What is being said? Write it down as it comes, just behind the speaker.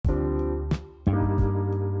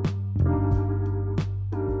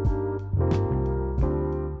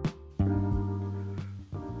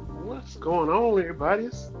going on, everybody?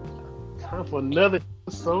 It's time for another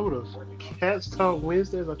episode of Cats Talk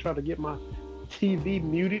Wednesdays. I try to get my TV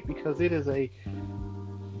muted because it is a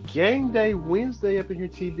game day Wednesday up in here,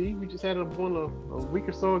 TV. We just had one a week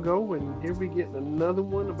or so ago, and here we get another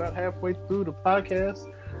one about halfway through the podcast.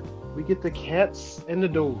 We get the Cats and the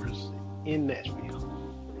Doors in Nashville.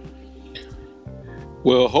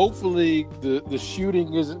 Well, hopefully the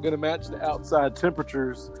shooting isn't going to match the outside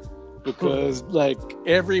temperatures because, like,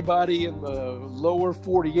 everybody in the lower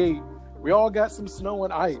 48, we all got some snow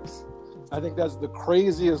and ice. I think that's the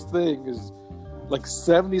craziest thing is, like,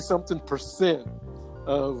 70-something%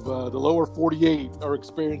 of the lower 48 are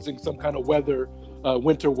experiencing some kind of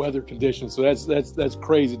winter weather conditions. So that's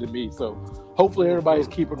crazy to me. So hopefully everybody's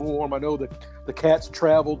keeping warm. I know that the Cats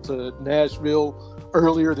traveled to Nashville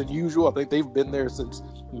earlier than usual. I think they've been there since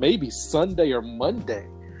maybe Sunday or Monday,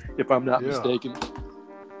 if I'm not mistaken.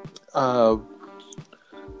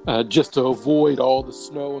 Just to avoid all the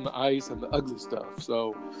snow and the ice and the ugly stuff.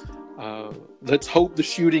 So let's hope the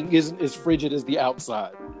shooting isn't as frigid as the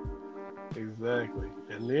outside. Exactly.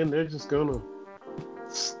 And then they're just going to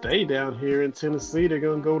stay down here in Tennessee. They're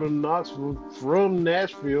going to go to Knoxville from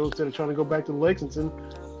Nashville instead of trying to go back to Lexington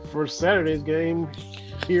for Saturday's game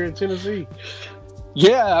here in Tennessee.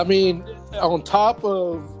 Yeah, I mean, on top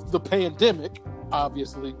of the pandemic,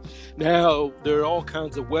 obviously, now there are all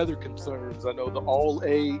kinds of weather concerns. I know the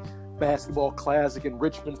All-A Basketball Classic in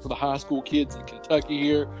Richmond for the high school kids in Kentucky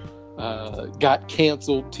here got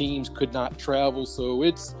canceled. Teams could not travel, so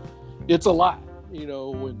it's a lot,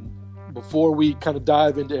 and before we kind of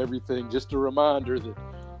dive into everything, just a reminder that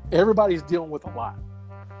everybody's dealing with a lot,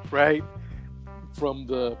 right? From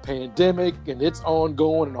the pandemic and it's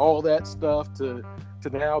ongoing and all that stuff to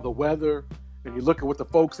now the weather. And you look at what the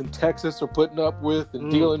folks in Texas are putting up with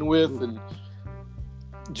and dealing with, and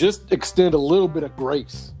just extend a little bit of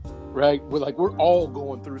grace, right? We're all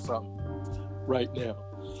going through something right now.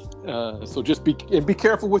 So just be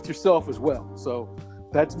careful with yourself as well. So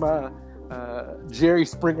that's my Jerry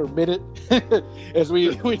Springer minute. As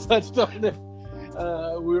we touched on it,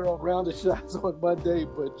 we were on Round of Shots on Monday,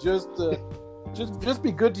 but just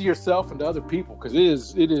be good to yourself and to other people, because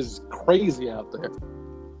it is crazy out there.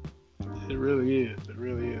 It really is.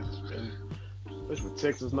 And especially with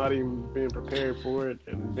Texas not even being prepared for it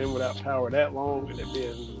and been without power that long and it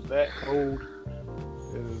being that cold,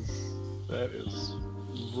 that is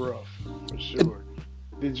rough for sure.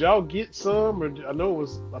 Did y'all get some? Or I know it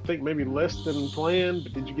was, I think, maybe less than planned,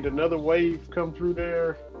 but did you get another wave come through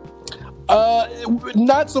there?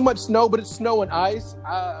 Not so much snow, but it's snow and ice.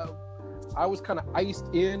 I was kind of iced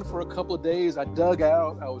in for a couple of days. I dug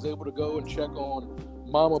out. I was able to go and check on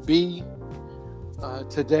Mama B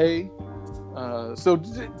today. So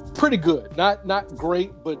pretty good. Not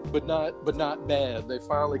great, but not bad. They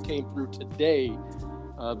finally came through today,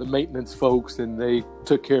 the maintenance folks, and they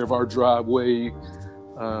took care of our driveway.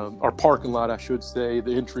 Our parking lot, I should say,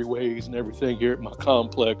 the entryways and everything here at my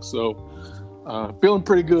complex. So feeling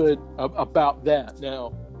pretty good about that.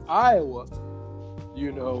 Now, Iowa,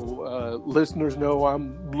 listeners know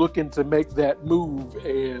I'm looking to make that move.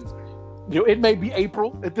 And, it may be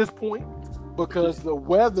April at this point because the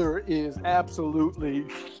weather is absolutely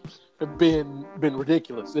been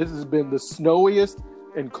ridiculous. This has been the snowiest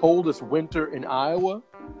and coldest winter in Iowa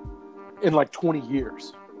in like 20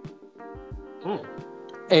 years.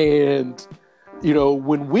 And,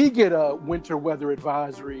 when we get a winter weather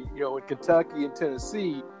advisory, in Kentucky and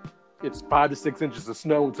Tennessee, it's 5 to 6 inches of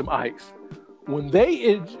snow and some ice. When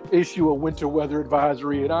they issue a winter weather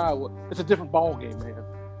advisory in Iowa, it's a different ball game, man.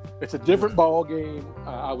 It's a different ball game.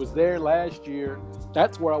 I was there last year.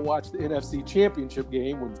 That's where I watched the NFC Championship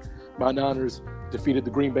game when my Niners defeated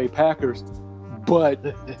the Green Bay Packers. But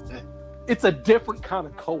it's a different kind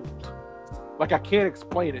of cold. Like, I can't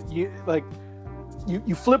explain it. You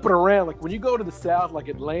flip it around. Like, when you go to the South, like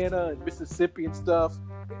Atlanta and Mississippi and stuff,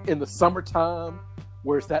 in the summertime,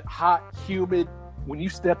 where it's that hot, humid, when you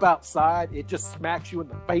step outside, it just smacks you in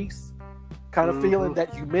the face kind of feeling,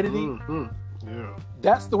 that humidity. Yeah.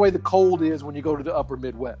 That's the way the cold is when you go to the upper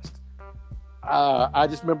Midwest. I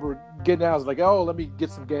just remember getting out. I was like, oh, let me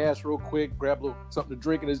get some gas real quick, grab a little something to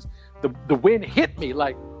drink. And the wind hit me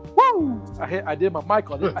like, woo! I did my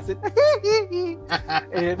mic on it. I said,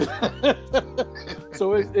 and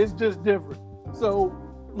so it's just different. So,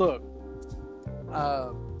 look,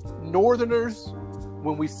 Northerners,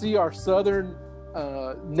 when we see our Southern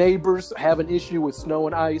neighbors have an issue with snow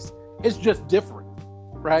and ice, it's just different,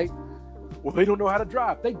 right? Well, they don't know how to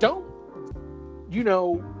drive. They don't.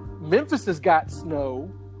 Memphis has got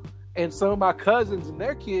snow, and some of my cousins and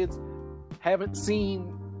their kids haven't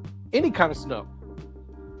seen any kind of snow.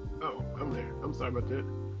 Oh, I'm there. I'm sorry about that.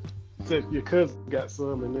 Said your cousin got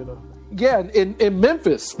some, and then Yeah, in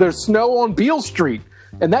Memphis, there's snow on Beale Street,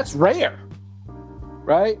 and that's rare,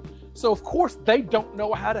 right? So of course they don't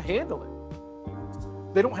know how to handle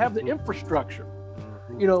it. They don't have the infrastructure.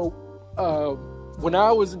 You know, when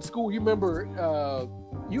I was in school, you remember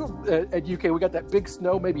you at UK, we got that big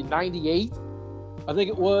snow, maybe '98. I think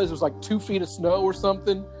it was like 2 feet of snow or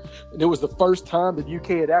something, and it was the first time that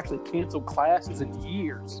UK had actually canceled classes in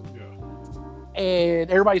years. yeah. And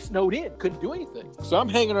everybody snowed in, couldn't do anything. So I'm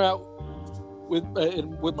hanging out with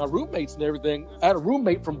my roommates and everything. I had a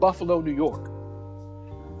roommate from Buffalo, New York.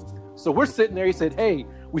 So we're sitting there. He said, "Hey,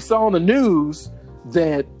 we saw on the news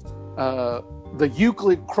that the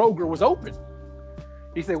Euclid Kroger was open."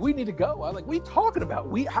 He said, "We need to go." I was like, "What are you talking about?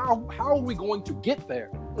 How are we going to get there?"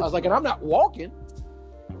 I was like, "And I'm not walking."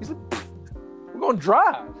 He said, "We're going to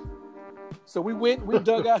drive." So we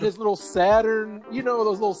dug out his little Saturn, you know,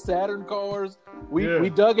 those little Saturn cars. We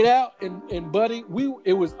dug it out, and buddy,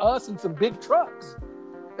 it was us and some big trucks.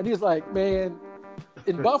 And he was like, "Man,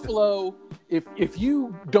 in Buffalo, if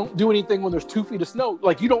you don't do anything when there's 2 feet of snow,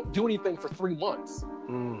 like you don't do anything for 3 months.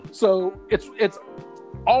 So it's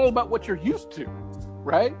all about what you're used to,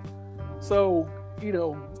 right? So, you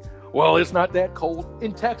know, well, it's not that cold.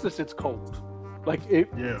 In Texas, it's cold. Like it.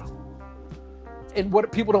 Yeah. And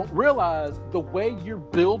what people don't realize, the way your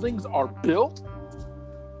buildings are built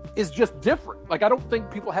is just different. Like, I don't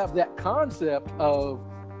think people have that concept of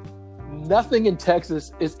nothing in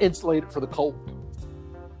Texas is insulated for the cold,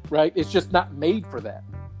 right? It's just not made for that.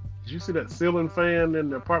 Did you see that ceiling fan in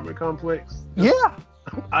the apartment complex? Yeah.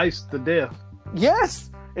 Iced to death.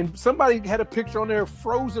 Yes. And somebody had a picture on there of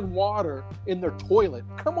frozen water in their toilet.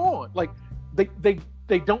 Come on. Like,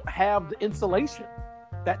 they don't have the insulation.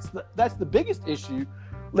 That's the biggest issue.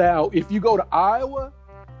 Now, if you go to Iowa,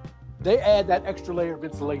 they add that extra layer of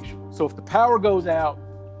insulation. So if the power goes out,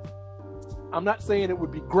 I'm not saying it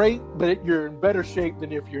would be great, but you're in better shape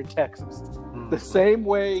than if you're in Texas. The same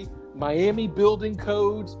way Miami building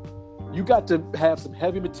codes, you got to have some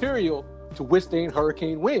heavy material to withstand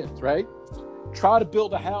hurricane winds, right? Try to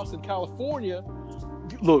build a house in California.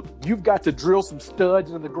 Look, you've got to drill some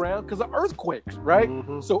studs in the ground because of earthquakes, right?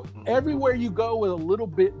 So everywhere you go is a little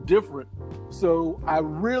bit different. So I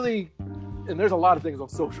really, and there's a lot of things on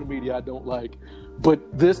social media I don't like, but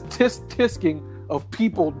this tisking of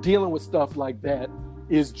people dealing with stuff like that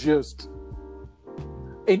is just,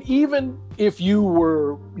 and even if you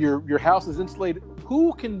were, your house is insulated,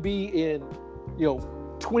 who can be in,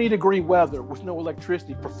 20-degree weather with no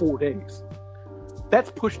electricity for 4 days?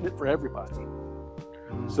 That's pushing it for everybody.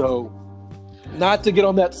 So, not to get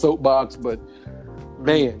on that soapbox, but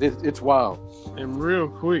man, it's wild. And real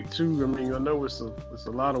quick too, I mean, I know it's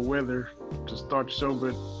a lot of weather to start the show,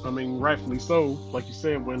 but I mean, rightfully so. Like you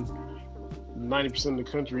said, when 90% of the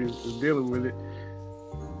country is dealing with it.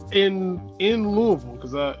 In Louisville,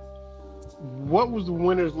 because what was the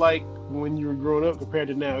winters like when you were growing up compared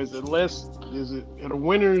to now? Are the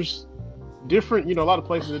winters different? A lot of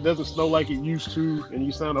places it doesn't snow like it used to, and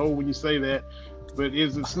you sound old when you say that. But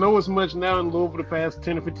is it snow as much now in Louisville the past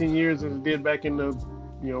 10 or 15 years as it did back in the,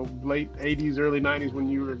 late 80s, early 90s when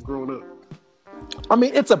you were growing up? I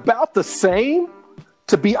mean, it's about the same,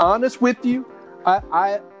 to be honest with you.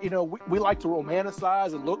 We like to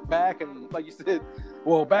romanticize and look back, and like you said,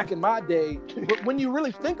 well, back in my day, but when you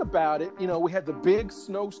really think about it, we had the big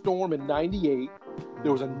snowstorm in 98.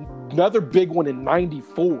 There was another big one in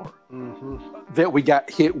 94 that we got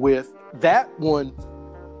hit with. That one,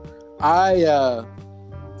 I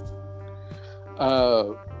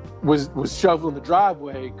was shoveling the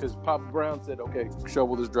driveway because Papa Brown said, "Okay,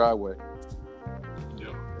 shovel this driveway."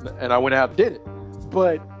 Yeah. And I went out and did it.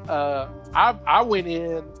 But I went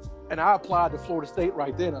in and I applied to Florida State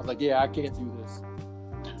right then. I was like, "Yeah, I can't do this."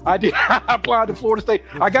 I did. I applied to Florida State.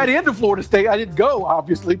 I got into Florida State. I didn't go,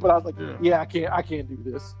 obviously, but I was like, "Yeah, I can't do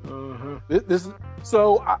this." This is,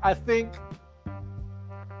 so I think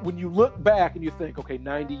when you look back and you think, okay,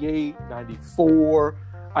 98, 94,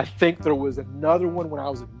 I think there was another one when I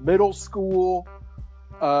was in middle school.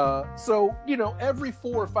 So, every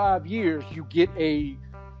 4 or 5 years, you get a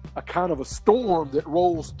kind of a storm that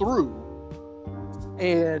rolls through.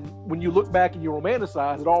 And when you look back and you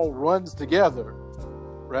romanticize, it all runs together,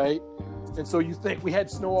 right? And so you think we had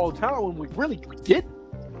snow all the time when we didn't.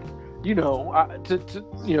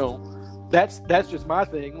 That's just my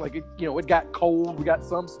thing. Like, it got cold. We got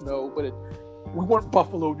some snow, but we weren't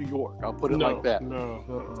Buffalo, New York. I'll put it like that.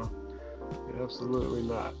 No, absolutely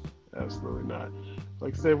not. Absolutely not.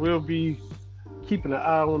 Like I said, we'll be keeping an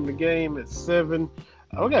eye on the game at 7.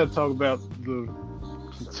 I got to talk about the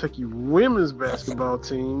Kentucky women's basketball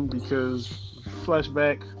team because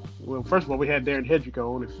flashback. Well, first of all, we had Darren Hedrick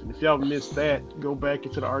on. If y'all missed that, go back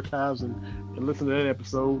into the archives and listen to that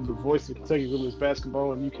episode. The voice of Kentucky women's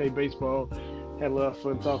basketball and UK baseball. Had a lot of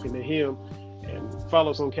fun talking to him. And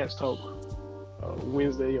follow us on Cats Talk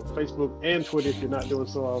Wednesday on Facebook and Twitter if you're not doing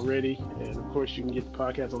so already. And of course, you can get the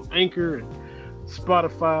podcast on Anchor and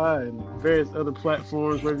Spotify and various other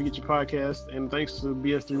platforms wherever you get your podcast. And thanks to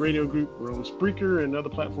BS3 Radio Group, we're on Spreaker and other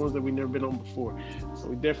platforms that we've never been on before. So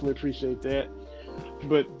we definitely appreciate that.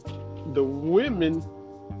 But the women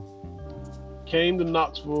came to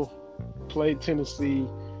Knoxville, played Tennessee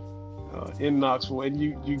in Knoxville, and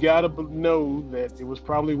you got to know that it was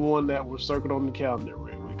probably one that was circled on the calendar.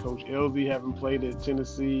 With Coach Elvey having played at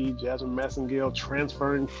Tennessee, Jasmine Massengale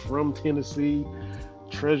transferring from Tennessee,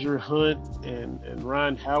 Treasure Hunt and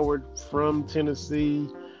Ryan Howard from Tennessee,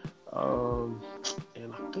 and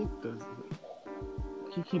I think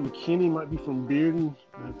Kiki McKinney might be from Bearden.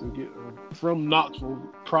 I have to get from Knoxville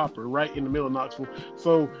proper, right in the middle of Knoxville.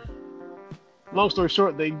 So, long story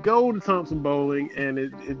short, they go to Thompson Bowling, and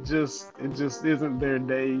it just isn't their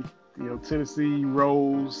day. Tennessee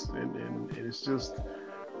rolls, and it's just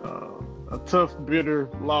a tough, bitter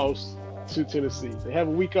loss to Tennessee. They have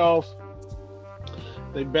a week off.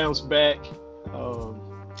 They bounce back. No,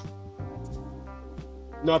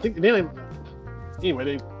 I think they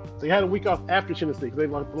had a week off after Tennessee because they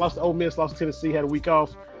lost to Ole Miss, lost to Tennessee, had a week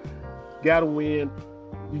off, got a win.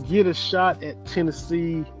 You get a shot at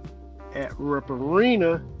Tennessee at Rupp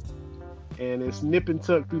Arena, and it's nip and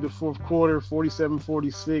tuck through the fourth quarter,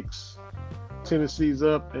 47-46. Tennessee's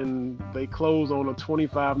up, and they close on a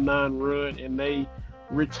 25-9 run, and they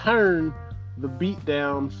return the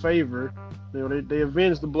beatdown favor. They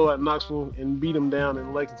avenged the blowout in Knoxville and beat them down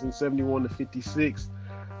in Lexington 71-56.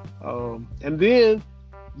 And then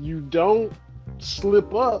you don't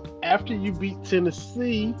slip up after you beat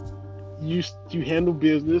Tennessee. You handle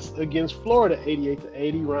business against Florida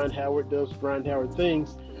 88-80. Ryan Howard does Ryan Howard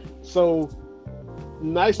things. So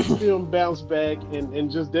nice to see them bounce back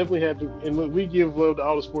and just definitely had to. And look, we give love to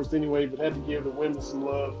all the sports anyway, but had to give the women some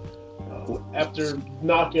love after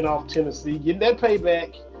knocking off Tennessee, getting that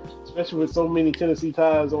payback, especially with so many Tennessee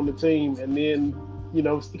ties on the team. And then,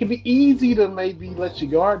 it can be easy to maybe let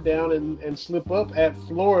your guard down and slip up at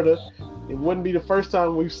Florida. It wouldn't be the first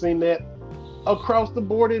time we've seen that across the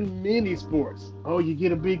board in many sports. Oh, you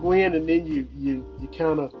get a big win, and then you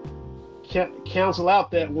kind of cancel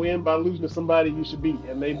out that win by losing to somebody you should beat.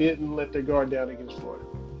 And they didn't let their guard down against Florida.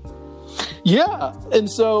 Yeah, and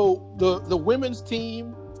so the women's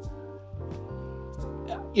team,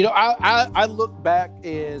 I look back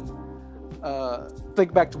and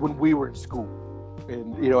think back to when we were in school.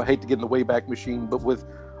 And, I hate to get in the Wayback Machine, but with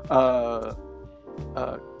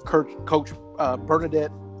Coach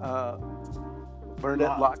Bernadette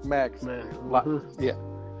Locke Max. Yeah.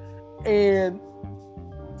 And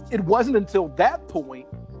it wasn't until that point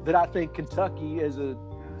that I think Kentucky as an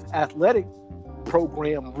athletic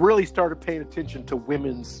program really started paying attention to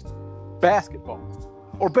women's basketball,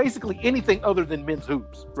 or basically anything other than men's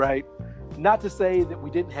hoops, right? Not to say that we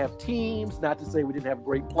didn't have teams, not to say we didn't have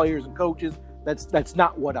great players and coaches. That's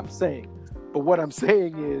not what I'm saying. But what I'm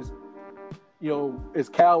saying is, as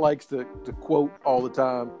Cal likes to quote all the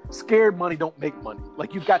time, scared money don't make money.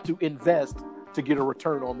 Like, you've got to invest to get a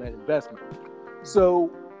return on that investment.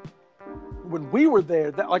 So when we were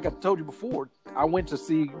there, like I told you before, I went to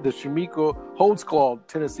see the Shamika Holdsclaw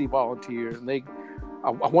Tennessee Volunteers, and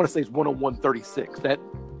I want to say it's 101-36. That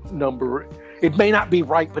number, it may not be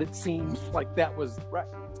right, but it seems like that was right.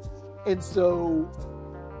 And so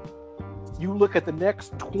you look at the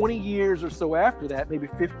next 20 years or so after that, maybe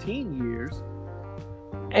 15 years,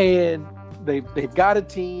 and they've got a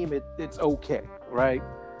team. It's okay, right?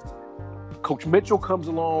 Coach Mitchell comes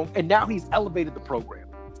along, and now he's elevated the program.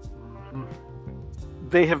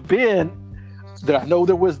 They have been, I know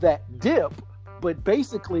there was that dip, but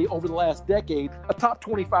basically over the last decade, a top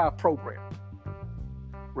 25 program,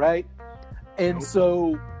 right? And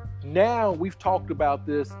so now we've talked about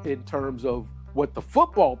this in terms of what the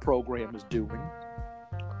football program is doing,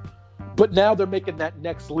 but now they're making that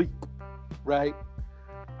next leap, right?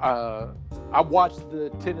 I watched the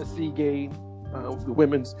Tennessee game, the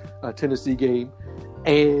women's Tennessee game,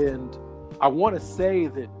 and I want to say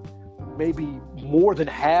that maybe more than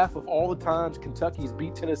half of all the times Kentucky's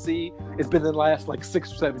beat Tennessee has been in the last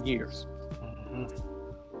 6 or 7 years,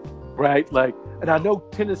 right? And I know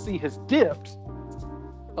Tennessee has dipped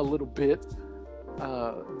a little bit,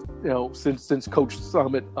 since Coach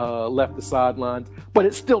Summit left the sidelines, but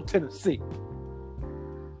it's still Tennessee.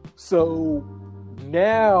 So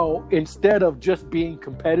now instead of just being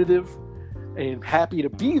competitive and happy to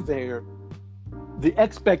be there, the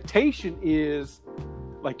expectation is,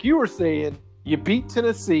 like you were saying, you beat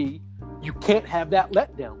Tennessee, you can't have that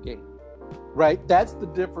letdown game, right? That's the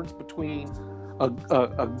difference between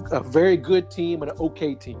a very good team and an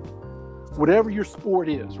okay team. Whatever your sport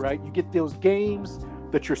is, right? You get those games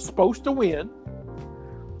that you're supposed to win,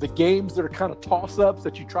 the games that are kind of toss-ups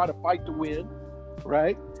that you try to fight to win,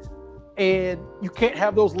 right? And you can't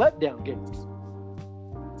have those letdown games.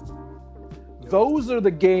 Those are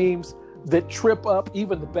the games that trip up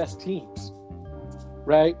even the best teams,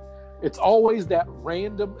 right? It's always that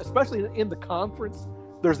random, especially in the conference,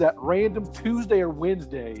 there's that random Tuesday or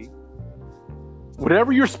Wednesday,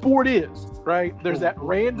 whatever your sport is, right? There's that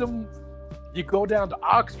random, you go down to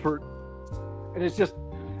Oxford, and it's just,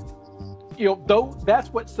 though that's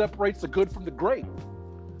what separates the good from the great.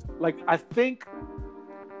 Like, I think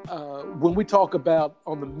when we talk about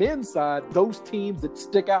on the men's side, those teams that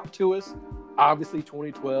stick out to us, obviously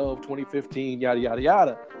 2012, 2015, yada, yada,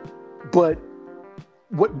 yada. But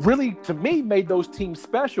what really, to me, made those teams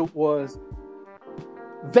special was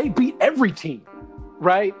they beat every team,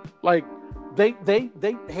 right? Like, they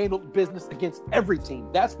handled business against every team.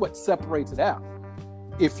 That's what separates it out.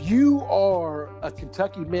 If you are a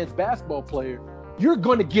Kentucky men's basketball player, you're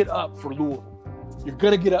going to get up for Louisville. You're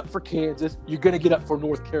going to get up for Kansas. You're going to get up for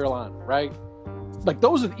North Carolina, right? Like,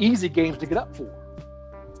 those are the easy games to get up for.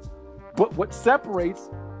 But what separates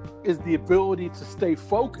is the ability to stay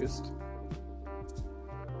focused.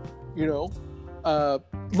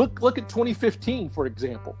 Look at 2015, for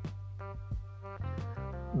example.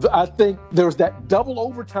 I think there was that double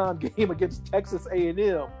overtime game against Texas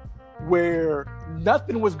A&M where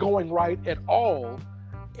nothing was going right at all.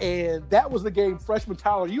 And that was the game freshman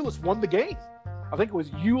Tyler Ulis won the game. I think it was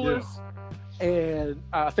Ulis, and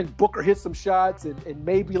I think Booker hit some shots, and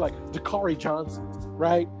maybe like Dakari Johnson,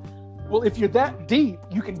 right? Well, if you're that deep,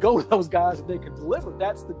 you can go to those guys and they can deliver.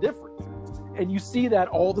 That's the difference. And you see that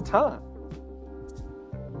all the time.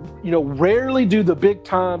 Rarely do the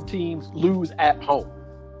big-time teams lose at home.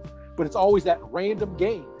 But it's always that random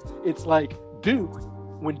game. It's like Duke.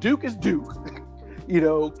 When Duke is Duke,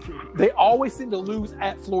 they always seem to lose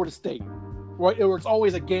at Florida State, right? Or it's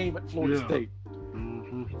always a game at Florida State.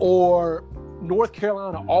 Mm-hmm. Or North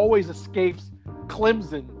Carolina always escapes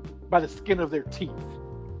Clemson by the skin of their teeth,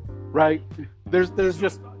 right? It's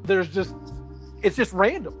just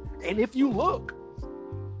random. And if you look,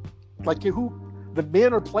 like who the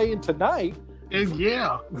men are playing tonight,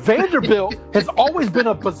 Vanderbilt has always been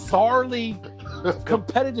a bizarrely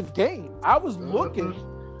competitive game. I was looking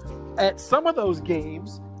at some of those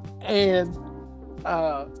games, and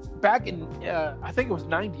back in I think it was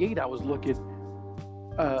 '98, I was looking.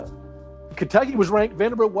 Kentucky was ranked,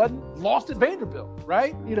 Vanderbilt wasn't. Lost at Vanderbilt,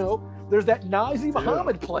 right? There's that Nazi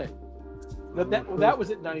Muhammad play. That was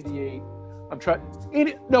at '98. I'm trying.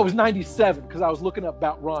 No, it was '97 because I was looking up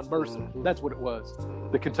about Ron Mercer. Mm-hmm. That's what it was.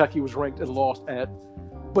 The Kentucky was ranked and lost at.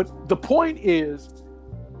 But the point is,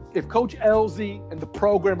 if Coach Elzey and the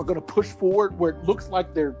program are going to push forward where it looks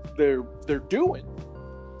like they're doing,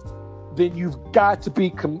 then you've got to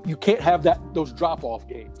be. You can't have those drop-off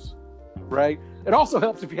games, right? It also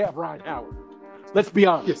helps if you have Ryan Howard. Let's be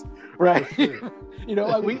honest, right?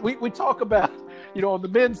 Like we talk about, on the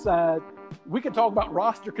men's side, we can talk about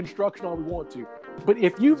roster construction all we want to, but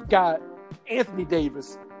if you've got Anthony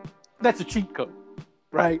Davis, that's a cheat code,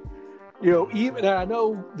 right? Even I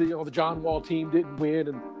know the John Wall team didn't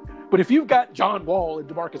win, but if you've got John Wall and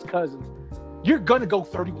DeMarcus Cousins, you're gonna go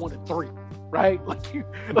 31-3, right?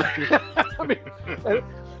 I mean,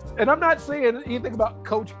 and I'm not saying anything about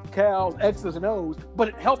Coach Cal's X's and O's, but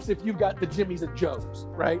it helps if you've got the Jimmys and Joes,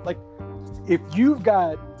 right? Like, if you've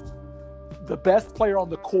got the best player on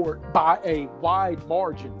the court by a wide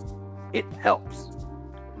margin, it helps.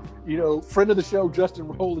 Friend of the show, Justin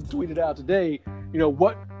Rowland, tweeted out today,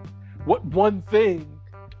 what one thing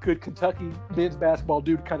could Kentucky men's basketball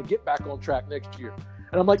do to kind of get back on track next year?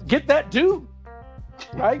 And I'm like, get that dude,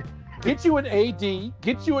 right? Get you an AD,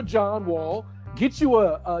 get you a John Wall, get you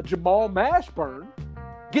a Jamal Mashburn,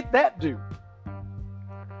 get that dude.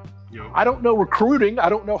 I don't know recruiting. I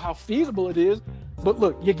don't know how feasible it is. But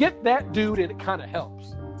look, you get that dude and it kind of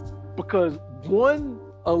helps. Because one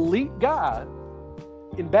elite guy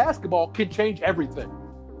in basketball can change everything.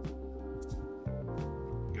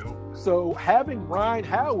 So having Ryan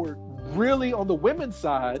Howard really on the women's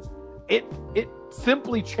side, it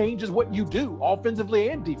simply changes what you do offensively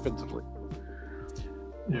and defensively.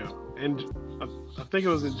 Yeah, and I think it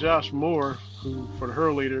was Josh Moore, who for the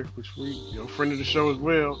Hurl Leader, which we friend of the show as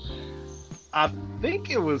well. I think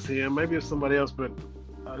it was him. Maybe it's somebody else, but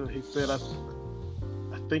he said I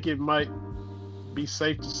think it might be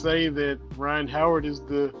safe to say that Ryan Howard is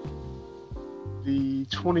the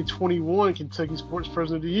 2021 Kentucky Sports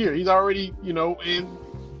Person of the Year. He's already, and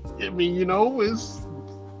I mean,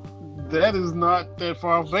 that is not that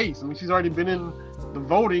far off base. I mean, she's already been in the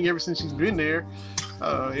voting ever since she's been there.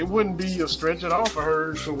 It wouldn't be a stretch at all for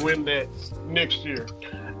her to win that next year.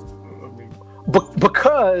 I mean,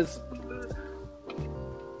 because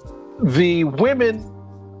the women,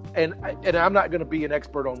 and I'm not going to be an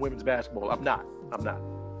expert on women's basketball. I'm not.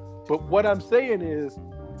 But what I'm saying is,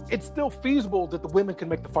 it's still feasible that the women can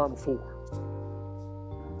make the Final Four.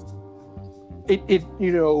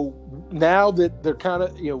 Now that they're kind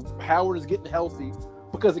of, Howard is getting healthy,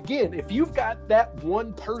 because again, if you've got that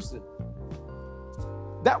one person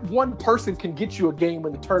can get you a game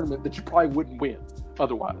in the tournament that you probably wouldn't win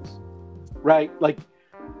otherwise, right? Like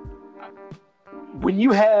when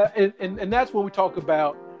you have, and that's when we talk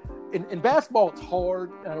about, in basketball it's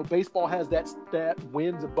hard. I know baseball has that stat,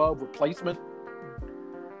 wins above replacement.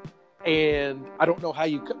 And I don't know how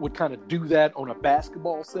you would kind of do that on a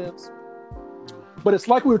basketball sense. But it's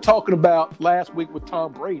like we were talking about last week with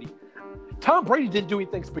Tom Brady. Tom Brady didn't do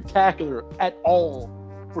anything spectacular at all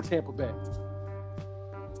for Tampa Bay.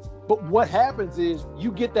 But what happens is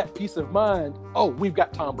you get that peace of mind, oh, we've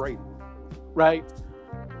got Tom Brady, right?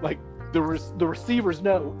 Like the receivers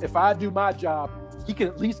know if I do my job, he can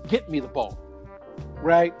at least get me the ball,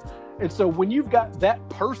 right? And so when you've got that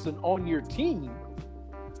person on your team,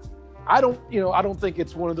 I don't think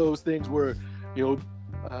it's one of those things where,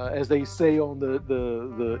 as they say on the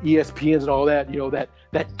ESPNs and all that,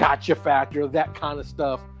 that gotcha factor, that kind of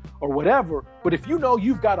stuff or whatever. But if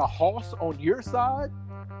you've got a hoss on your side,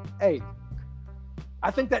 hey,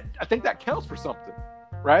 I think that counts for something,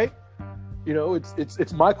 right?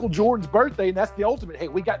 It's Michael Jordan's birthday, and that's the ultimate. Hey,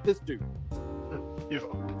 we got this dude.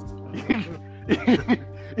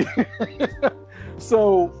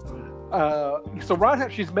 So Ron,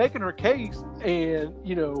 she's making her case, and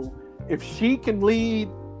if she can lead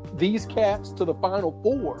these cats to the Final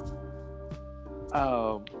Four,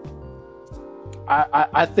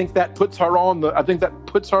 I think that puts her on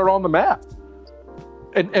the map.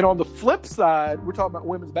 And on the flip side, we're talking about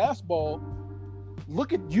women's basketball.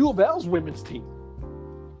 Look at U of L's women's team.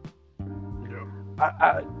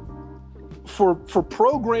 Yeah. For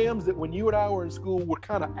programs that when you and I were in school were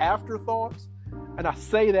kind of afterthoughts, and I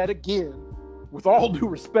say that again with all due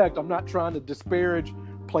respect, I'm not trying to disparage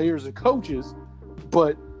players and coaches,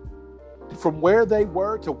 but from where they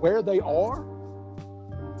were to where they are,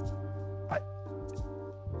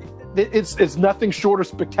 it's nothing short of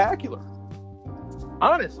spectacular.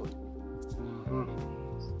 Honestly. Mm-hmm.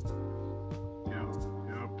 Yeah,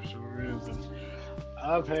 sure is. And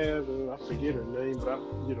I've had, I forget her name, but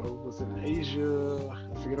was it Asia?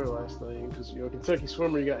 I forget her last name, because Kentucky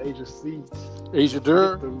swimmer, you got Asia Seats, Asia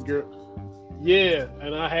Durr. Yeah,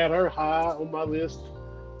 and I had her high on my list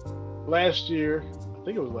last year. I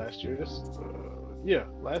think it was last year.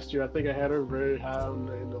 Last year I think I had her very high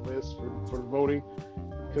in the list for voting,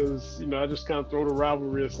 because I just kind of throw the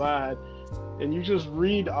rivalry aside, and you just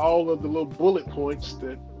read all of the little bullet points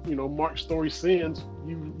that Mark Story sends.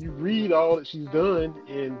 You read all that she's done,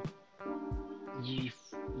 and you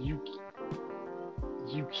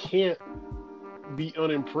can't be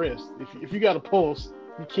unimpressed. If you got a pulse,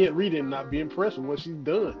 you can't read it and not be impressed with what she's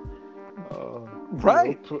done.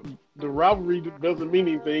 Right. The rivalry doesn't mean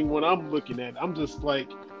anything when I'm looking at it. I'm just like,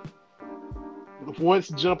 what's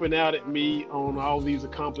jumping out at me on all these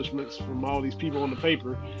accomplishments from all these people on the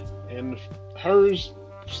paper, and hers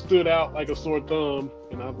stood out like a sore thumb,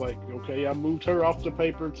 and I was like, okay, I moved her off the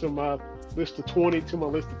paper to my list of 20, to my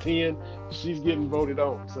list of 10. She's getting voted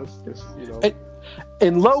on. So it's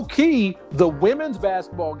And low key, the women's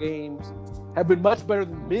basketball games have been much better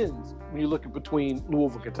than men's when you look at between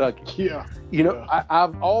Louisville, Kentucky. Yeah.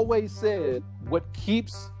 I've always said what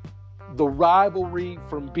keeps the rivalry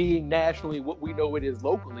from being nationally what we know it is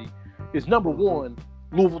locally is, number one,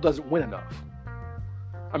 Louisville doesn't win enough.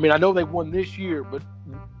 I mean, I know they won this year, but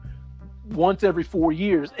once every 4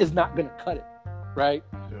 years is not going to cut it, right?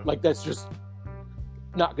 Yeah. Like, that's just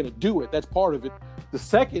not going to do it. That's part of it. The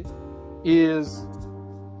second is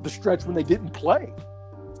the stretch when they didn't play,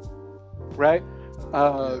 right?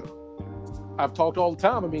 I've talked all the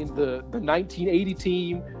time. I mean, the 1980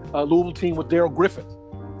 team, Louisville team with Darrell Griffith.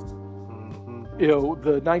 Mm-hmm.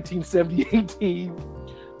 The 1978 team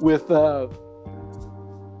with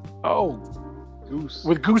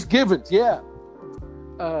Goose Givens, yeah.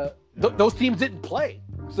 Those teams didn't play,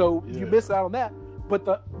 so you miss out on that. but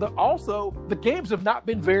the also the games have not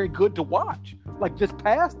been very good to watch. Like this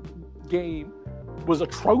past game was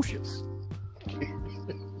atrocious.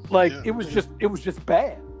 Like it was just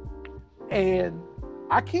bad. And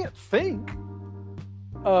I can't think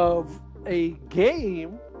of a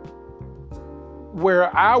game where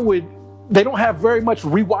they don't have very much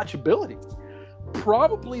rewatchability.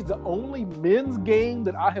 Probably the only men's game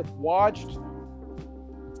that I have watched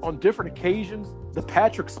on different occasions, the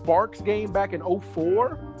Patrick Sparks game back in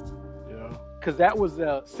 2004. Yeah. Because that was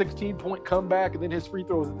a 16-point comeback and then his free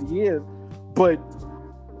throws at the end. But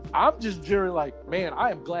I'm just generally like, man,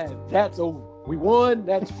 I am glad that's over. We won.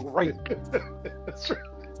 That's great. That's right.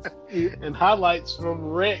 And highlights from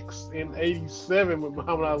Rex in '87 with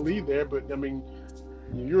Muhammad Ali there. But I mean,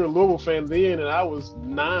 you're a Louisville fan then, and I was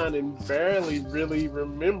 9 and barely really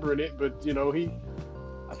remembering it. But you know,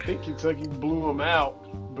 I think Kentucky blew him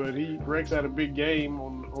out. But Rex had a big game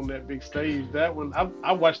on that big stage. That one,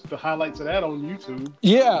 I watched the highlights of that on YouTube.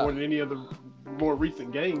 Yeah, more than any of the more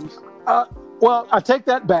recent games. Well, I take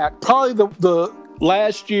that back. Probably the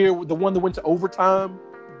last year, the one that went to overtime.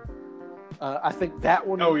 I think that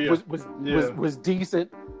one was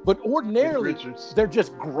decent. But ordinarily, they're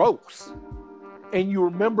just gross. And you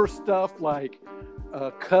remember stuff like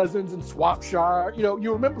Cousins and Swapshire. You know,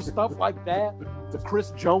 you remember stuff like that. The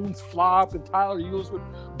Chris Jones flop and Tyler Ulis with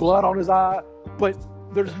blood on his eye. But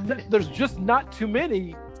there's just not too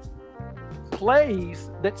many plays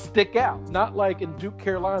that stick out. Not like in Duke,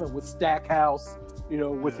 Carolina with Stackhouse, you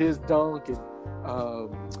know, with his dunk, and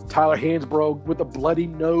Tyler Hansbrough with a bloody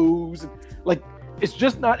nose. Like, it's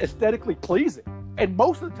just not aesthetically pleasing. And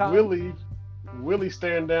most of the time, Willie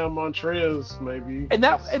staring down Montrez, maybe. And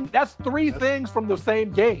that's three things from the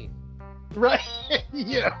same game. Right.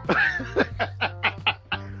 Yeah.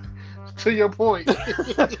 To your point.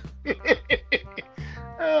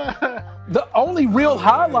 The only real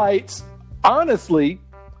highlights, honestly,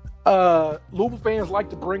 Louisville fans like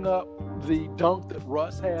to bring up the dunk that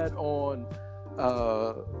Russ had on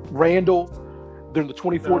Randall during the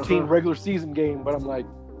 2014 regular season game, but I'm like,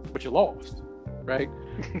 but you lost, right?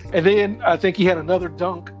 And then I think he had another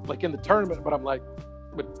dunk like in the tournament, but I'm like,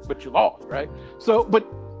 but you lost, right? So, but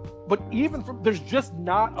even from, there's just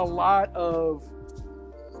not a lot of,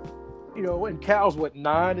 you know, and Cal's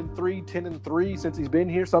 9-3, 10-3 since he's been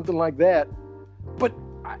here, something like that. But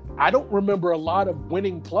I don't remember a lot of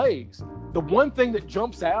winning plays. The one thing that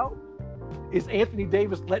jumps out is Anthony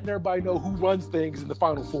Davis letting everybody know who runs things in the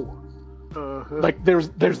Final Four. Like there's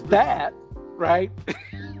that, right?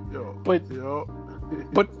 But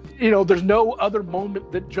you know, there's no other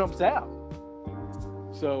moment that jumps out.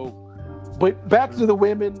 So, but back to the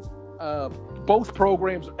women, both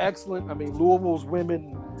programs are excellent. I mean, Louisville's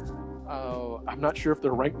women, I'm not sure if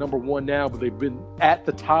they're ranked number 1 now, but they've been at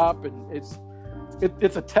the top, and it's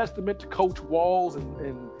a testament to Coach Walls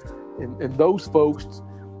and those folks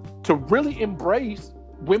to really embrace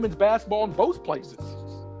women's basketball in both places,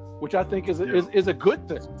 which I think is a good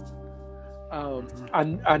thing.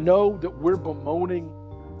 I know that we're bemoaning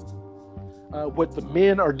what the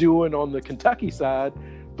men are doing on the Kentucky side.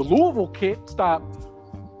 The Louisville can't stop.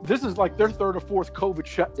 This is like their 3rd or 4th COVID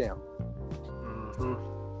shutdown.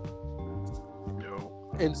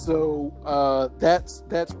 And so that's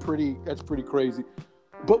pretty crazy.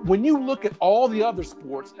 But when you look at all the other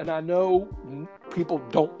sports, and I know people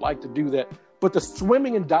don't like to do that, but the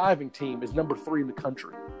swimming and diving team is number 3 in the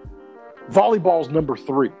country. Volleyball's number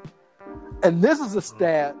 3. And this is a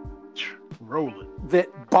stat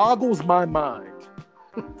that boggles my mind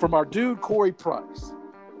from our dude Corey Price.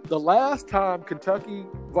 The last time Kentucky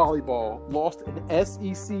volleyball lost an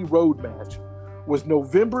SEC road match was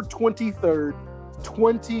November 23rd,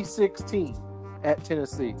 2016 at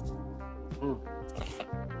Tennessee.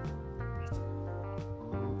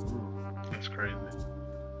 That's crazy.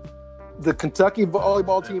 The Kentucky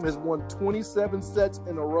volleyball team has won 27 sets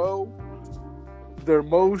in a row. Their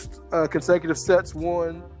most consecutive sets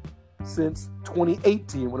won since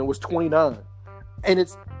 2018 when it was 29.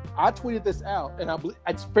 And I tweeted this out, and I believe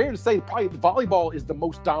it's fair to say probably volleyball is the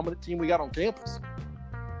most dominant team we got on campus.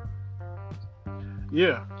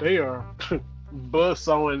 Yeah, they are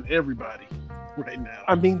buzzsawing everybody right now.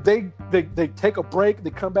 I mean, they take a break,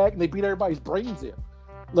 they come back, and they beat everybody's brains in.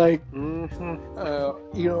 Like, you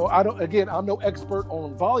know, I'm no expert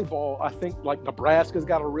on volleyball. I think like Nebraska's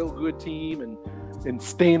got a real good team, and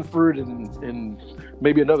Stanford and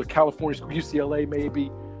maybe another California school, UCLA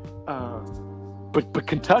maybe. But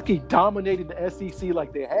Kentucky dominating the SEC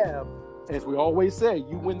like they have, as we always say,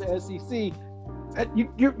 you win the SEC,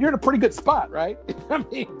 you're in a pretty good spot, right? I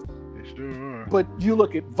mean, they sure are. But you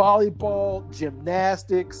look at volleyball,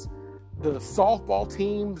 gymnastics, the softball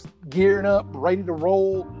teams gearing up, ready to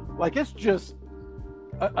roll. Like, it's just,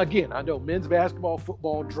 again, I know men's basketball,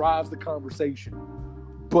 football drives the conversation,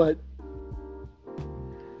 but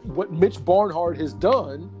what Mitch Barnhart has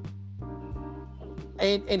done,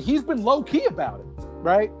 and he's been low key about it,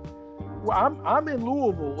 right? Well, I'm in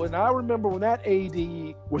Louisville, and I remember when that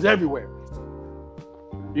AD was everywhere.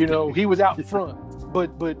 You know, he was out front,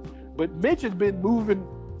 but Mitch has been moving.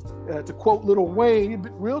 To quote Lil Wayne,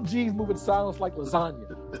 real G's moving silence like lasagna,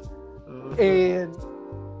 and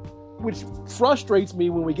which frustrates me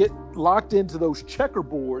when we get locked into those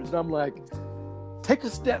checkerboards. And I'm like, take a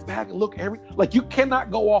step back and look like you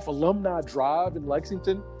cannot go off Alumni Drive in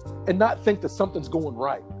Lexington and not think that something's going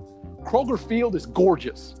right. Kroger Field is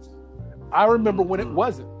gorgeous. I remember when it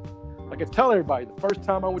wasn't. Like I tell everybody, the first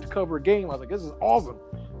time I went to cover a game, I was like, this is awesome.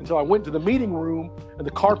 Until I went to the meeting room and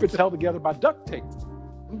the carpet's held together by duct tape.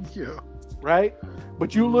 Yeah. Right?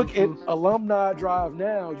 But you look at Alumni Drive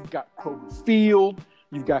now, you've got Kroger Field,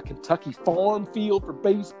 you've got Kentucky Farm Field for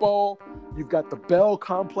baseball, you've got the Bell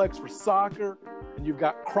Complex for soccer, and you've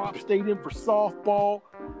got Crop Stadium for softball.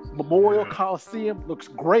 Memorial Coliseum looks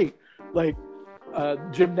great. Like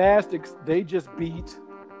gymnastics, they just beat,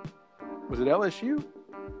 was it LSU?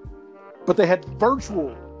 But they had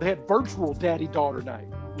virtual daddy-daughter night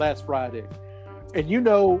last Friday. And you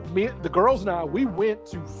know, the girls and I, we went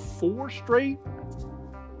to 4 straight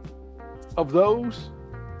of those.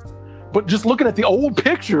 But just looking at the old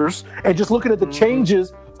pictures and just looking at the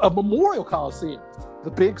changes of Memorial Coliseum,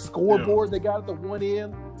 the big scoreboard they got at the one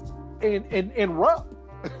end, and Rupp,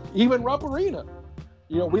 even Rupp Arena.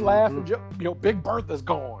 You know, we laugh and joke, you know, Big Bertha's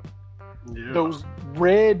gone. Yeah. Those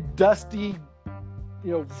red, dusty,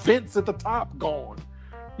 you know, vents at the top gone.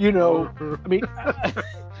 You know, I mean...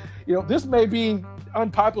 You know, this may be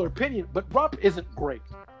unpopular opinion, but Rupp isn't great.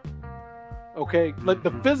 Okay? Like,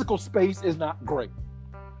 the physical space is not great.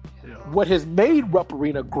 Yeah. What has made Rupp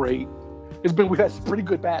Arena great has been we've had some pretty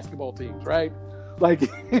good basketball teams, right? Like,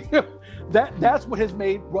 that's what has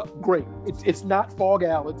made Rupp great. It's not Fog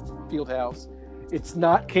Allen Fieldhouse. It's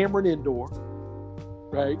not Cameron Indoor,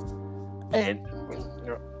 right? And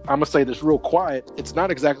I'm going to say this real quiet. It's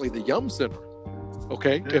not exactly the Yum Center.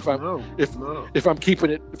 Okay, if I'm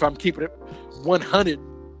keeping it 100,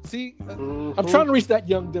 see, I'm trying to reach that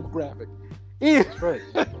young demographic. That's right.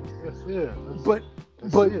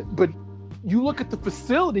 But you look at the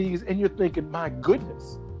facilities and you're thinking, my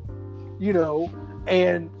goodness, you know.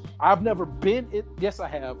 And I've never been. Yes, I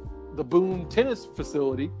have the Boone Tennis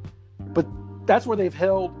Facility, but that's where they've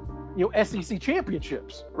held, you know, SEC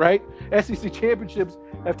championships. Right? SEC championships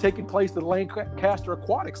have taken place at the Lancaster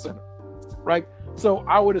Aquatic Center. Right? So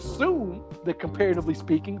I would assume that, comparatively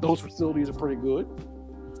speaking, those facilities are pretty good.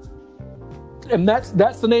 And that's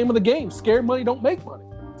the name of the game. Scared money don't make money.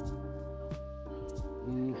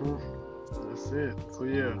 That's it. So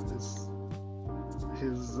yeah,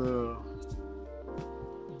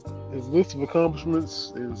 his list of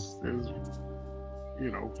accomplishments is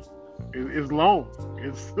you know, is long.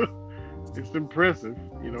 It's impressive,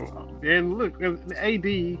 you know. And look, the AD,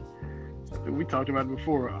 we talked about it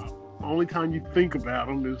before. Only time you think about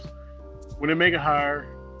them is when they make a hire,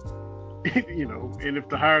 you know, and if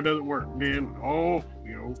the hire doesn't work, then,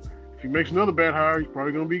 you know, if he makes another bad hire, he's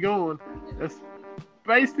probably going to be gone. That's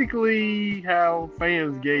basically how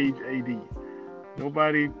fans gauge AD.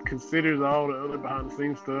 Nobody considers all the other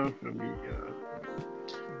behind-the-scenes stuff. I mean,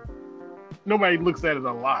 nobody looks at it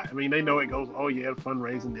a lot. I mean, they know it goes,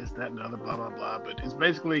 fundraising, this, that, and the other, blah, blah, blah. But it's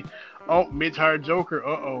basically, Mitch hired Joker,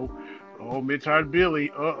 Mitch hired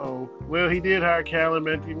Billy. Well, he did hire Callum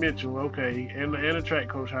Anthony Mitchell. Okay, and a track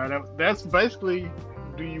coach hired. That's basically,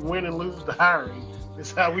 do you win and lose the hiring?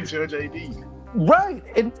 That's how we judge AD. Right,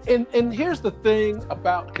 and here's the thing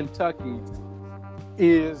about Kentucky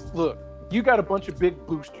is, look, you got a bunch of big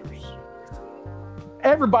boosters.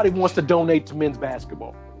 Everybody wants to donate to men's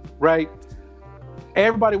basketball, right?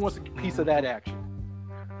 Everybody wants a piece of that action.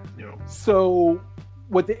 Yeah. So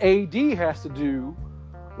what the AD has to do,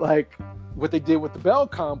 like what they did with the Bell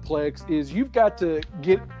Complex, is you've got to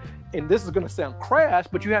get, and this is going to sound crass,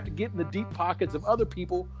 but you have to get in the deep pockets of other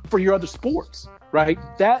people for your other sports, right?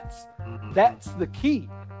 That's the key.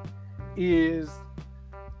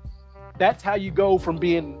 That's how you go from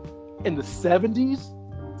being in the 70s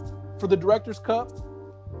for the Directors Cup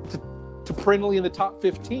to perennially in the top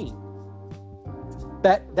 15.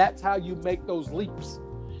 That's how you make those leaps.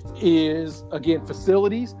 Is, again,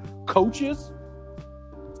 facilities, coaches,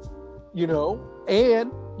 you know,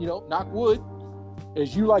 and, you know, knock wood,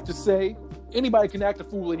 as you like to say, anybody can act a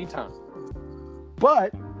fool anytime.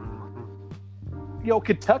 But, you know,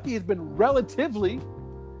 Kentucky has been relatively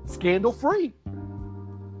scandal-free,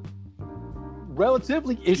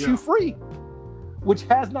 relatively issue-free, which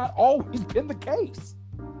has not always been the case.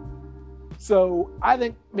 So I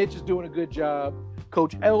think Mitch is doing a good job.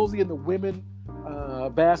 Coach Elsie and the women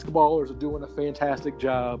basketballers are doing a fantastic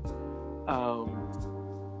job.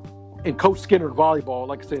 And Coach Skinner in volleyball,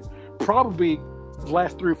 like I said, probably the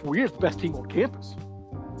last 3 or 4 years, the best team on campus.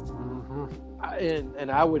 And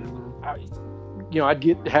I would,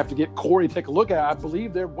 I'd have to get Corey to take a look at it. I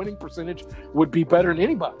believe their winning percentage would be better than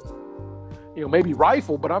anybody. Maybe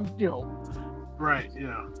Rifle, but Right,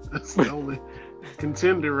 yeah. That's the only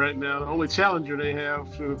contender right now, the only challenger they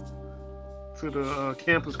have to the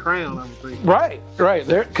campus crown, I would think. Right.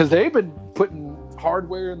 Because they've been putting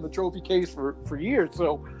hardware in the trophy case for years.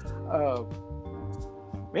 So,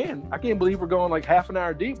 man, I can't believe we're going like half an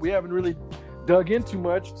hour deep. We haven't really dug in too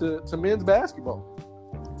much to men's basketball.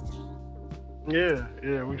 Yeah,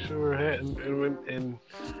 we sure hadn't. And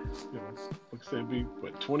like I said, it'll be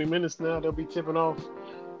 20 minutes now. They'll be tipping off.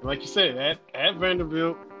 And like you said, at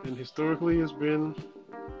Vanderbilt, and historically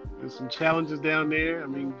there's some challenges down there. I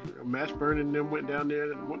mean, Mashburn and them went down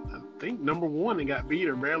there. I think number 1 and got beat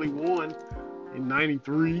or barely won in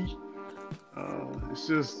 '93. It's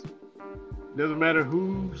just doesn't matter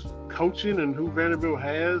who's coaching and who Vanderbilt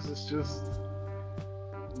has. It's just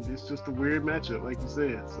a weird matchup, like you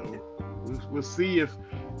said. So we'll see if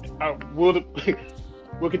will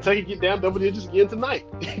Kentucky get down double digits again tonight.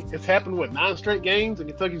 It's happened 9 straight games and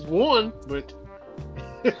Kentucky's won, but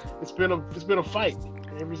it's been a fight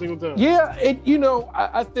every single time. Yeah,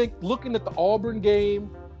 I think looking at the Auburn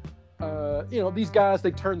game, these guys,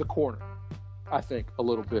 they turned the corner, I think, a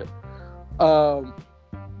little bit.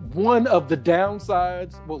 One of the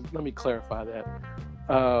downsides, well, let me clarify that.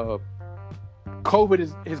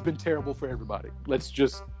 COVID has been terrible for everybody. But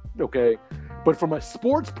from a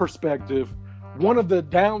sports perspective, one of the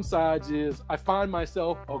downsides is I find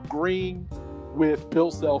myself agreeing with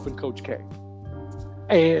Bill Self and Coach K.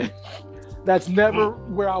 And that's never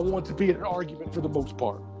where I want to be in an argument for the most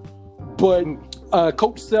part. But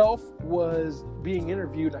Coach Self was being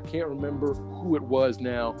interviewed. I can't remember who it was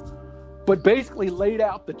now, but basically laid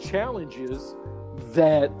out the challenges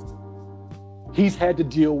that he's had to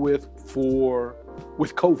deal with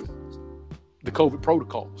with COVID, the COVID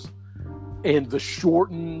protocols, and the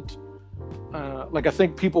shortened. I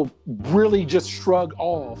think people really just shrug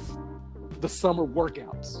off the summer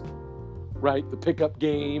workouts, right? The pickup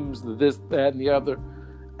games, the this, that, and the other,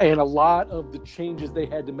 and a lot of the changes they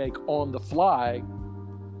had to make on the fly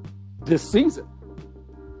this season.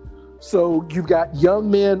 So you've got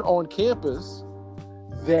young men on campus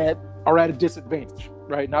that are at a disadvantage,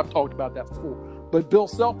 right? And I've talked about that before. But Bill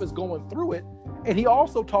Self is going through it, and he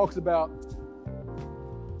also talks about,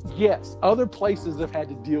 yes, other places have had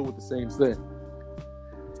to deal with the same thing.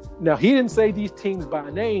 Now, he didn't say these teams by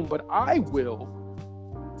name, but I will.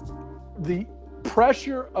 The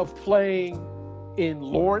pressure of playing in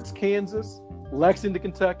Lawrence, Kansas, Lexington,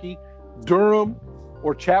 Kentucky, Durham,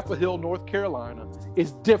 or Chapel Hill, North Carolina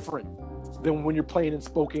is different than when you're playing in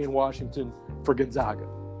Spokane, Washington for Gonzaga.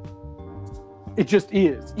 It just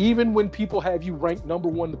is. Even when people have you ranked number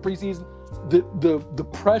 1 in the preseason, the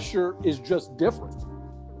pressure is just different.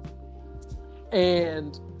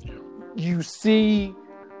 And you see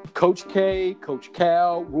Coach K, Coach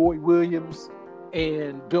Cal, Roy Williams,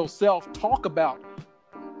 and Bill Self talk about,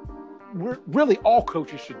 really all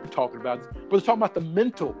coaches should be talking about this, but they're talking about the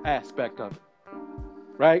mental aspect of it,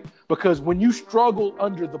 right? Because when you struggle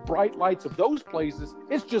under the bright lights of those places,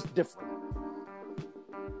 it's just different,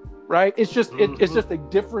 right? It's just it's just a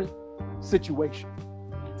different situation.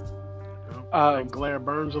 Glare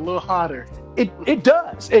burns a little hotter. It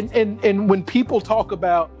does, and when people talk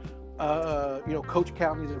about Coach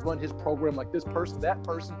Cal needs to run his program like this person, that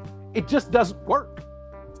person, it just doesn't work.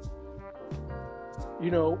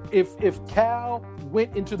 If Cal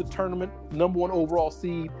went into the tournament number 1 overall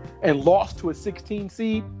seed and lost to a 16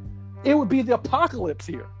 seed, it would be the apocalypse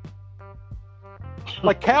here.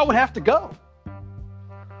 Like, Cal would have to go.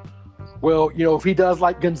 Well, if he does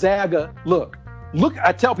like Gonzaga, look,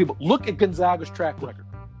 I tell people, look at Gonzaga's track record.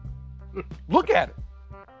 Look at it.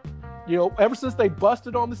 Ever since they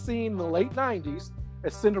busted on the scene in the late 90s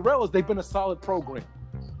as Cinderellas, they've been a solid program.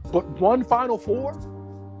 But one Final Four,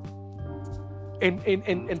 and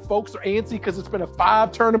folks are antsy because it's been a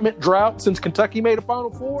 5-tournament drought since Kentucky made a Final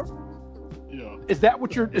Four. Yeah. Is that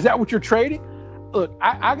what you're trading? Look,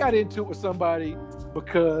 I got into it with somebody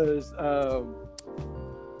because I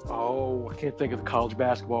can't think of the college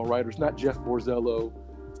basketball writer. It's not Jeff Borzello.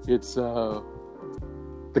 It's the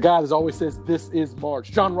guy that always says, "This is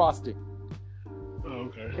March," John Rothstein. Oh,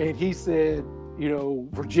 okay. And he said,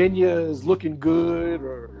 Virginia is looking good,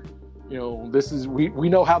 or this is we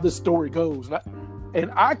know how this story goes.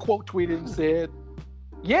 And I quote tweeted and said,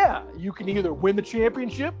 yeah, you can either win the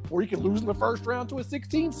championship or you can lose in the first round to a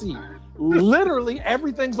 16 seed. Literally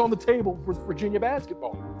everything's on the table for Virginia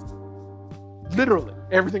basketball. Literally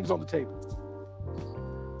everything's on the table.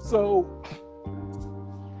 So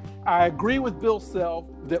I agree with Bill Self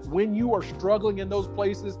that when you are struggling in those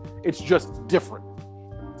places, it's just different.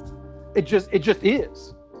 It just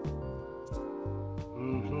is.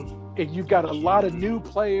 Mm-hmm. And you've got a lot of new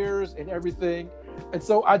players and everything. And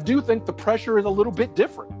so I do think the pressure is a little bit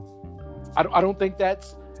different. I don't think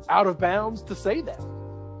that's out of bounds to say that.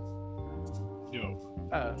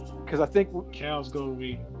 Because I think Cal's gonna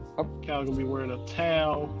be wearing a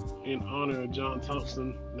towel in honor of John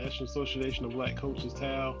Thompson, National Association of Black Coaches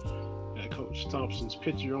towel. Got Coach Thompson's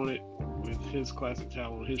picture on it with his classic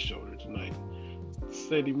towel on his shoulder tonight.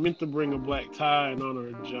 Said he meant to bring a black tie in honor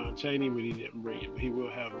of John Chaney, but he didn't bring it. But he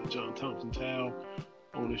will have the John Thompson towel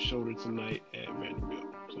on his shoulder tonight at Vanderbilt.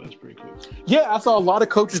 So that's pretty cool. Yeah, I saw a lot of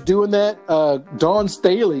coaches doing that. Dawn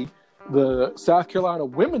Staley, the South Carolina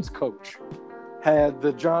women's coach, had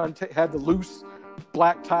the loose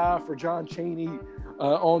black tie for John Chaney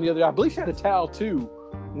on the other. I believe she had a towel too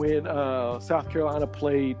when South Carolina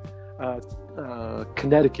played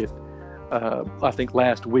Connecticut. I think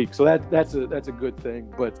last week. So that's a good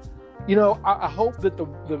thing. But I hope that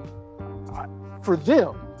for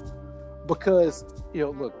them, because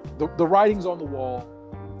look, the writing's on the wall.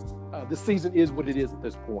 The season is what it is at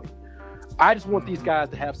this point. I just want these guys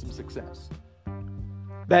to have some success.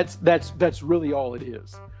 That's really all it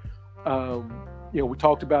is. We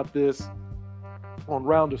talked about this on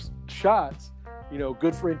Round of Shots.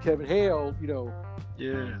 Good friend Kevin Hale.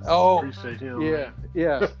 Yeah. Oh, appreciate him.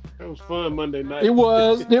 Yeah. It was fun Monday night. It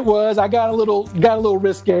was. I got a little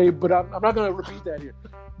risque, but I'm not going to repeat that here.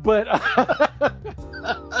 But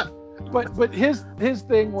but his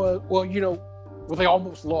thing was, they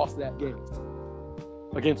almost lost that game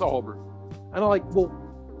against Auburn, and I'm like, well,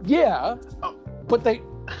 yeah, but they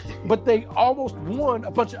almost won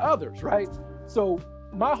a bunch of others, right? So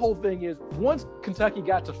my whole thing is, once Kentucky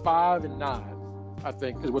got to 5-9, I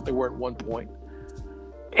think is what they were at one point,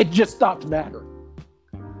 it just stopped mattering.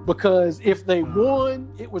 Because if they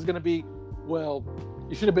won, it was going to be, well,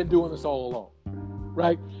 you should have been doing this all along,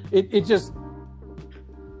 right? It just,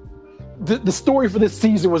 the story for this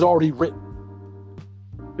season was already written,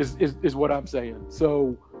 is what I'm saying.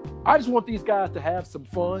 So I just want these guys to have some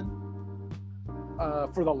fun,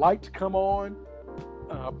 for the light to come on.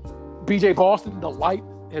 BJ Boston, the light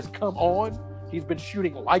has come on. He's been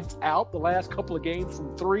shooting lights out the last couple of games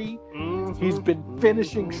from three. Mm-hmm. He's been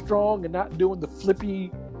finishing strong and not doing the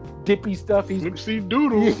flippy, dippy stuff. Flipsy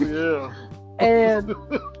doodle, yeah. And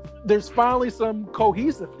there's finally some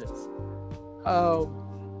cohesiveness. The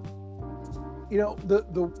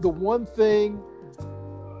one thing,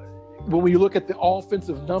 when we look at the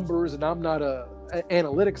offensive numbers, and I'm not an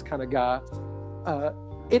analytics kind of guy,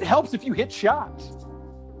 it helps if you hit shots.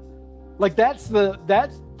 Like that's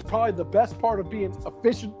probably the best part of being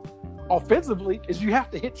efficient offensively is you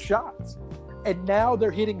have to hit shots. And now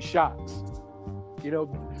they're hitting shots.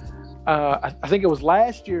 I think it was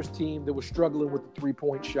last year's team that was struggling with the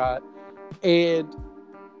 3-point shot. And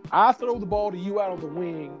I throw the ball to you out on the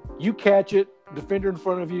wing, you catch it, defender in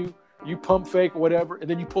front of you, you pump fake or whatever, and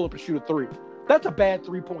then you pull up and shoot a three. That's a bad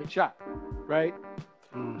 3-point shot, right?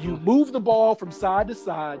 Mm-hmm. You move the ball from side to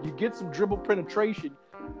side, you get some dribble penetration,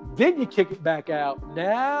 then you kick it back out.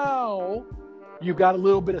 Now you've got a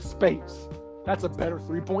little bit of space. That's a better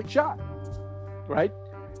 3-point shot, right?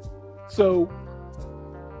 So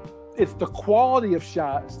it's the quality of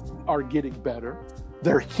shots are getting better.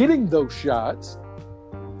 They're hitting those shots.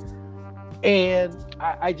 And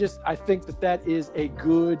I think that is a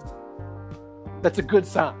good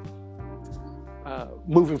sign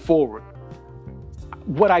moving forward.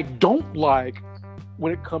 What I don't like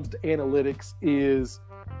when it comes to analytics is,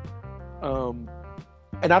 and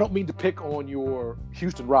I don't mean to pick on your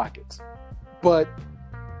Houston Rockets, but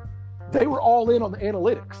they were all in on the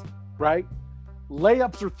analytics, right?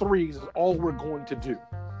 Layups or threes is all we're going to do.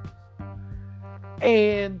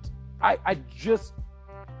 And I just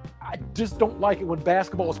don't like it when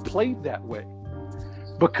basketball is played that way,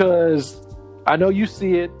 because I know you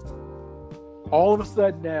see it all of a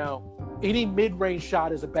sudden now. Any mid-range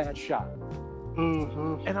shot is a bad shot.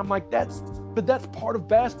 Mm-hmm. And I'm like, that's part of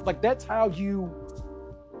basketball. Like that's how you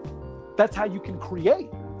can create,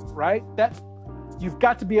 right? You've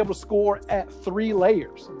got to be able to score at 3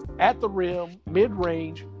 layers: at the rim,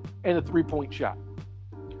 mid-range, and a 3-point shot.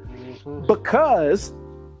 Mm-hmm. Because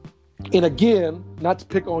And again, not to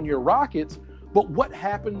pick on your Rockets, but what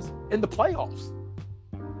happens in the playoffs?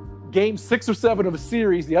 Game 6 or 7 of a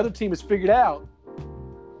series, the other team has figured out,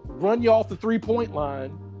 run you off the 3-point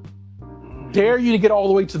line, dare you to get all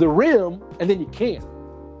the way to the rim, and then you can't.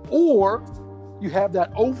 Or you have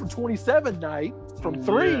that 0 for 27 night from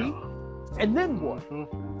 3, and then what?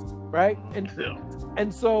 Right?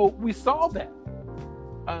 And so we saw that.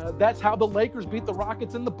 That's how the Lakers beat the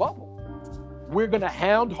Rockets in the bubble. We're going to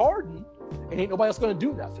hound Harden, and ain't nobody else going to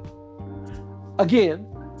do nothing. Again,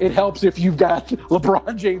 it helps if you've got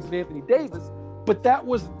LeBron James and Anthony Davis, but that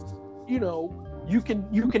was, you can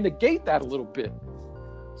negate that a little bit.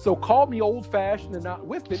 So call me old-fashioned and not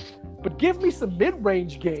with it, but give me some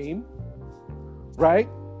mid-range game, right?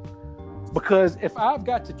 Because if I've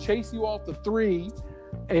got to chase you off the 3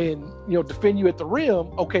 and, defend you at the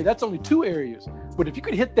rim, okay, that's only 2 areas. But if you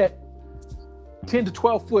could hit that 10 to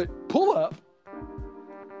 12-foot pull-up,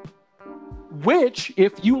 which,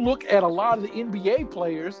 if you look at a lot of the NBA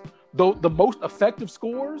players, the most effective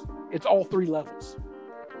scorers, it's all 3 levels.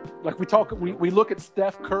 Like we look at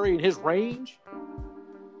Steph Curry and his range,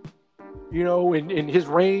 and his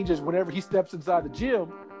range is whenever he steps inside the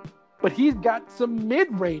gym, but he's got some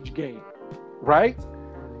mid-range game, right?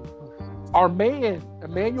 Our man,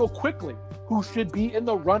 Emmanuel Quickley, who should be in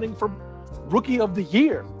the running for Rookie of the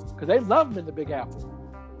Year, because they love him in the Big Apple.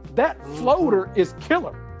 That floater is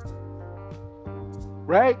killer.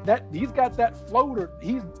 Right? He's got that floater.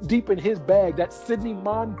 He's deep in his bag. That Sidney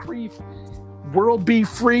Moncrief, world be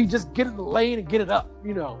free, just get in the lane and get it up.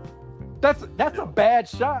 That's a bad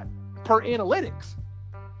shot per analytics.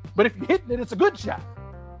 But if you're hitting it, it's a good shot.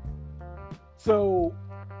 So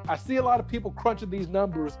I see a lot of people crunching these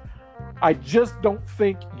numbers. I just don't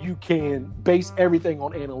think you can base everything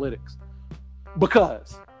on analytics.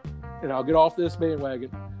 Because, and I'll get off this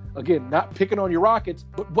bandwagon, again, not picking on your Rockets,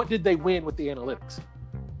 but what did they win with the analytics?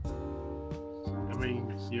 I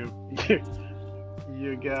mean,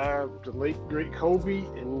 you got the late great Kobe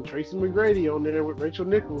and Tracy McGrady on there with Rachel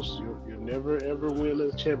Nichols. You'll never ever win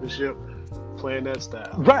a championship playing that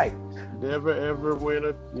style. Right. Never ever win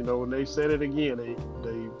a. When they said it again, they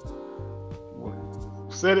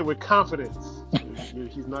said it with confidence.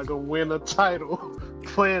 He's not gonna win a title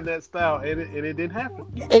playing that style, and it didn't happen.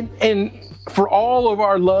 And for all of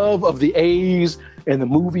our love of the A's and the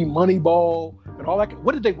movie Moneyball and all that,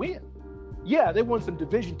 what did they win? Yeah, they won some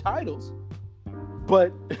division titles,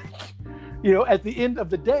 but at the end of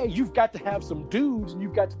the day, you've got to have some dudes, and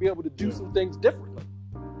you've got to be able to do some things differently.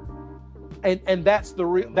 And that's the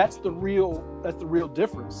real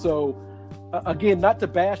difference. So again, not to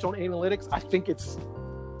bash on analytics, I think it's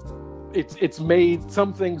made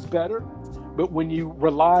some things better, but when you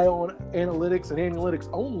rely on analytics and analytics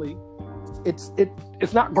only, it's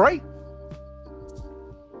not great.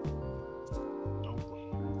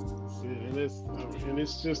 And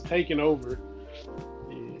it's just taking over.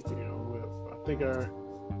 I think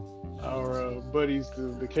our buddies,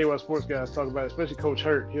 the KY Sports guys, talk about it, especially Coach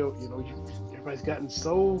Hurt. Everybody's gotten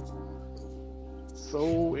so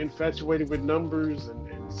infatuated with numbers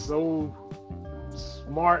and so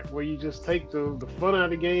smart, where you just take the fun out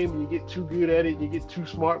of the game, and you get too good at it, you get too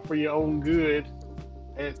smart for your own good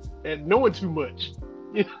at knowing too much.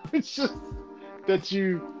 It's just that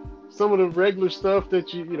some of the regular stuff that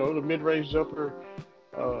the mid-range jumper,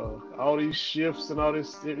 all these shifts and all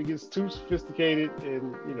this, it gets too sophisticated,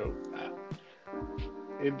 and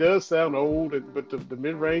it does sound old, but the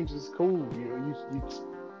mid-range is cool.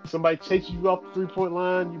 Somebody takes you off the 3-point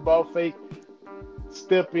line, you ball fake,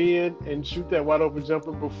 step in and shoot that wide open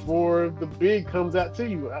jumper before the big comes out to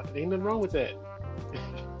you. Ain't nothing wrong with that.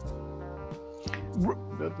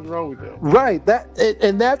 Nothing wrong with that. Right.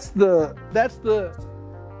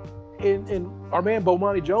 And our man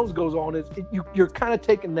Bomani Jones goes on you're kind of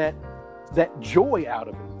taking that joy out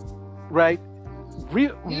of it, right?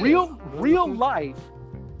 Real life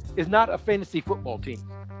is not a fantasy football team.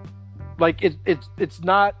 Like it's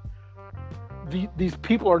not. These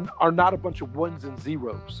people are not a bunch of ones and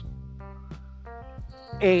zeros,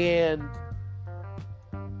 and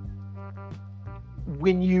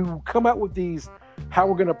when you come out with these, how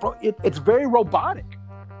we're gonna, it's very robotic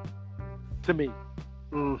to me.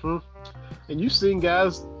 Mm-hmm. And you've seen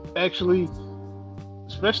guys actually,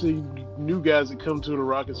 especially new guys that come to the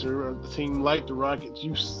Rockets or a team like the Rockets,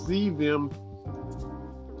 you see them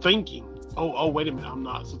thinking, oh, wait a minute, I'm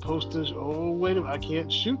not supposed to, wait a minute, I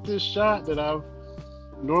can't shoot this shot that I've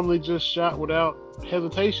normally just shot without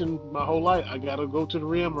hesitation my whole life. I got to go to the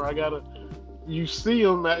rim, or you see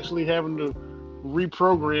them actually having to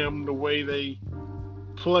reprogram the way they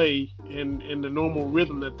play in the normal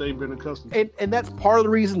rhythm that they've been accustomed to. And that's part of the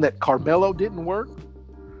reason that Carmelo didn't work.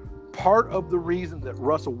 Part of the reason that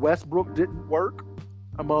Russell Westbrook didn't work,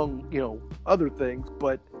 among other things.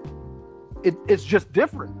 But it's just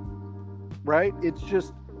different, right? It's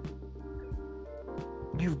just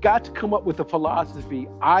you've got to come up with a philosophy,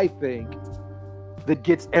 I think, that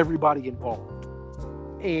gets everybody involved.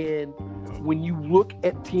 And when you look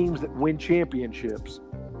at teams that win championships,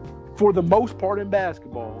 for the most part in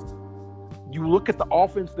basketball, you look at the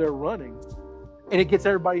offense they're running, and it gets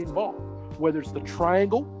everybody involved. Whether it's the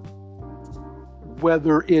triangle,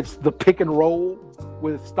 whether it's the pick and roll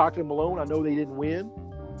with Stockton and Malone. I know they didn't win,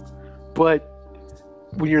 but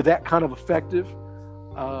when you're that kind of effective,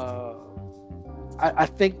 I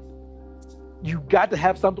think you got to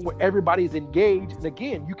have something where everybody's engaged. And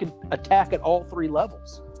again, you can attack at all three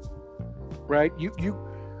levels, right? You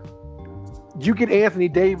get Anthony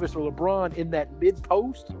Davis or LeBron in that mid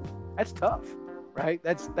post. That's tough, right?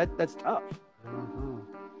 That's tough. Mm-hmm.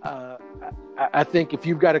 I think if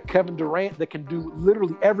you've got a Kevin Durant that can do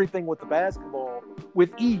literally everything with the basketball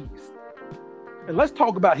with ease, and let's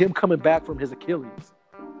talk about him coming back from his Achilles.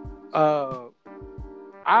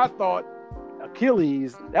 I thought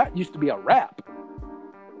Achilles, that used to be a wrap.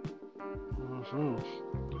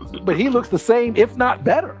 Mm-hmm. But he looks the same, if not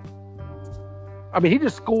better. I mean, he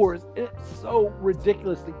just scores. It's so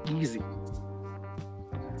ridiculously easy.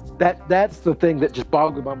 That's the thing that just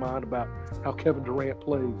boggles my mind about how Kevin Durant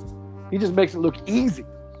plays. He just makes it look easy.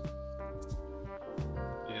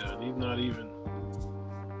 Yeah, and he's not even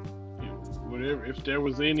whatever. If there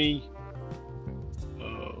was any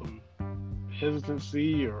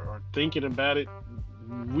hesitancy or thinking about it,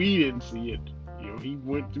 we didn't see it. He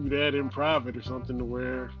went through that in private or something to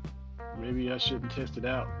where maybe I shouldn't test it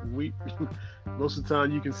out. Most of the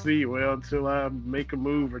time you can see, well, until I make a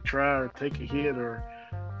move or try or take a hit or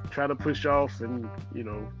try to push off and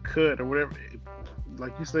cut or whatever.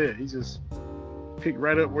 Like you said, he just picked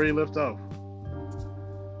right up where he left off.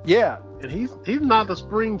 Yeah, and he's not the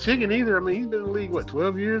spring chicken either. I mean, he's been in the league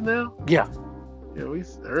 12 years now. Yeah,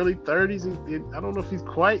 he's early 30s. I don't know if he's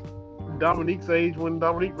quite Dominique's age when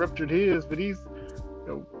Dominique ruptured his, but he's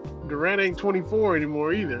Durant ain't 24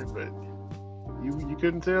 anymore either. But you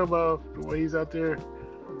couldn't tell by the way he's out there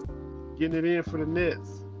getting it in for the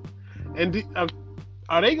Nets. And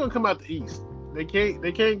are they gonna come out the East? They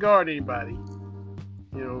can't guard anybody.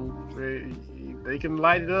 They can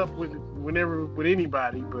light it up with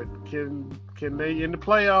anybody, but can they in the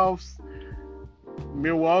playoffs?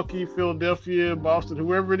 Milwaukee, Philadelphia, Boston,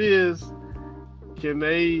 whoever it is, can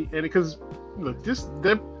they? And because look, this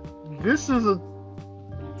is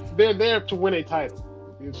they're there to win a title.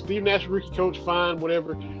 Steve Nash, rookie coach, fine,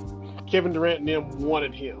 whatever. Kevin Durant and them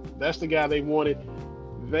wanted him. That's the guy they wanted.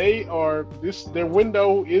 They are their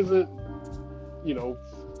window isn't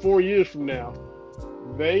 4 years from now.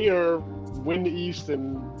 They are win the East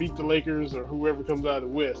and beat the Lakers or whoever comes out of the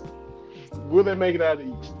West. Will they make it out of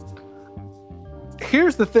the East?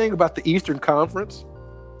 Here's the thing about the Eastern Conference.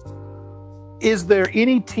 Is there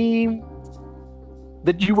any team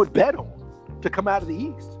that you would bet on to come out of the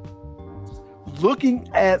East? Looking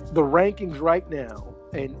at the rankings right now,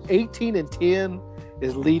 and 18-10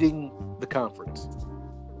 is leading the conference.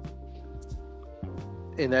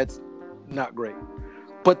 And that's not great.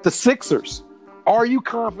 But the Sixers, are you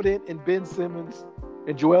confident in Ben Simmons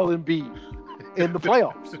and Joel Embiid in the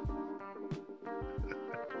playoffs?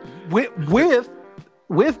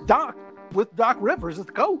 with Doc Rivers as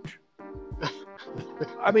the coach.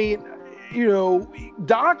 I mean,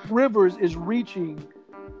 Doc Rivers is reaching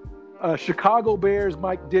Chicago Bears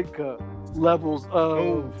Mike Ditka levels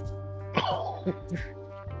of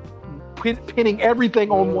pinning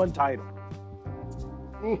everything on one title.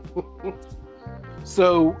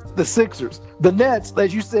 So the Sixers, the Nets,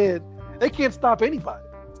 as you said, they can't stop anybody.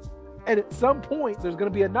 And at some point, there's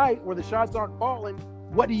going to be a night where the shots aren't falling.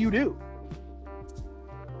 What do you do?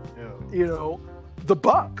 Yeah. The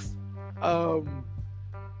Bucks. Are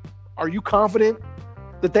you confident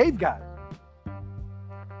that they've got it?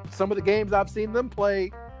 Some of the games I've seen them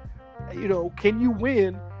play, can you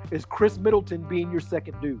win? Is Chris Middleton being your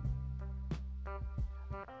second dude?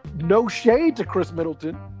 No shade to Chris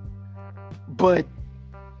Middleton, but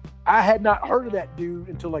I had not heard of that dude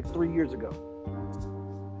until like 3 years ago.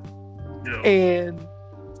 Yeah. And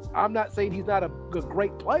I'm not saying he's not a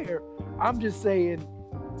great player. I'm just saying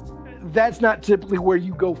that's not typically where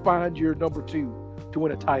you go find your number two to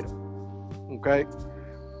win a title. Okay?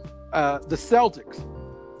 The Celtics,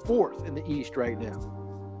 fourth in the East right now.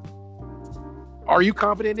 Are you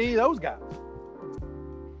confident in any of those guys?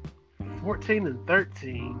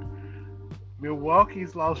 14-13.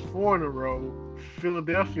 Milwaukee's lost 4 in a row.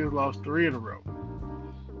 Philadelphia's lost 3 in a row.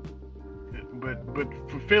 But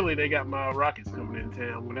for Philly, they got my Rockets coming in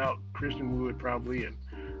town without Christian Wood probably, and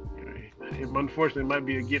unfortunately, it might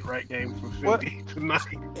be a get right game for Philly tonight.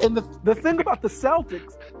 And the thing about the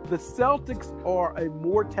Celtics are a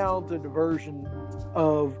more talented version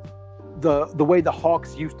of the way the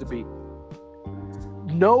Hawks used to be.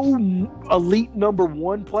 No elite number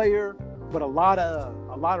one player, but a lot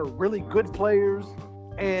of really good players.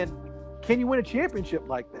 And can you win a championship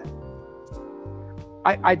like that?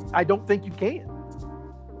 I don't think you can.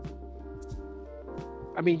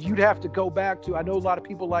 I mean, you'd have to go back to, I know a lot of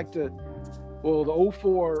people like to, the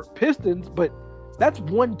 04 Pistons, but that's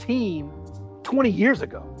one team 20 years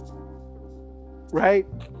ago, right?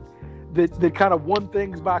 That kind of won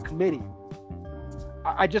things by committee.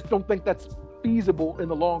 I just don't think that's feasible in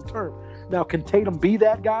the long term. Now, can Tatum be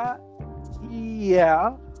that guy?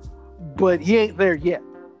 Yeah, but he ain't there yet.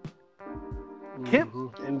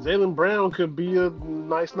 Mm-hmm. And Jaylen Brown could be a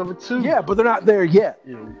nice number 2. Yeah, but they're not there yet.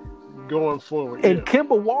 Going forward. And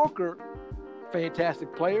Kemba Walker,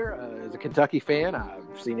 fantastic player. As a Kentucky fan,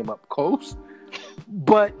 I've seen him up close.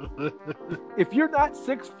 But if you're not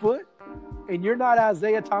 6 foot and you're not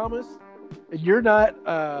Isaiah Thomas, and you're not,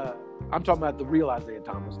 I'm talking about the real Isaiah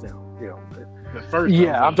Thomas now. The first.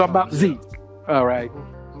 Yeah, I'm talking about Zeke. All right.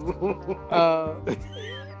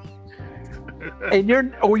 And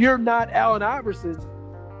you're not Allen Iverson.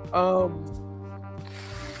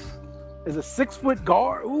 As a 6 foot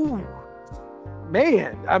guard, ooh,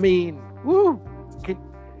 man. I mean, woo.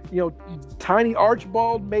 Tiny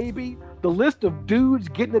Archibald, maybe. The list of dudes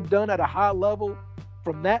getting it done at a high level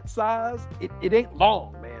from that size, it ain't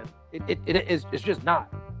long, man. It's just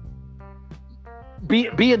not.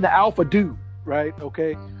 Being the alpha dude, right?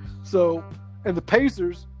 Okay. So, and the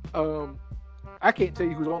Pacers, I can't tell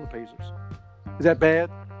you who's on the Pacers. Is that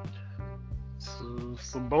bad? Some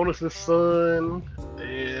Sabonis' son,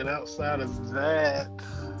 and outside of that,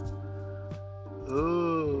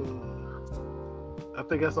 I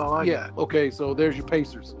think that's all I got. Okay, so there's your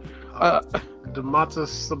Pacers.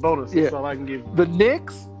 Domantas Sabonis, that's all I can give you. The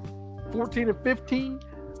Knicks, 14 and 15.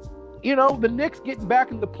 The Knicks getting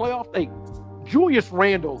back in the playoff. Hey, Julius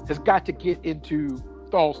Randle has got to get into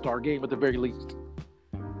the All-Star game at the very least.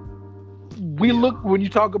 Look, when you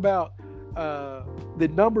talk about the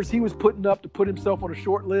numbers he was putting up to put himself on a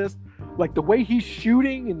short list, like the way he's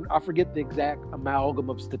shooting, and I forget the exact amalgam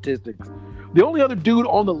of statistics. The only other dude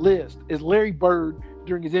on the list is Larry Bird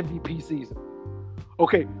during his MVP season.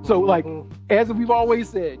 Okay, so as we've always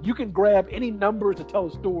said, you can grab any numbers to tell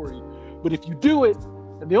a story, but if you do it,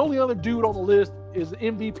 and the only other dude on the list is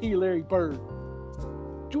MVP Larry Bird.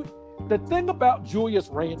 The thing about Julius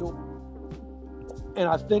Randle, and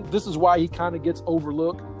I think this is why he kind of gets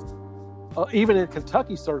overlooked, even in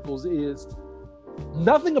Kentucky circles, is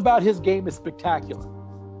nothing about his game is spectacular.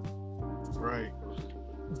 Right.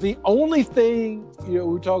 The only thing,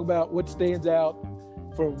 we talk about what stands out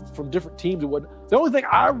from different teams and whatnot. The only thing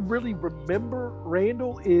I really remember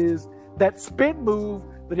Randle is that spin move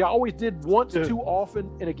that he always did once too often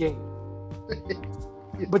in a game.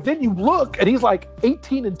 But then you look and he's like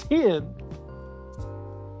 18 and 10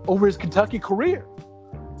 over his Kentucky career.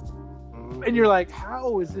 And you're like,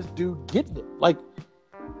 how is this dude getting it? Like,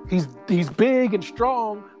 he's big and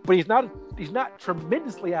strong, but he's not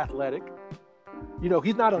tremendously athletic.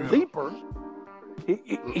 He's not a leaper.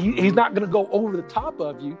 He's not going to go over the top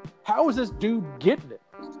of you. How is this dude getting it?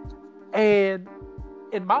 And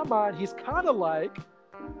in my mind, he's kind of like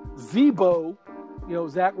Zebo,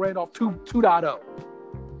 Zach Randolph 2.0.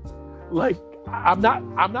 Like, I'm not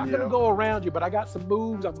going to go around you, but I got some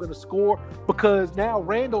moves. I'm going to score, because now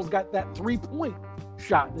Randall's got that 3-point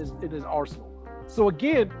shot in his arsenal. So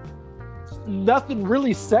again, nothing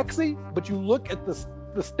really sexy, but you look at the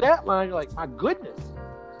stat line, you're like, my goodness.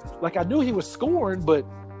 Like, I knew he was scoring, but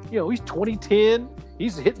he's 20-10.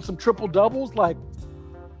 He's hitting some triple doubles. Like,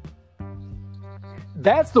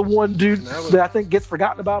 that's the one dude that I think gets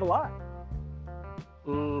forgotten about a lot.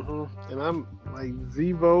 Mm-hmm. And I'm like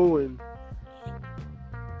Zebo and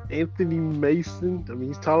Anthony Mason. I mean,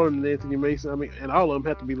 he's taller than Anthony Mason. I mean, and all of them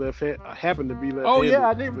have to be happen to be left-handed. Oh yeah,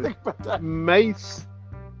 I didn't even think about that. Mace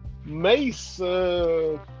was,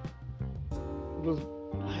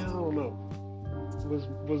 I don't know.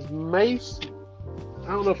 Was Mace, I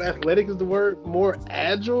don't know if athletic is the word, more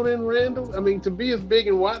agile than Randall? I mean, to be as big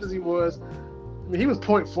and wide as he was, I mean, he was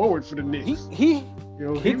point forward for the Knicks. He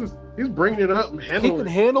was bringing it up and handling it. He can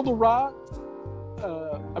handle the rock.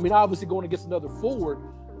 I mean, obviously going against another forward.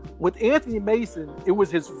 With Anthony Mason, it was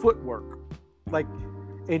his footwork. Like,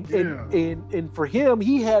 And for him,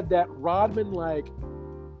 he had that Rodman like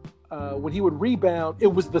when he would rebound, it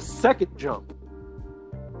was the second jump.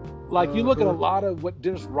 Like you look at a lot of what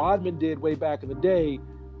Dennis Rodman did way back in the day,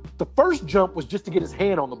 the first jump was just to get his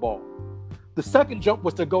hand on the ball. The second jump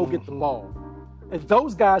was to go get the ball. And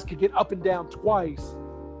those guys could get up and down twice,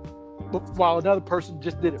 while another person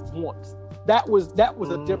just did it once. That was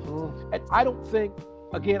a difference. And I don't think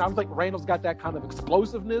Randall's got that kind of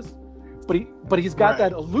explosiveness, but he's got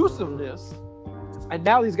that elusiveness. And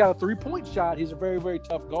now he's got a 3-point shot. He's a very, very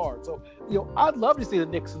tough guard. So, I'd love to see the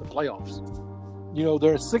Knicks in the playoffs.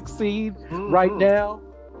 They're a 6th seed right now.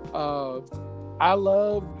 I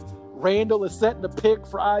love Randall is setting the pick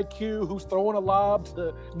for IQ, who's throwing a lob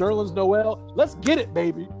to Nerlens Noel. Let's get it,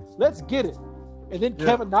 baby. Let's get it. And then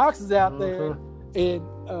Kevin Knox is out there, and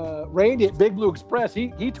Randy at Big Blue Express, he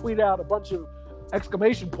tweeted out a bunch of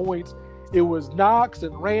exclamation points. It was Knox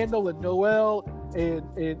and Randall and Noel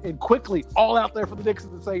and Quickly all out there for the Knicks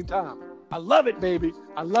at the same time. I love it, baby.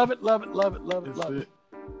 I love it, love it, love it, love it, love it.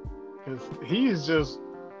 Because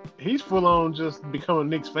he's full on just becoming a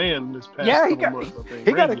Knicks fan this past couple months.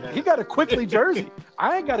 He got a Quickly jersey.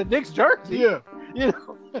 I ain't got a Knicks jersey. Yeah.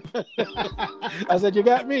 I said, you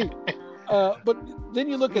got me. But then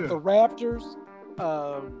you look at the Raptors.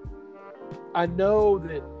 I know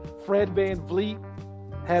that Fred VanVleet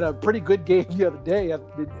had a pretty good game the other day. I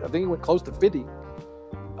think he went close to 50.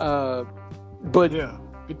 But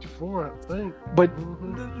 54, I think. But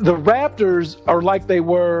the Raptors are like they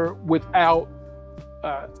were without,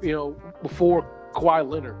 before Kawhi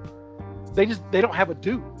Leonard. They don't have a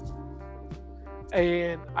dude.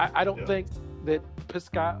 And I don't think that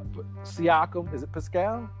Siakam, is it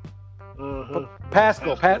Pascal?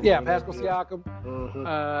 Pascal Siakam,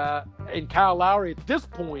 and Kyle Lowry. At this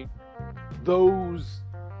point, those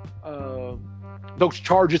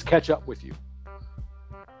charges catch up with you.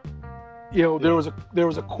 There was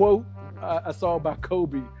a quote I saw by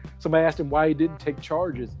Kobe. Somebody asked him why he didn't take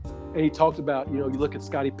charges, and he talked about you look at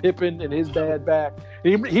Scottie Pippen and his bad back.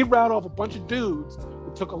 And he ran off a bunch of dudes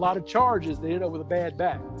who took a lot of charges. They ended up with a bad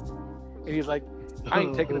back, and he's like, I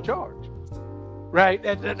ain't taking a charge. Right?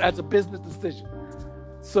 That's a business decision.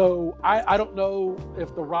 So I don't know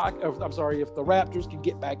if the Raptors can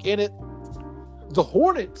get back in it. The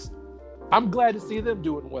Hornets, I'm glad to see them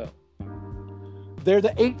doing well. They're the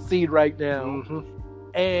 8th seed right now.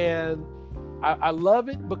 And I love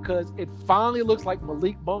it because it finally looks like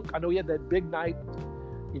Malik Monk. I know he had that big night,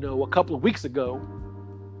 a couple of weeks ago.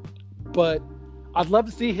 But I'd love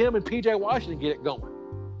to see him and PJ Washington get it going.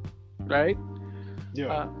 Right?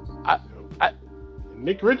 Yeah.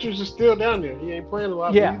 Nick Richards is still down there. He ain't playing a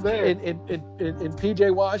lot, but he's there. And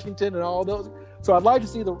PJ Washington and all those. So I'd like to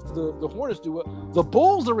see the Hornets do it. The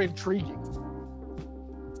Bulls are intriguing.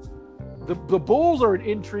 The Bulls are an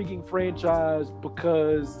intriguing franchise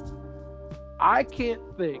because I can't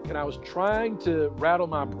think, and I was trying to rattle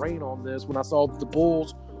my brain on this when I saw that the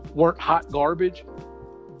Bulls weren't hot garbage.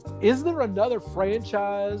 Is there another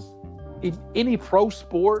franchise in any pro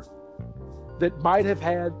sport that might have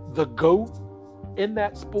had the GOAT in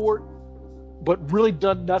that sport, but really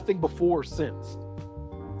done nothing before or since?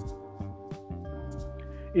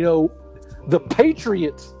 The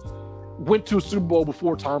Patriots went to a Super Bowl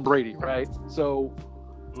before Tom Brady, right? So,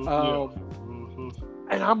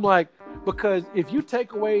 and I'm like, because if you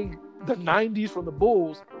take away the 90s from the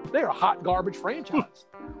Bulls, they're a hot garbage franchise.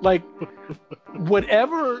 Like,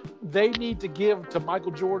 whatever they need to give to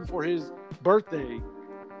Michael Jordan for his birthday,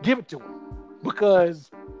 give it to him.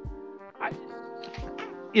 Because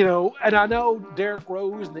and I know Derrick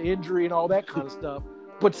Rose and the injury and all that kind of stuff,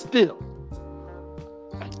 but still,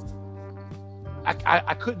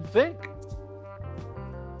 I couldn't think.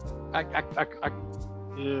 Here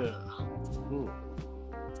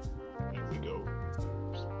we go.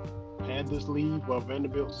 Had this lead while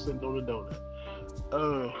Vanderbilt's sitting on the donut.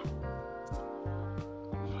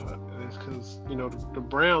 It's because the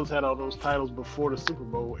Browns had all those titles before the Super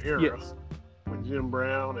Bowl era. Yes. With Jim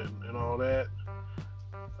Brown and all that.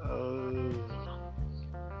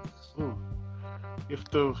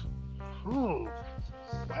 Wow.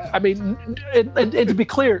 I mean, and to be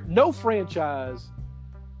clear, no franchise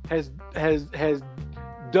has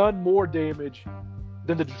done more damage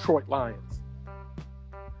than the Detroit Lions.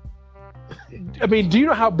 I mean, do you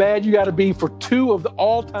know how bad you got to be for two of the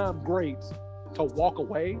all-time greats to walk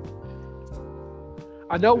away?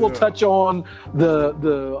 I know we'll touch on the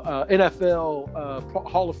NFL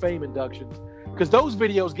Hall of Fame inductions because those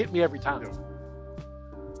videos get me every time.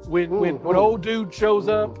 When old dude shows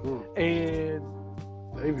up and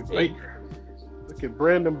David Baker. Look at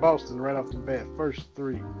Brandon Boston right off the bat, first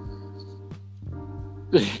three.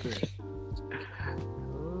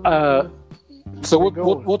 So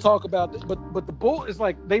we'll talk about this, but the Bulls is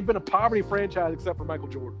like they've been a poverty franchise except for Michael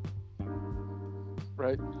Jordan,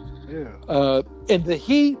 right? Yeah. And the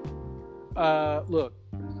Heat, look,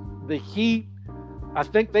 the Heat, I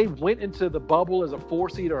think they went into the bubble as a 4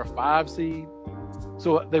 seed or a 5 seed,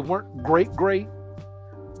 so they weren't great,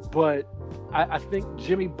 but I think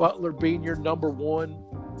Jimmy Butler being your number one,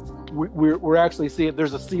 we're actually seeing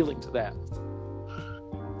there's a ceiling to that.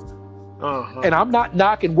 Uh-huh. And I'm not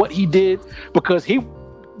knocking what he did because he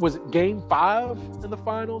was Game 5 in the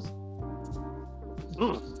finals.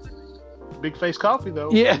 Big face coffee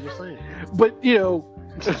though. Yeah, you're saying. But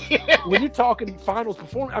when you're talking finals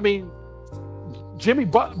performance, I mean, Jimmy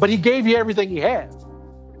Butler, but he gave you everything he had,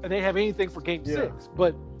 and they didn't have anything for Game 6.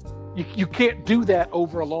 But you can't do that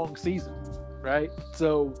over a long season, right?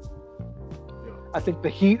 So I think the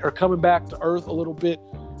Heat are coming back to earth a little bit,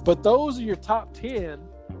 but those are your top 10.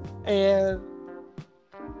 And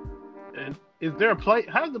is there a play?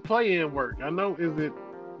 How does the play-in work? I know, is it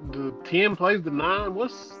the 10 plays the 9?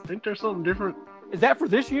 Think there's something different? Is that for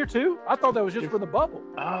this year too? I thought that was just for the bubble.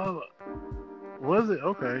 Was it?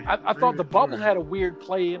 Okay. I thought the bubble had a weird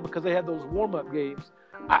play-in because they had those warm-up games.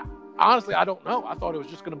 Honestly, I don't know. I thought it was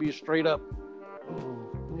just going to be a straight-up.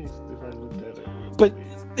 Let me see if I looked at it. But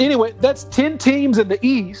anyway, that's 10 teams in the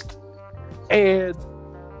East, and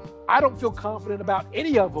I don't feel confident about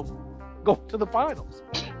any of them going to the finals.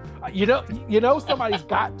 You know, somebody's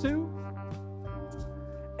got to,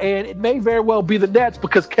 and it may very well be the Nets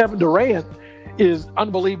because Kevin Durant is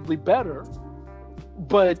unbelievably better.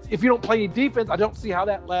 But if you don't play any defense, I don't see how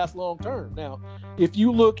that lasts long term. Now, if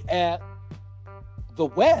you look at the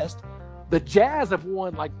West, the Jazz have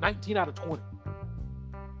won like 19 out of 20.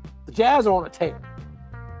 The Jazz are on a tear.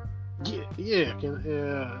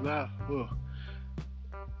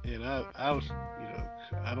 I was,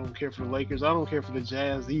 I don't care for the Lakers. I don't care for the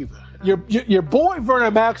Jazz either. Your boy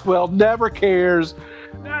Vernon Maxwell never cares.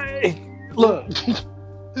 Look,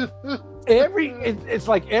 it's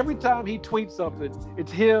like every time he tweets something,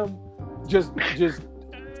 it's him just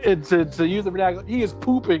to use the vernacular, he is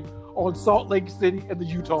pooping on Salt Lake City and the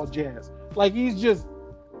Utah Jazz. Like, he's just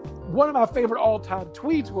one of my favorite all-time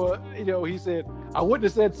tweets was, he said, I wouldn't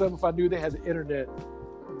have said something if I knew they had the internet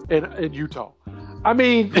in Utah. I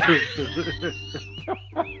mean,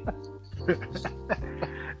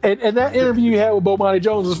 and that interview you had with Bomani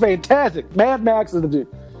Jones was fantastic. Mad Max is the dude.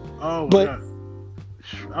 Oh, but God.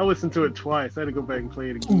 I listened to it twice. I had to go back and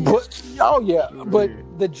play it again. But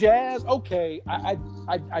the Jazz, okay,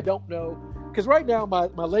 I don't know, because right now my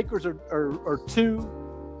Lakers are 2.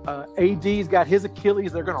 AD's got his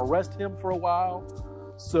Achilles. They're going to rest him for a while,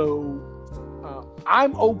 so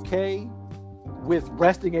I'm okay with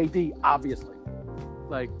resting AD. Obviously,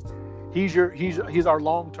 like he's our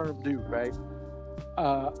long-term dude, right?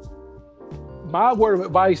 My word of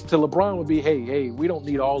advice to LeBron would be, hey, we don't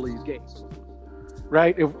need all these games,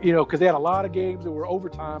 right? If because they had a lot of games that were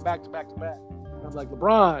overtime, back to back to back. And I'm like,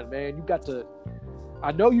 LeBron, man, you got to.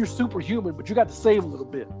 I know you're superhuman, but you got to save a little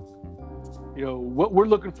bit. What we're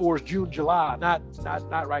looking for is June, July, not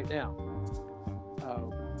right now.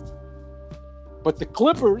 But the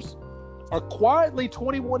Clippers are quietly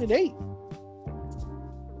 21-8.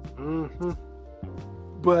 Mm-hmm.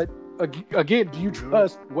 But again, do you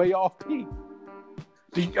trust way off Pete?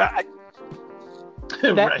 Do you,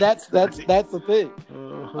 that's the thing.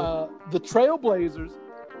 Uh-huh. The Trailblazers,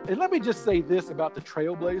 and let me just say this about the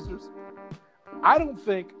Trailblazers. I don't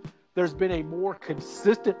think there's been a more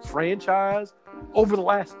consistent franchise over the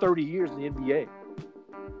last 30 years in the NBA.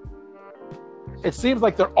 It seems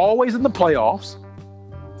like they're always in the playoffs,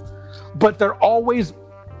 but they're always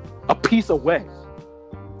a piece away.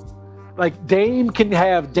 Like, Dame can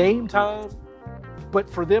have Dame time, but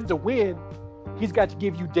for them to win, he's got to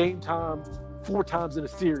give you Dame time 4 times in a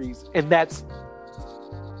series, and that's,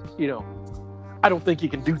 I don't think he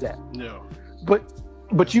can do that. No.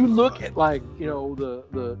 But you look at, like,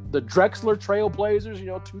 the Drexler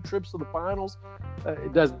Trailblazers, 2 trips to the finals.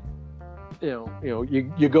 It doesn't,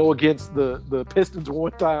 you go against the Pistons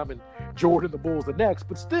one time and Jordan the Bulls the next,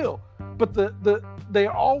 but still, they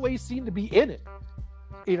always seem to be in it.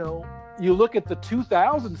 You look at the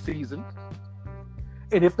 2000 season,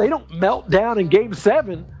 and if they don't melt down in Game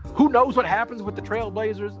 7, who knows what happens with the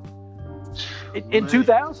Trailblazers in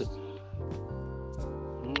 2000?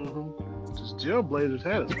 Jailblazers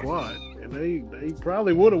had a squad, and they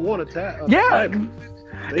probably would have won a title. Yeah,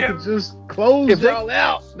 they could just close y'all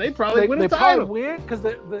out. They probably win a title. Probably win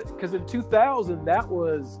because in 2000 that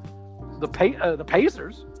was the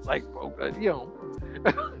Pacers. Like,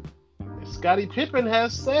 Scottie Pippen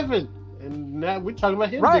has 7, and now we're talking about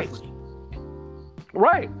him Right. different.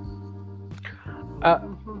 Right.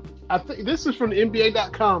 I think this is from the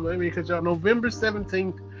NBA.com. I mean, because November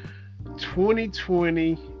 17th,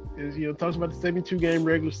 2020 is talks about the 72 game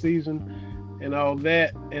regular season and all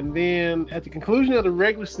that, and then at the conclusion of the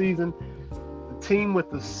regular season, the team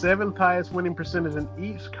with the 7th highest winning percentage in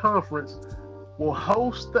each conference will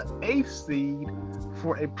host the 8th seed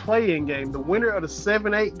for a play-in game. The winner of the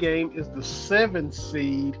 7-8 game is the 7th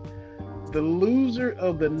seed. The loser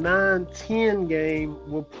of the 9-10 game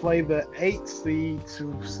will play the 8th seed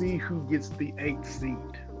to see who gets the 8th seed.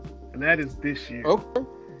 And that is this year. Okay.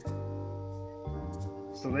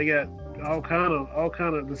 So they got all kind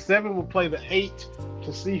of the 7 will play the 8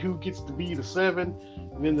 to see who gets to be the 7.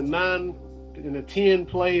 And then the 9 and the 10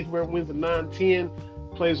 plays where it wins the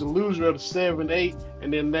 9-10, plays the loser of the 7-8,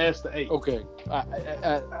 and then that's the 8. Okay.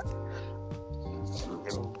 I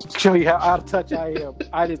show you how out of touch I am.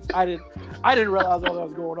 I didn't realize all that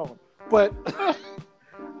was going on. But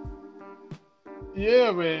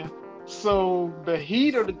yeah, man. So the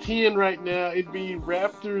Heat are the 10 right now. It'd be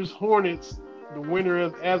Raptors Hornets, the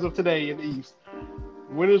winner as of today in the East.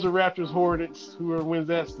 Winners of Raptors Hornets, whoever wins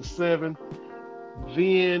that's the 7.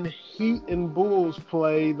 Then Heat and Bulls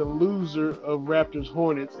play the loser of Raptors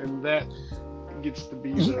Hornets, and that gets to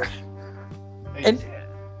be the 8. and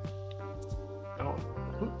I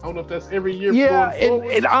don't know if that's every year. yeah,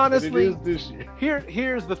 forward, and honestly, but it is this year.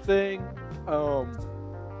 Here's the thing.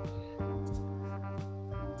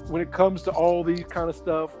 When it comes to all these kind of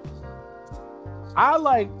stuff, I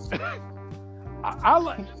like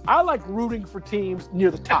rooting for teams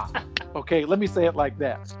near the top. Okay, let me say it like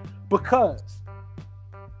that, because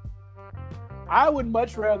I would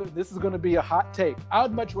much rather. This is going to be a hot take. I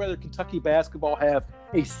would much rather Kentucky basketball have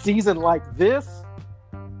a season like this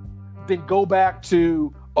than go back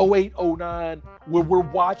to 08, 09, where we're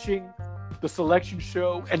watching the selection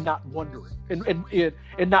show and not wondering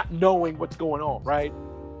and not knowing what's going on, right?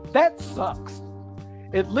 That sucks.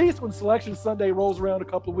 At least when Selection Sunday rolls around a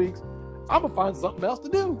couple of weeks, I'm gonna find something else to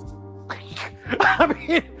do. I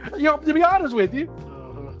mean, to be honest with you,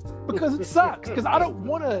 because it sucks. Because I don't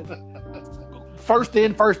want to first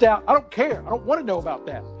in, first out. I don't care. I don't want to know about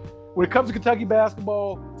that. When it comes to Kentucky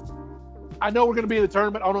basketball, I know we're going to be in the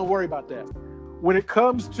tournament. I don't worry about that. When it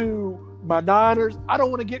comes to my Niners, I don't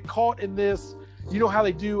want to get caught in this. You know how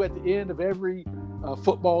they do at the end of every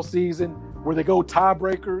football season where they go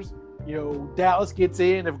tiebreakers. Dallas gets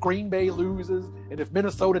in if Green Bay loses and if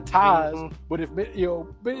Minnesota ties. Mm-hmm. But if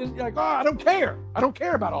like, I don't care. I don't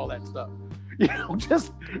care about all that stuff.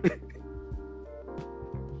 Just.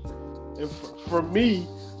 And for me,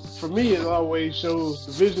 it always shows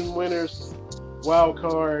division winners, wild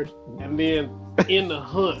card, and then in the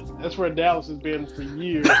hunt. That's where Dallas has been for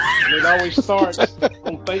years. And it always starts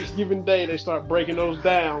on Thanksgiving Day. They start breaking those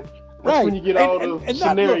down. That's when you get all the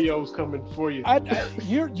scenarios coming for you.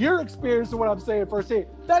 You're experiencing what I'm saying firsthand.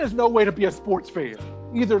 That is no way to be a sports fan.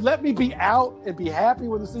 Either let me be out and be happy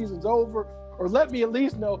when the season's over, or let me at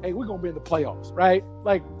least know, hey, we're gonna be in the playoffs, right?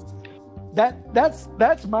 Like that's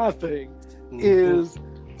my thing. Mm-hmm. Is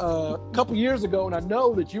a couple years ago, and I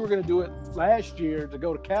know that you were going to do it last year to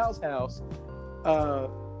go to Cal's house.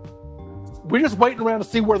 We're just waiting around to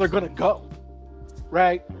see where they're going to go,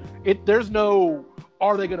 right? There's no,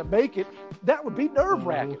 are they going to make it? That would be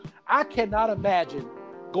nerve-wracking. Mm-hmm. I cannot imagine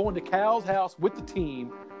going to Cal's house with the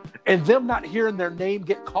team and them not hearing their name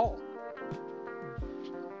get called.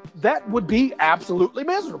 That would be absolutely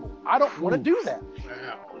miserable. I don't want to do that.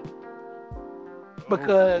 Wow.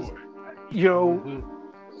 Because,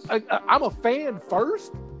 I'm a fan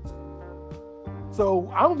first. So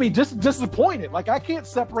I'm going to be just disappointed. Like, I can't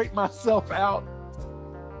separate myself out,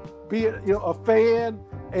 be a fan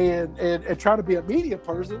and try to be a media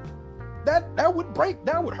person. That would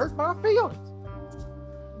hurt my feelings.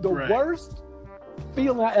 The worst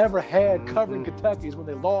feeling I ever had covering Kentucky is when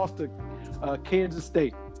they lost to Kansas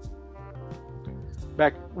State.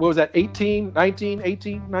 Back, what was that, 18?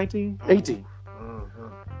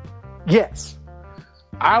 Yes.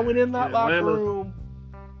 I went in that locker room,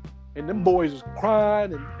 and them boys was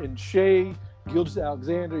crying, and Shea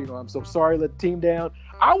Gilgeous-Alexander, I'm so sorry, let the team down.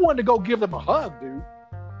 I wanted to go give them a hug, dude.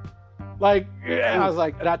 Like, I was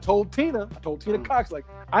like, and I told Tina Cox, like,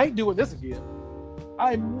 I ain't doing this again.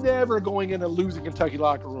 I'm never going in a losing Kentucky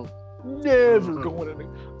locker room. Never going in.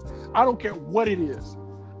 I don't care what it is.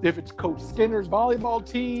 If it's Coach Skinner's volleyball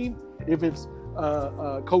team, if it's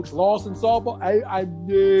Coach Lawson softball, I'm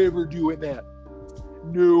never doing that.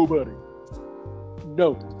 Nobody.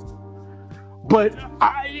 No. But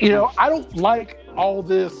I don't like all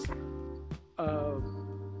this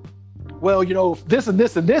well, if this and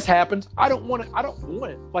this and this happens, I don't want it.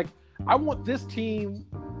 Like, I want this team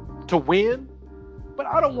to win, but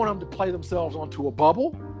I don't want them to play themselves onto a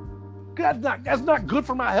bubble. That's not good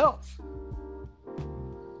for my health.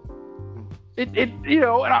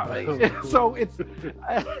 So it's.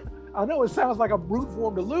 I know it sounds like I'm rooting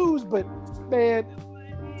for them to lose, but man,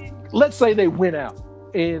 let's say they win out,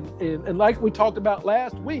 and like we talked about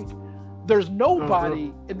last week, there's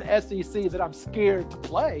nobody in the SEC that I'm scared to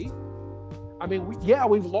play. I mean,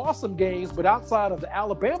 we've lost some games, but outside of the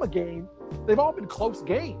Alabama game, they've all been close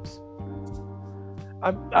games.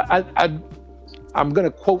 I'm going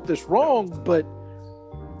to quote this wrong, but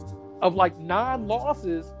of like 9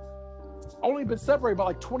 losses, only been separated by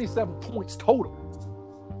like 27 points total.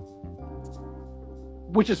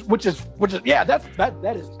 Which is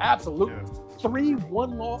that is absolute 3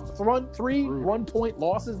 1-point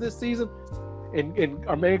losses this season, and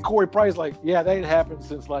our man Corey Price that ain't happened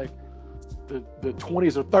since like the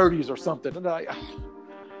 20s or 30s or something. And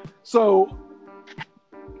so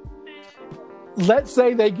let's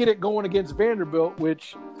say they get it going against Vanderbilt,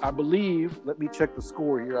 which I believe. Let me check the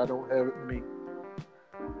score here. I don't have it in me.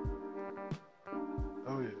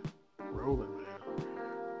 Oh yeah, rolling.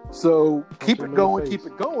 So keep it going,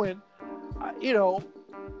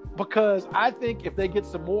 because I think if they get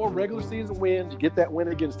some more regular season wins, you get that win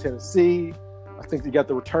against Tennessee. I think they got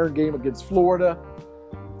the return game against Florida.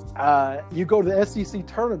 You go to the SEC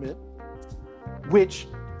tournament, which,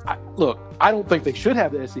 I don't think they should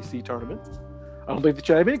have the SEC tournament. I don't think they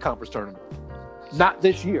should have any conference tournament. Not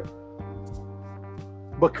this year.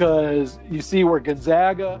 Because you see where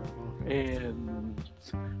Gonzaga and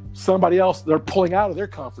somebody else, they're pulling out of their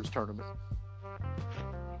conference tournament.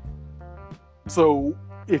 So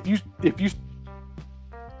if you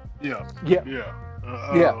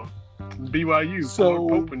BYU.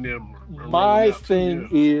 So them my thing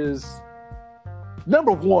is,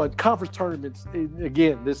 number one, conference tournaments.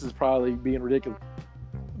 Again, this is probably being ridiculous.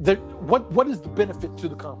 What is the benefit to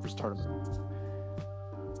the conference tournament?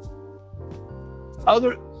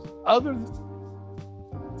 Other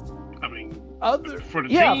for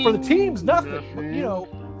the teams, nothing.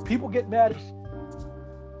 But, people get mad.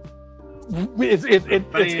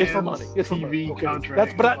 It's for money. It's for money. Okay.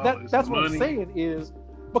 That's what I'm saying is,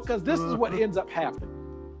 because this is what ends up happening,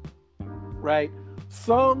 right?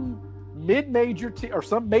 Some mid-major team or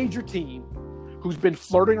some major team who's been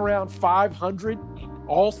flirting around 500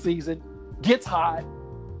 all season gets hot,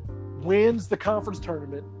 wins the conference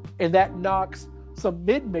tournament, and that knocks some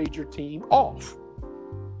mid-major team off.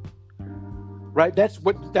 Right? That's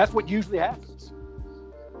what usually happens.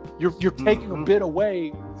 You're taking a bit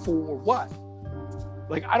away for what?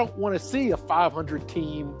 Like, I don't want to see a 500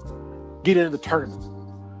 team get into the tournament,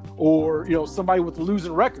 or somebody with a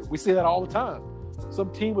losing record. We see that all the time. Some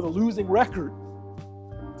team with a losing record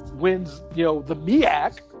wins, the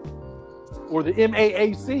MEAC or the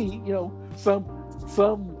MAAC. Some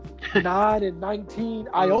 9-19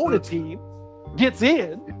 Iona team gets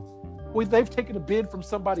in. Well, they've taken a bid from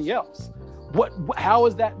somebody else. How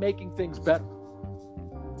is that making things better?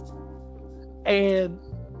 And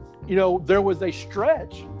there was a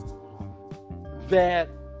stretch that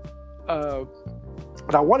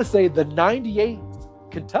and I want to say the 98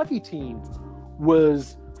 Kentucky team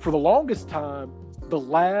was, for the longest time, the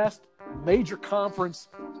last major conference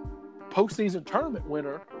postseason tournament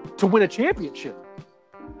winner to win a championship.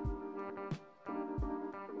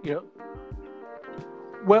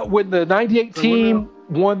 Well, when the 98 team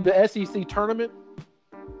won the SEC tournament,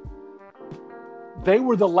 they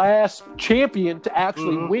were the last champion to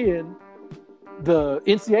actually win the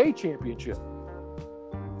NCAA championship.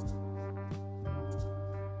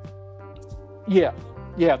 Yeah,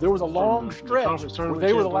 there was a long stretch where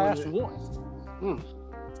they were the last one.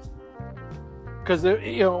 Because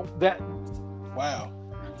that. Wow.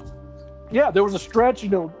 Yeah, there was a stretch.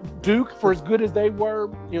 Duke, for as good as they were,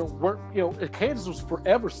 Kansas was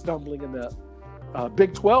forever stumbling in the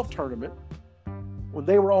Big 12 tournament when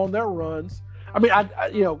they were on their runs. I mean, I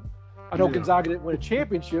know Gonzaga didn't win a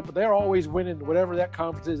championship, but they're always winning whatever that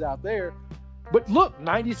conference is out there. But look,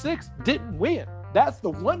 96 didn't win. That's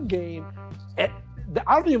the one game.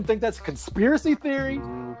 I don't even think that's a conspiracy theory.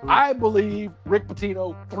 I believe Rick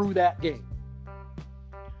Pitino threw that game.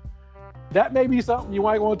 That may be something you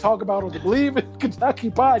might want to talk about on the Believe in Kentucky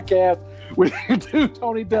podcast with your dude,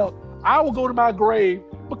 Tony Dell. I will go to my grave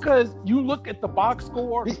because you look at the box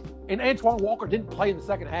score and Antoine Walker didn't play in the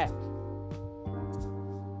second half.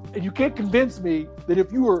 And you can't convince me that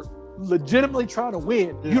if you were legitimately trying to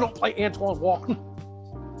win, you don't play Antoine Walker.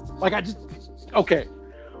 Okay.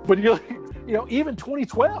 But, even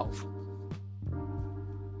 2012,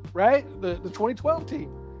 right? The 2012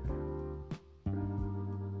 team.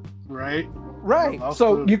 Right. Right.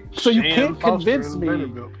 So you can't convince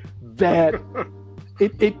me that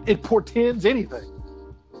it portends anything.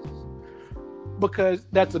 Because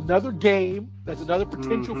that's another game, that's another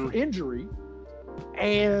potential for injury.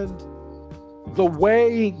 And the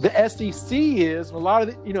way the SEC is, and a lot of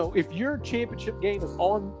the, if your championship game is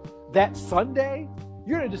on that Sunday,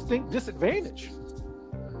 you're at a distinct disadvantage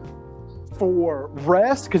for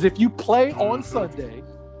rest. Because if you play on Sunday,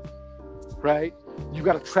 right, you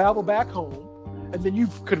got to travel back home, and then you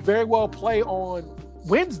could very well play on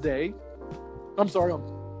Wednesday. I'm sorry,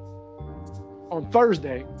 on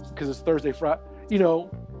Thursday, because it's Thursday, Friday.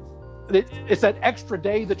 It's that extra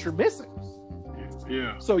day that you're missing.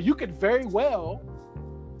 Yeah. So you could very well,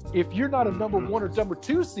 if you're not a number 1 or number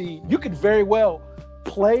 2 seed, you could very well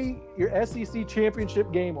play your SEC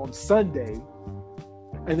championship game on Sunday,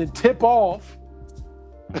 and then tip off,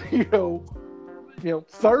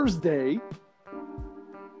 Thursday.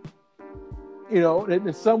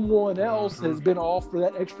 And someone else has been off for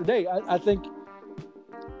that extra day. I think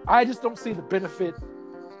I just don't see the benefit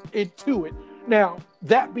into it. Now,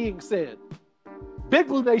 that being said, Big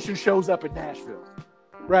Blue Nation shows up in Nashville,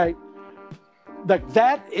 right? Like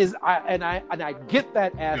that is, I get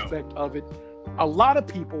that aspect of it. A lot of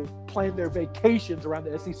people plan their vacations around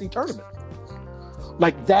the SEC tournament.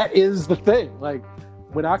 Like that is the thing. Like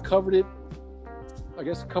when I covered it, I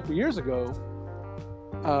guess a couple years ago,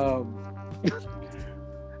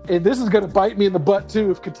 and this is going to bite me in the butt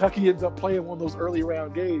too if Kentucky ends up playing one of those early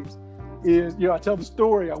round games. Is I tell the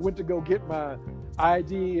story. I went to go get my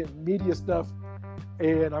ID and media stuff,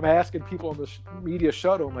 and I'm asking people on the media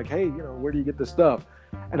shuttle, I'm like, hey, where do you get this stuff?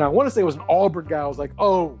 And I want to say it was an Auburn guy. I was like,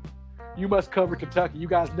 oh, you must cover Kentucky. You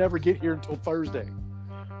guys never get here until Thursday.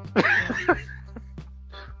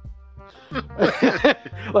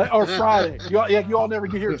 Or Friday. You all never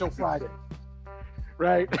get here until Friday.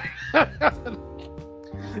 Right?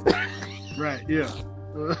 Right, yeah.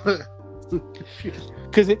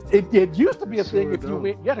 Because it used to be a thing if you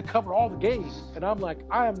went, you had to cover all the games. And I'm like,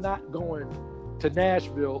 I am not going to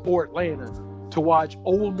Nashville or Atlanta to watch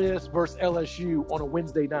Ole Miss versus LSU on a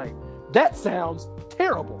Wednesday night. That sounds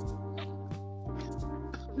terrible.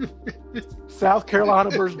 South Carolina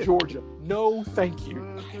versus Georgia. No, thank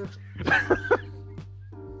you.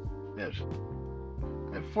 Yes.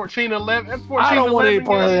 At 14-11, at 14-11, I don't want any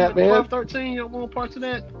part of that, man. 12-13, you don't want parts of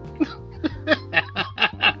that?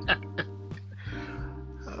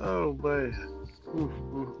 Oh, man.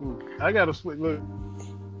 I got to switch. Look,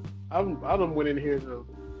 I done went in here.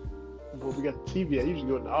 Well, we got the TV. I usually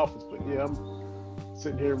go in the office, but yeah, I'm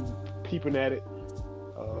sitting here peeping at it.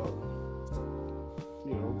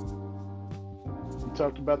 We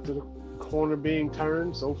talked about the corner being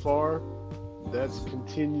turned so far. That's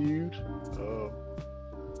continued.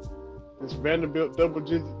 This Vanderbilt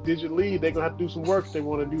double-digit lead, they're going to have to do some work if they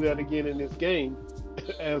want to do that again in this game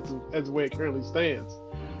as the way it currently stands.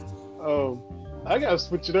 I got to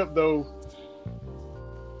switch it up, though,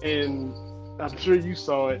 and I'm sure you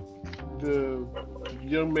saw it. The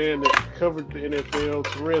young man that covered the NFL,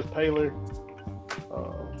 Therese Paylor,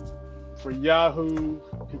 for Yahoo.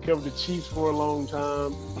 He covered the Chiefs for a long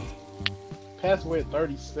time. Passed away at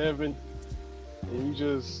 37, and you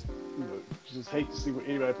just hate to see when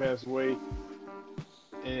anybody pass away.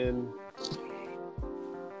 And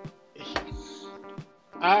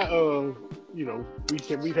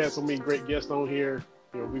we've had so many great guests on here.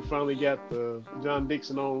 We finally got the John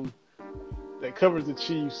Dixon on that covers the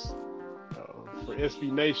Chiefs for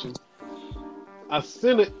SB Nation. I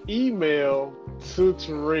sent an email to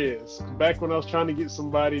Therese back when I was trying to get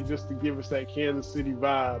somebody just to give us that Kansas City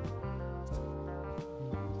vibe.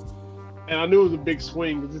 And I knew it was a big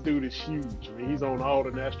swing because this dude is huge. I mean, he's on all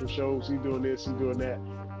the national shows. He's doing this, he's doing that.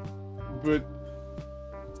 But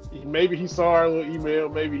maybe he saw our little email,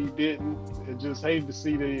 maybe he didn't. And just hated to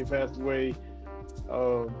see that he had passed away.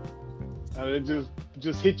 And it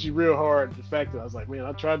just hit you real hard, the fact that I was like, man,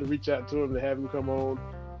 I tried to reach out to him to have him come on.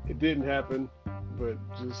 It didn't happen. But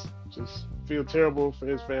just feel terrible for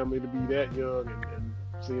his family to be that young and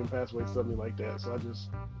see him pass away suddenly like that. So I just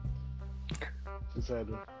had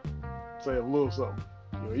to say a little something.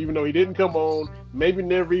 Even though he didn't come on, maybe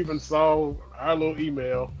never even saw our little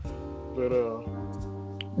email, but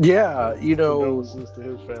yeah, condolences to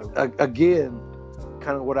his family. Again,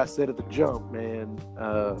 kind of what I said at the jump, man.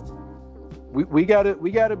 We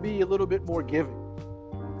gotta be a little bit more giving.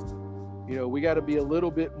 We got to be a little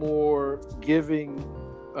bit more giving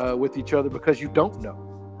with each other because you don't know,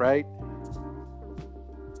 right?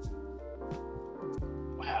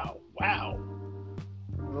 Wow.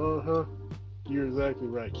 you're exactly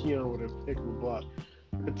right. Keon with a heck of a block.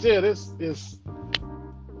 But yeah, this is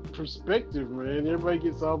perspective, man. Everybody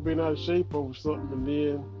gets all bent out of shape over something, and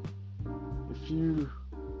then if you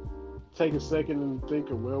take a second and think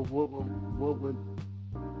of, well, what would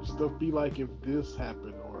stuff be like if this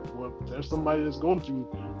happened, or well, there's somebody that's going through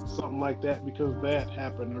something like that because that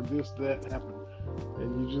happened, or that happened,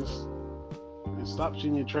 and you just, it stops you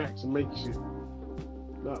in your tracks and makes you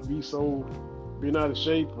not be so being out of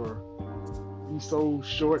shape or be so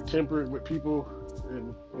short-tempered with people,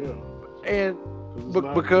 and and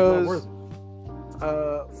because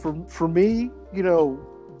for me,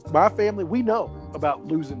 my family, we know about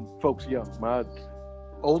losing folks young. My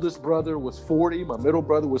oldest brother was 40. My middle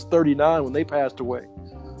brother was 39 when they passed away,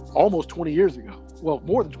 almost 20 years ago. Well,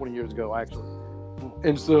 more than 20 years ago, actually.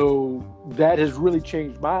 And so that has really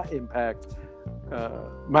changed my impact,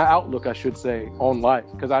 my outlook, I should say, on life.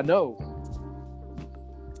 Because I know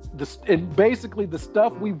and basically the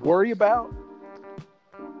stuff we worry about,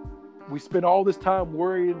 we spend all this time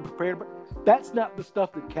worried and prepared, but that's not the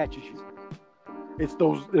stuff that catches you. It's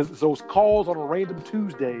those calls on a random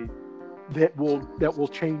Tuesday that will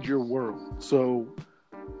change your world. So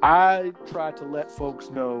I try to let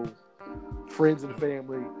folks know, friends and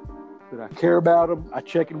family, that I care about them. I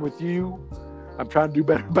check in with you. I'm trying to do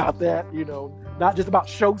better about that. Not just about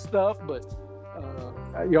show stuff, but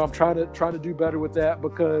I'm trying to do better with that,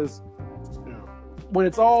 because when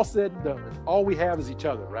it's all said and done, all we have is each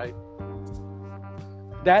other, right?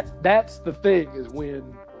 That's the thing, is when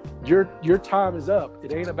your time is up,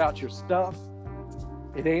 it ain't about your stuff.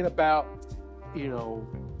 It ain't about,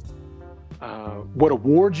 what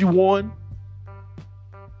awards you won.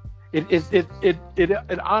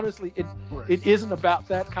 It honestly, it isn't about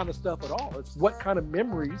that kind of stuff at all. It's what kind of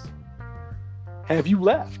memories have you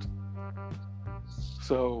left.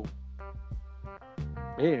 So,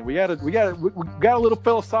 man, we got a little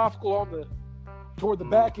philosophical toward the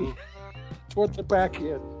back end. Toward the back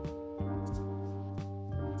end.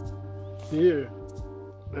 Yeah,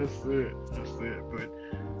 that's it. But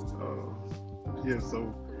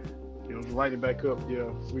so lighting back up.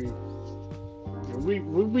 Yeah,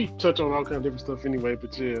 we touch on all kinds of different stuff anyway.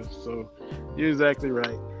 But yeah, so you're exactly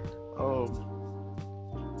right.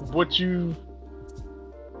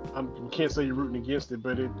 I can't say you're rooting against it,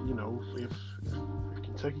 but if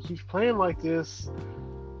Kentucky keeps playing like this,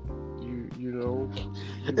 you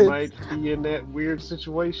might be in that weird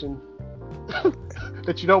situation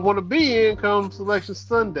that you don't want to be in come Selection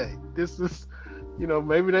Sunday. This is,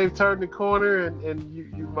 maybe they've turned the corner, and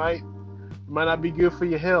you might not be good for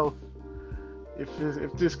your health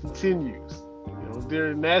if this continues.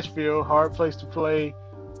 They're in Nashville, hard place to play,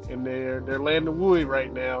 and they're laying the wood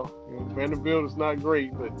right now. Vanderbilt is not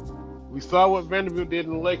great, but we saw what Vanderbilt did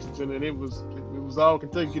in Lexington, and it was all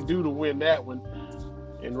Kentucky could do to win that one.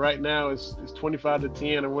 And right now it's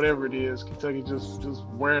 25-10 or whatever it is. Kentucky just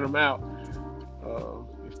wearing them out.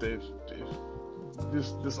 If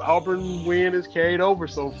this Auburn win is carried over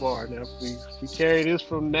so far, now if we carry this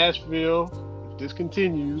from Nashville, if this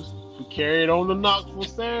continues, if we carry it on to Knoxville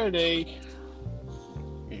Saturday,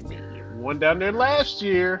 won down there last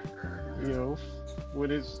year,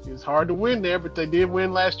 when it's hard to win there, but they did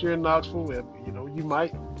win last year in Knoxville. You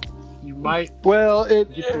might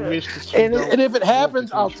get the wish to and if it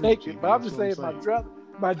happens, I'll take it. But I'm just saying,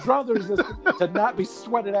 my drummer is just to not be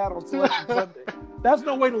sweated out on Selection Sunday. That's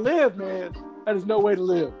no way to live, man. That is no way to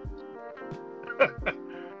live.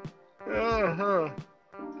 Yeah,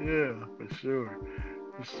 for sure.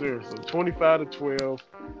 So 25-12.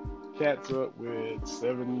 Cats up with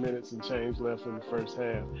 7 minutes and change left in the first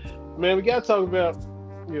half. Man, we got to talk about,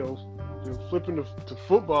 flipping to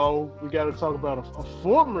football. We got to talk about a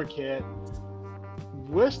former Cat,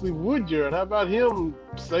 Wesley Woodyard. How about him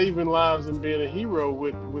saving lives and being a hero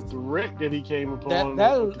with the wreck that he came upon?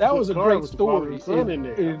 That was a great story. How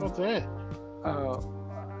about that?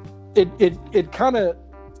 It kind of,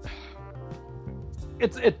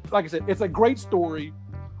 it's like I said, it's a great story.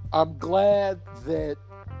 I'm glad that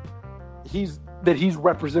he's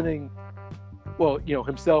representing,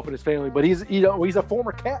 himself and his family, but he's a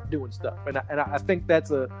former Cat doing stuff, and I think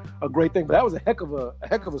that's a great thing. But that was a heck of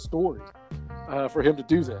a story for him to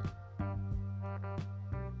do that.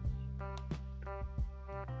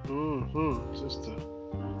 Just to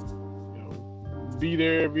be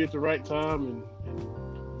there, be at the right time, and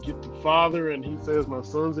get the father, and he says my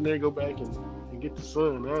son's in there, go back and get the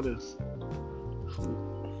son. That is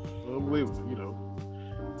unbelievable.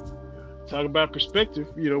 Talk about perspective,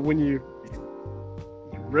 when you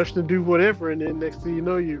rush to do whatever, and then next thing you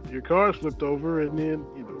know, your car's flipped over, and then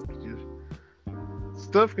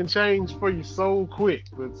stuff can change for you so quick.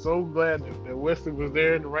 But so glad that Wesley was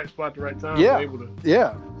there in the right spot at the right time. Yeah, able to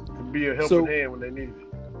be a helping hand when they needed it.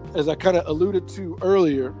 As I kind of alluded to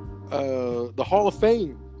earlier, the Hall of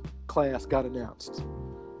Fame class got announced,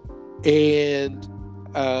 and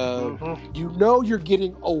you know you're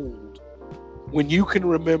getting old when you can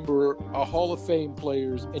remember a Hall of Fame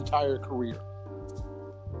player's entire career.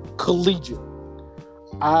 Collegiate.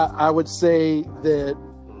 I would say that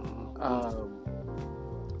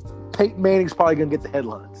Peyton Manning's probably going to get the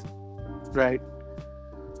headlines, right?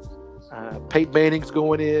 Peyton Manning's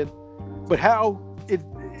going in, but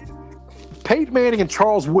Peyton Manning and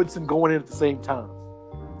Charles Woodson going in at the same time.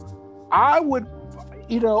 I would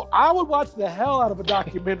watch the hell out of a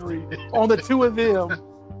documentary on the two of them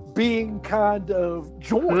being kind of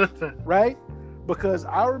joined, right? Because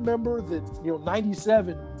I remember that,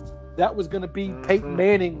 97, that was going to be Peyton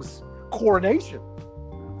Manning's coronation.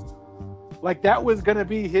 Like, that was going to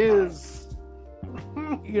be his,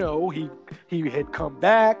 he had come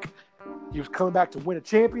back. He was coming back to win a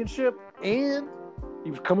championship, and he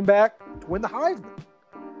was coming back to win the Heisman.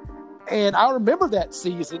 And I remember that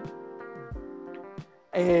season,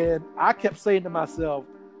 and I kept saying to myself,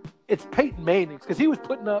 it's Peyton Manning's, because he was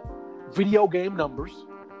putting up video game numbers.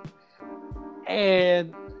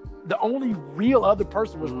 And the only real other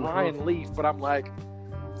person was Ryan Leaf, but I'm like,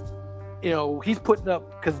 he's putting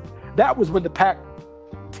up, because that was when the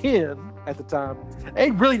Pac-10 at the time,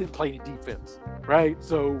 they really didn't play any defense, right?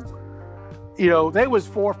 So, they was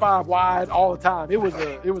 4 or 5 wide all the time. It was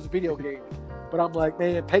a video game. But I'm like,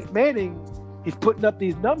 man, Peyton Manning, he's putting up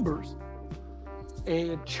these numbers.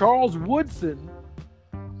 And Charles Woodson,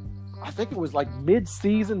 I think it was like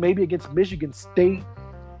mid-season, maybe against Michigan State,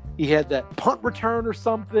 he had that punt return or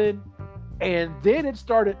something. And then it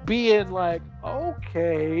started being like,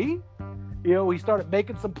 okay. He started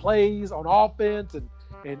making some plays on offense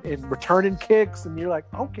and returning kicks. And you're like,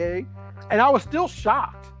 okay. And I was still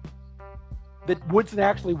shocked that Woodson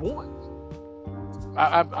actually won.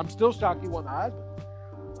 I'm still shocked he won the Heisman.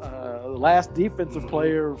 The last defensive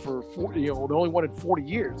player for 40, the only one in 40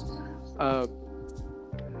 years.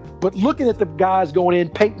 But looking at the guys going in,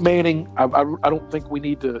 Peyton Manning, I don't think we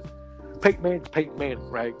need to. Peyton Manning,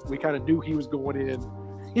 right? We kind of knew he was going in,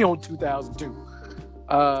 in 2002.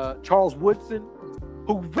 Charles Woodson,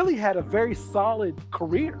 who really had a very solid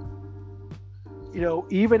career.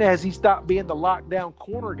 Even as he stopped being the lockdown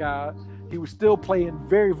corner guy, he was still playing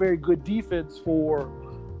very, very good defense for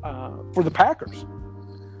the Packers.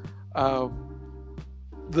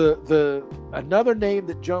 The another name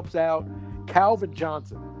that jumps out, Calvin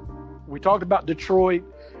Johnson. We talked about Detroit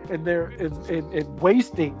and their and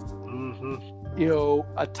wasting,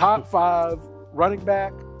 a top 5 running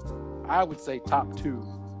back. I would say top 2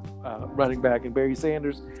 running back in Barry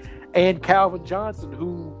Sanders and Calvin Johnson,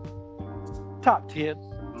 who top 10,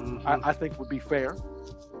 I think would be fair.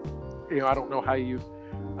 I don't know how you,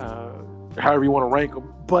 however you want to rank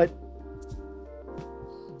them, but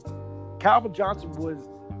Calvin Johnson was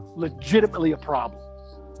legitimately a problem.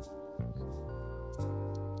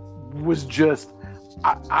 Was just,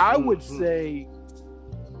 I would say,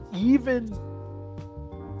 even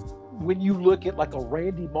when you look at like a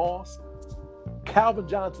Randy Moss, Calvin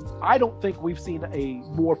Johnson, I don't think we've seen a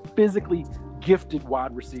more physically gifted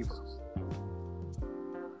wide receiver.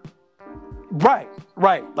 Right.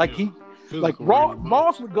 Like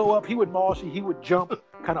Moss would go up, he would moss you, he would jump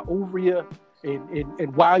kind of over you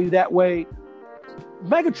and wow you that way.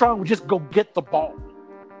 Megatron would just go get the ball.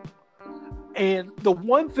 And the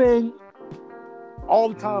one thing all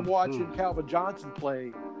the time watching Calvin Johnson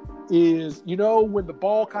play is, when the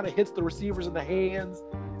ball kind of hits the receivers in the hands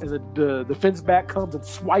and the defense back comes and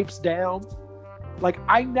swipes down, like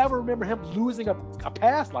I never remember him losing a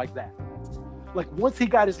pass like that. Like once he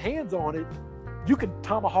got his hands on it, you could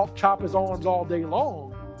tomahawk chop his arms all day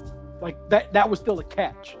long. Like that was still a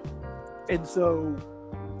catch. And so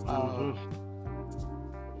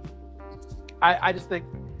I just think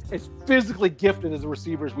as physically gifted as the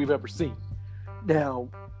receivers we've ever seen. Now,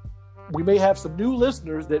 we may have some new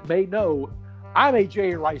listeners that may know I'm a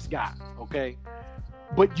Jerry Rice guy, okay?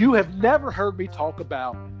 But you have never heard me talk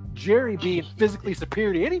about Jerry being physically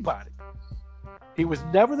superior to anybody. He was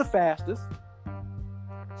never the fastest.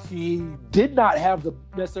 He did not have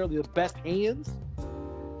necessarily the best hands.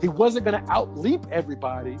 He wasn't going to outleap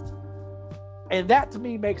everybody. And that to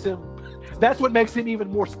me that's what makes him even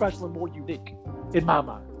more special and more unique in my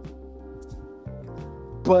mind.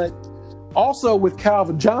 But also with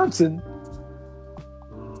Calvin Johnson,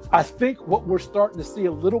 I think what we're starting to see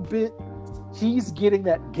a little bit, he's getting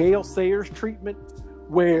that Gale Sayers treatment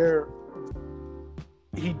where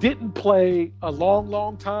he didn't play a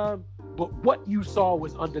long time, but what you saw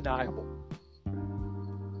was undeniable.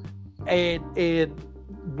 And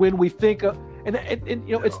when we think of and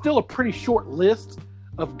it's still a pretty short list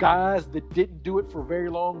of guys that didn't do it for very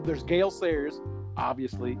long. There's Gale Sayers,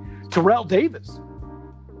 obviously, Terrell Davis.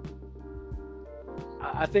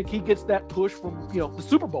 I think he gets that push from the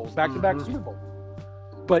Super Bowls, back-to-back Super Bowl.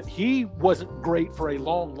 But he wasn't great for a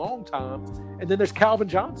long time. And then there's Calvin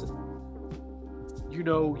Johnson. You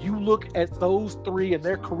look at those three and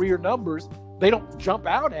their career numbers, they don't jump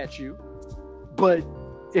out at you. But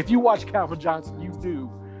if you watch Calvin Johnson, you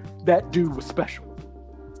knew that dude was special.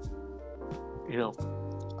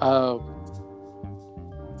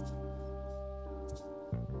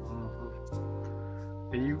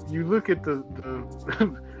 And you look at the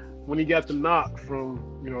when he got the knock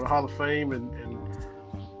from the Hall of Fame and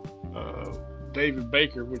David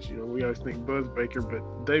Baker, which we always think Buzz Baker,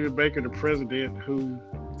 but David Baker, the president, who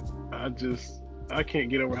I can't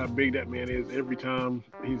get over how big that man is every time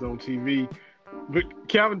he's on TV. But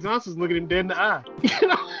Calvin Johnson's looking him dead in the eye.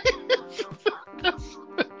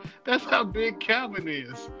 That's how big Calvin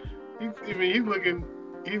is. He's looking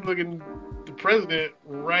the president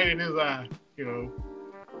right in his eye.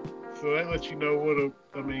 So that lets you know what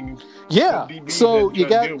yeah. So you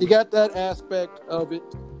got that aspect of it.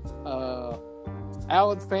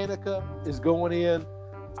 Alan Faneca is going in.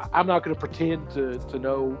 I'm not going to pretend to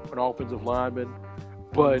know an offensive lineman,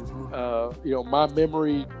 but my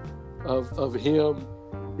memory of him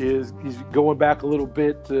is he's going back a little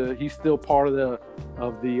bit. He's still part of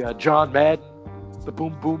the John Madden, the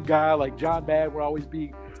boom boom guy. Like John Madden would always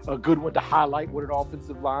be a good one to highlight what an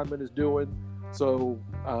offensive lineman is doing. So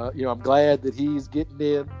I'm glad that he's getting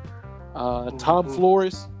in. Tom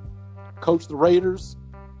Flores, coached the Raiders.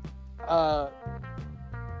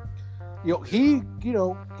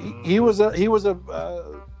 He was a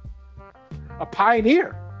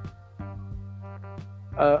pioneer.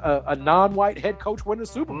 A non-white head coach winning a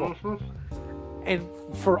Super Bowl. And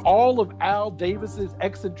for all of Al Davis's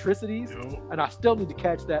eccentricities, and I still need to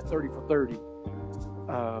catch that 30 for 30,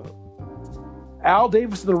 Al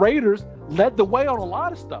Davis and the Raiders led the way on a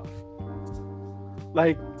lot of stuff.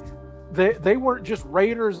 Like, they weren't just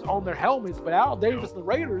Raiders on their helmets, but Al Davis and the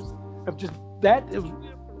Raiders have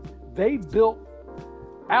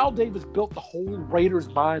Al Davis built the whole Raiders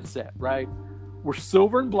mindset, right? We're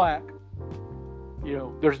silver and black.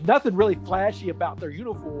 There's nothing really flashy about their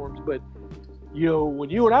uniforms, but when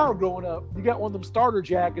you and I were growing up, you got one of them starter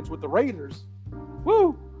jackets with the Raiders.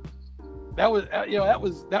 Woo! That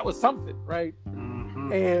was something, right?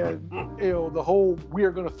 And the whole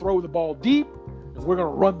we're going to throw the ball deep and we're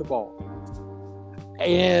going to run the ball,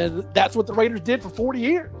 and that's what the Raiders did for 40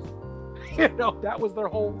 years. That was their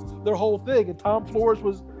whole thing, and Tom Flores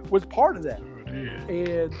was part of that.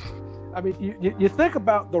 And you think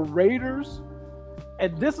about the Raiders.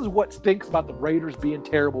 And this is what stinks about the Raiders being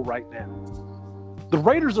terrible right now. The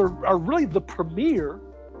Raiders are really the premier.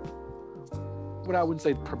 Well, I wouldn't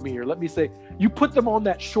say premier. Let me say, you put them on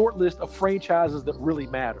that short list of franchises that really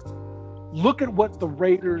matter. Look at what the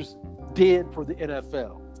Raiders did for the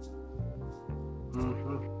NFL.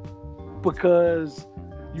 Because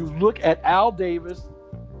you look at Al Davis,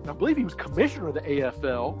 I believe he was commissioner of the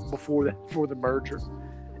AFL before the merger.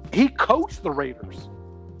 He coached the Raiders.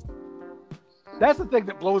 That's the thing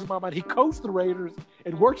that blows my mind. He coached the Raiders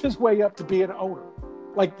and worked his way up to be an owner.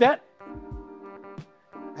 Like that.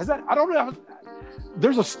 I don't know.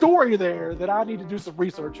 There's a story there that I need to do some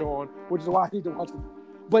research on, which is why I need to watch them.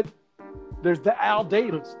 But there's the Al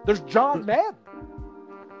Davis. There's John Madden.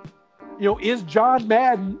 Is John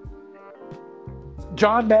Madden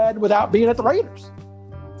without being at the Raiders?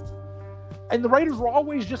 And the Raiders were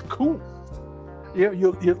always just cool. You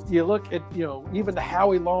look at even the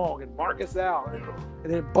Howie Long and Marcus Allen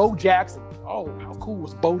and then Bo Jackson. Oh, how cool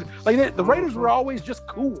was Bo? Like the Raiders were always just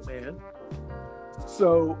cool, man.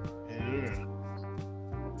 So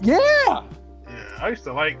yeah. I used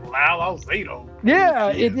to like Lyle Alzado. Yeah,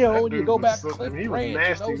 and when you go back to Cliff he Branch was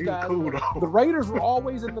nasty. and those He guys, was cool though. the Raiders were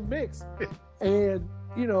always in the mix, and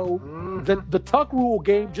the Tuck Rule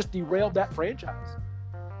game just derailed that franchise.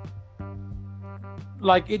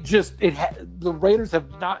 Like the Raiders have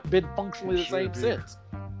not been functionally the same since.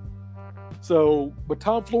 So, but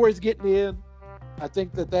Tom Flores getting in, I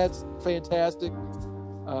think that's fantastic.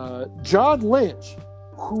 John Lynch,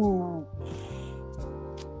 who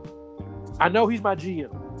I know he's my GM,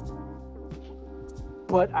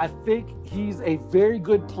 but I think he's a very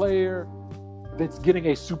good player that's getting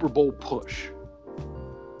a Super Bowl push.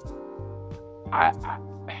 I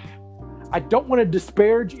don't want to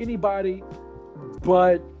disparage anybody,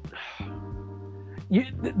 but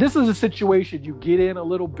this is a situation you get in a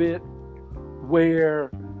little bit where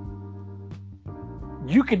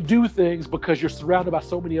you can do things because you're surrounded by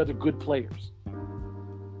so many other good players,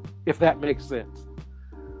 if that makes sense.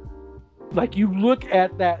 Like, you look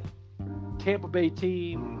at that Tampa Bay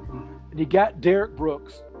team, and you got Derek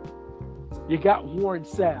Brooks, you got Warren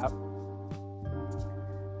Sapp,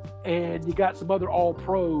 and you got some other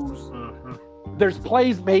all-pros. There's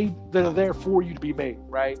plays made that are there for you to be made,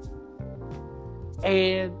 right?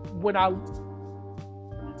 And when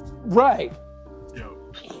right.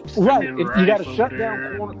 Right, and you got to shut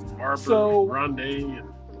down corner. Barber, so Rondé,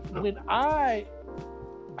 when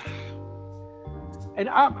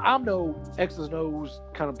I'm no X's and O's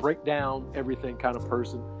kind of break down everything kind of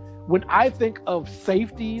person. When I think of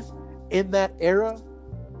safeties in that era,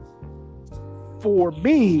 for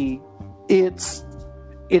me, it's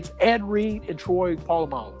Ed Reed and Troy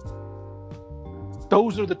Polamalu.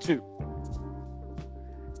 Those are the two,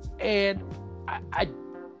 and I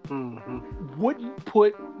wouldn't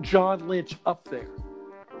put John Lynch up there.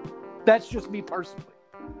 That's just me personally.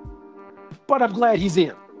 But I'm glad he's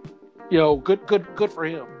in. Good for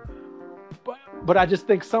him. But I just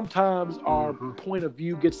think sometimes our point of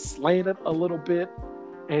view gets slanted a little bit,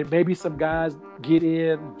 and maybe some guys get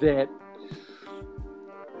in that,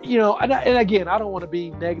 and again, I don't want to be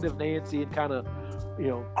negative Nancy and kind of,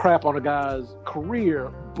 crap on a guy's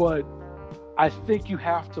career, but I think you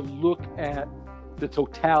have to look at the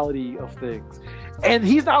totality of things. And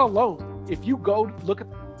he's not alone. If you go look at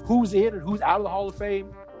who's in and who's out of the Hall of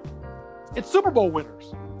Fame, it's Super Bowl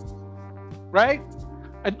winners, right?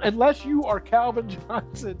 And unless you are Calvin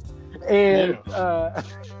Johnson and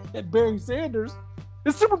and Barry Sanders,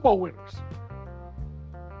 it's Super Bowl winners.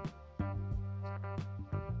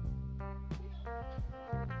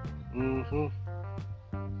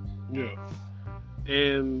 Yeah.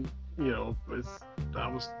 And, I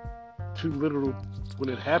was too little when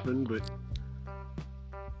it happened, but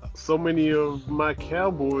so many of my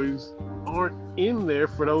Cowboys aren't in there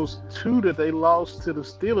for those two that they lost to the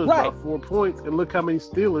Steelers by 4 points. And look how many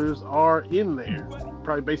Steelers are in there,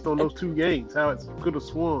 probably based on those two games, how it could have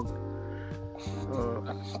swung.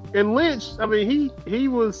 And Lynch, I mean,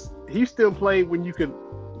 he still played when you could,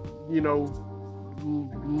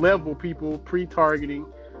 level people pre-targeting.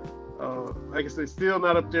 Like I said, still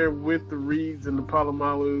not up there with the Reeds and the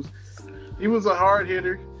Palomalus. He was a hard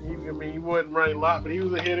hitter. He wasn't running a lot, but he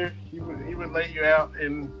was a hitter. He would lay you out,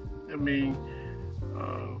 and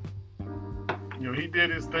he did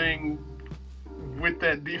his thing with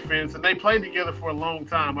that defense, and they played together for a long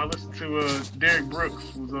time. I listened to Derek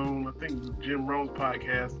Brooks was on, I think it was Jim Rohn's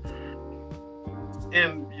podcast,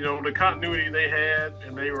 and the continuity they had,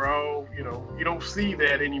 and they were all, you don't see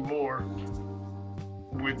that anymore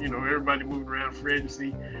with everybody moving around free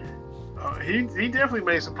agency. He definitely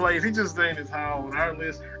made some plays. He just ain't as high on our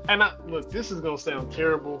list. And look, this is gonna sound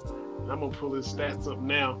terrible. I'm gonna pull his stats up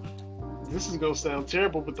now. This is gonna sound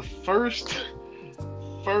terrible, but the first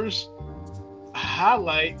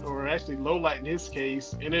highlight, or actually low light in his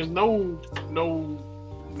case, and there's no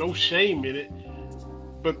shame in it,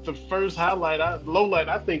 but the first low light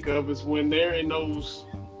I think of is when they're in those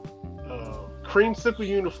creamsicle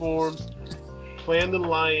uniforms playing the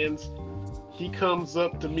Lions. He comes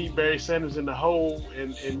up to meet Barry Sanders in the hole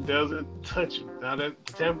and doesn't touch him. Now, that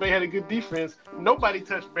Tampa Bay had a good defense. Nobody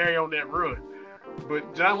touched Barry on that run.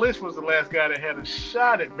 But John Lynch was the last guy that had a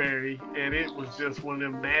shot at Barry, and it was just one of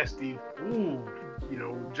them nasty,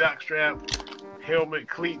 jockstrap, helmet,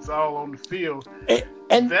 cleats all on the field.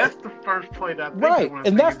 And that's the first play that I think right. of.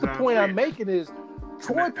 And that's the point I'm making is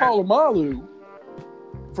Troy Polamalu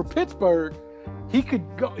for Pittsburgh, he could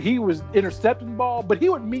go. He was intercepting the ball, but he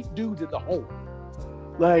would meet dudes in the hole,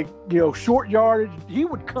 like short yardage. He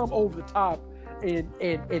would come over the top and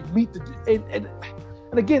meet the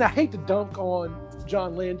and again, I hate to dunk on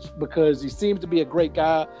John Lynch because he seems to be a great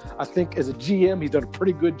guy. I think as a GM, he's done a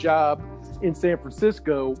pretty good job in San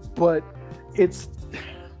Francisco. But it's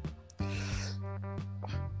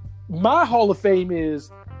my Hall of Fame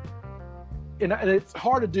is. And it's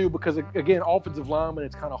hard to do because, again, offensive lineman,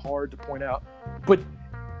 it's kind of hard to point out. But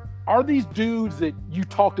are these dudes that you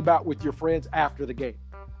talked about with your friends after the game?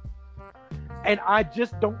 And I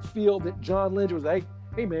just don't feel that John Lynch was like,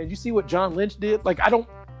 hey, man, you see what John Lynch did? Like, I don't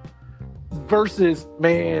 – versus,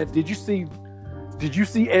 man, did you see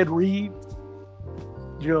Ed Reed?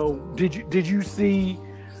 Did you see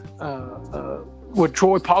what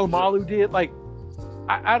Troy Polamalu did? Like,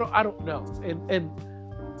 I don't know. And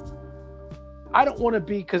I don't want to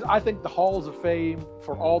be, because I think the Halls of Fame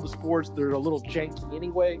for all the sports, they're a little janky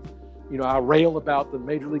anyway. I rail about the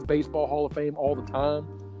Major League Baseball Hall of Fame all the time.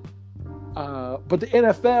 But the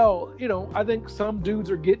NFL, I think some dudes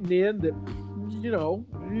are getting in that,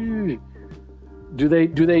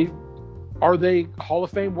 are they Hall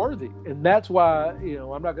of Fame worthy? And that's why,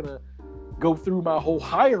 I'm not going to go through my whole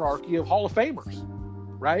hierarchy of Hall of Famers,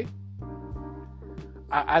 right?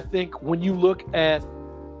 I think when you look at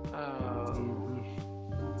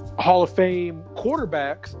Hall of Fame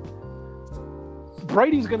quarterbacks,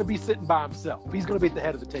 Brady's going to be sitting by himself. He's going to be at the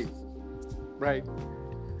head of the table, right?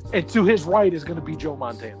 And to his right is going to be Joe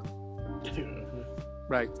Montana,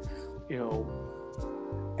 right?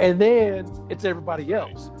 And then it's everybody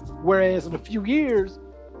else. Whereas in a few years,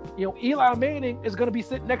 Eli Manning is going to be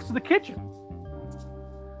sitting next to the kitchen.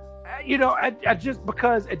 I just,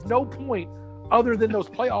 because at no point other than those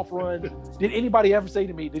playoff runs did anybody ever say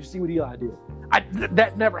to me, "Did you see what Eli did?"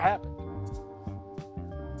 That never happened.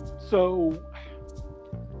 So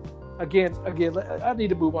again, I need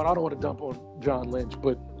to move on. I don't want to dump on John Lynch,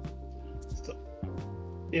 but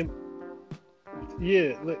he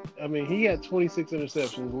had 26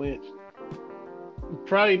 interceptions. Lynch,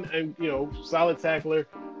 probably, solid tackler,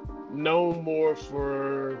 known more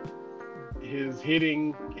for his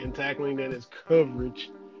hitting and tackling than his coverage.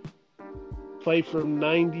 Played from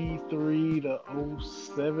 93 to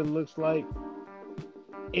 07, looks like.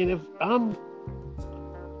 And if I'm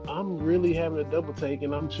really having a double take,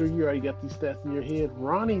 and I'm sure you already got these stats in your head,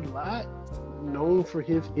 Ronnie Lott, known for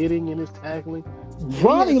his hitting and his tackling.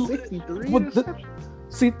 Ronnie, 63 interceptions.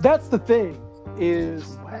 See, that's the thing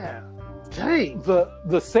is, wow, dang,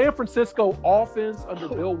 the San Francisco offense under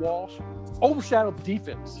Bill Walsh overshadowed the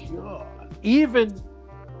defense. God. Even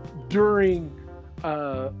during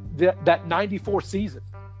that 94 season.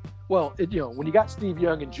 Well, when you got Steve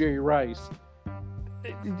Young and Jerry Rice,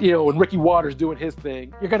 and Ricky Waters doing his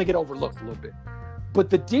thing, you're going to get overlooked a little bit. But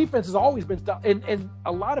the defense has always been stuff. And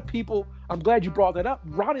a lot of people, I'm glad you brought that up.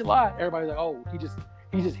 Ronnie Lott, everybody's like, oh, he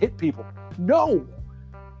just hit people. No.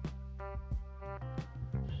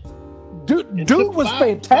 Dude was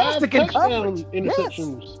fantastic in coverage.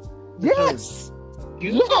 Interceptions. Yes.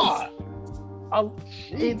 Yes.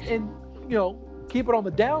 And keep it on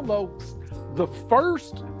the down low. The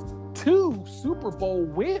first 2 Super Bowl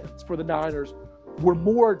wins for the Niners were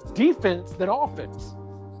more defense than offense.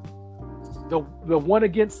 The one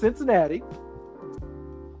against Cincinnati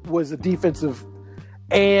was a defensive,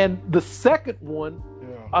 and the second one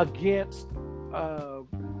against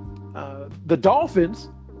the Dolphins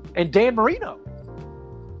and Dan Marino,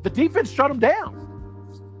 the defense shut them down.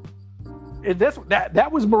 And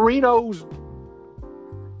that was Marino's.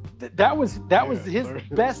 That was his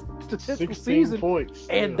best statistical season, points.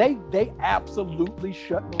 And they absolutely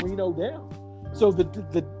shut Marino down. So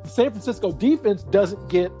the San Francisco defense doesn't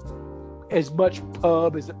get as much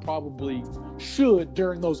pub as it probably should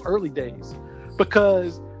during those early days,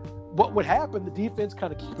 because what would happen, the defense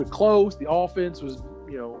kind of keep it close, the offense was,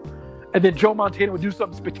 and then Joe Montana would do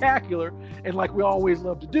something spectacular, and like we always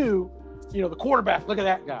love to do, the quarterback, look at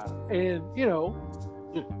that guy, and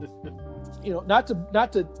not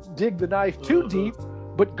to dig the knife too deep,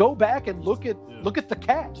 but go back and look at the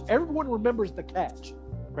catch. Everyone remembers the catch,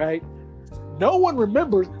 right? No one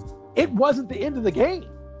remembers it wasn't the end of the game.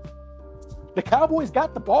 The Cowboys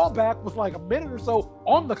got the ball back with like a minute or so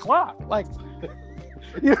on the clock. Like,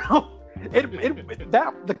 the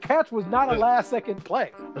catch was not a last second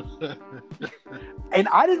play. And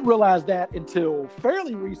I didn't realize that until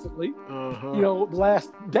fairly recently, the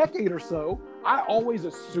last decade or so. I always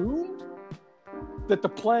assumed that the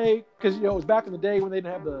play, because it was back in the day when they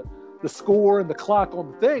didn't have the score and the clock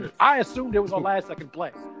on the thing, I assumed it was a last second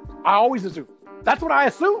play. I always assumed. That's what I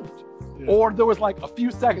assumed. Yeah. Or there was like a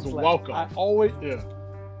few seconds left. I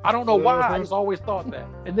don't know why, I just always thought that.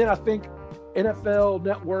 And then I think NFL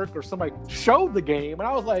Network or somebody showed the game, and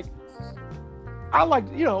I was like,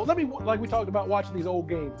 let me, like we talked about watching these old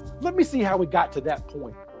games, let me see how we got to that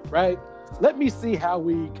point, right? Let me see how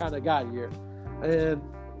we kind of got here. And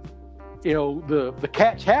the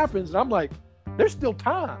catch happens, and I'm like, there's still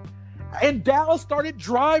time. And Dallas started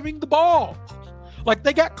driving the ball. Like,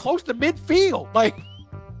 they got close to midfield. Like,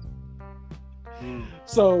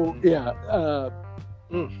 so, yeah.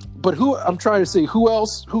 But I'm trying to see who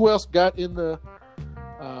else got in the,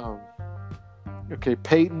 okay,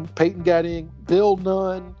 Peyton got in. Bill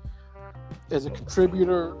Nunn as a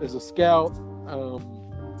contributor, as a scout.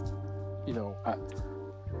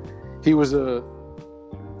 He was a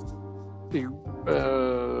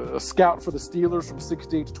scout for the Steelers from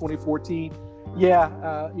 2016 to 2014.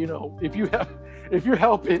 Yeah, if you're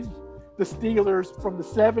helping the Steelers from the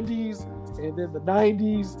 70s and then the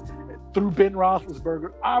 90s, through Ben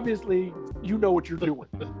Roethlisberger, obviously you know what you're doing,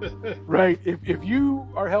 right? If you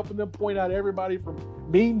are helping them point out everybody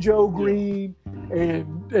from Mean Joe Green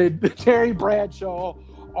and Terry Bradshaw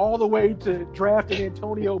all the way to drafting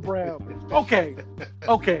Antonio Brown, okay,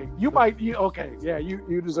 you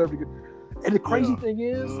deserve to get. And the crazy thing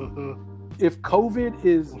is, if COVID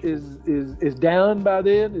is down by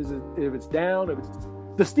then, if it's down,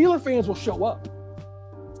 the Steeler fans will show up.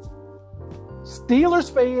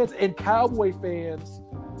 Steelers fans and Cowboy fans,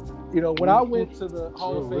 when I went to the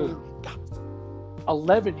Hall of Fame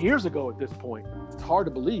 11 years ago at this point, it's hard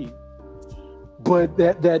to believe. But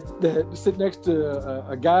that sit next to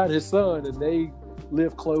a guy and his son, and they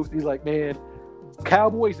live close. And he's like, man,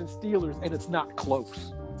 Cowboys and Steelers, and it's not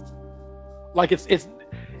close. Like it's.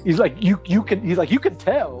 He's like you can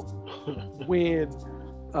tell when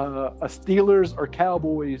a Steelers or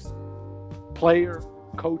Cowboys player,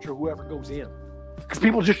 coach, or whoever goes in, because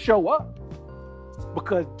people just show up.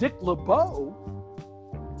 Because Dick LeBeau,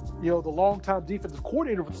 the longtime defensive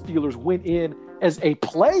coordinator for the Steelers, went in as a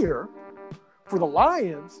player for the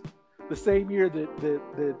Lions the same year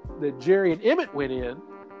that Jerry and Emmett went in,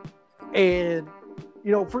 and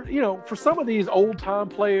for some of these old time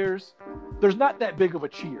players, there's not that big of a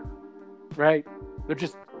cheer, right? There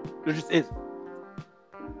just isn't.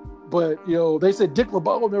 But they said Dick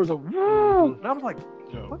LeBeau, and there was a woo, and I was like,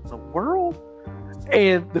 what in the world?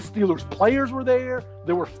 And the Steelers players were there.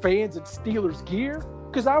 There were fans in Steelers gear,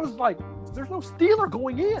 because I was like, there's no Steeler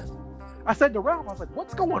going in. I said to Ralph, I was like,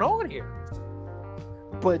 what's going on here?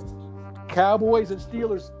 But Cowboys and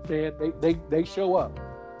Steelers, man, they show up.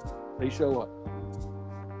 They show up.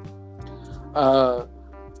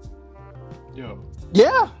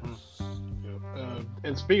 Yeah.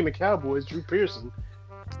 And speaking of Cowboys, Drew Pearson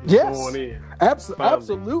is going in.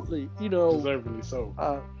 Absolutely. Deservedly so.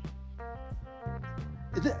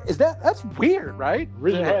 That's weird, right?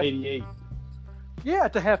 Original 88. Yeah,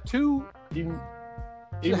 to have two even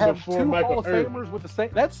two Michael Hall of Irvin Famers with the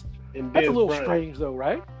same. That's a Dez little Bryant. strange, though,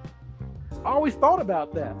 right? I always thought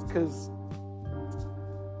about that, because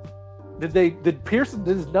did Pearson,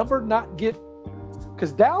 did his number not get?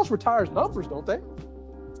 Because Dallas retires numbers, don't they?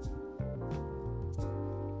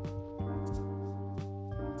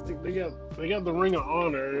 They got the Ring of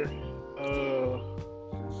Honor.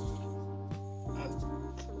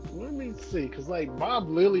 Let me see, because like Bob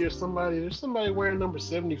Lilly or there's somebody wearing number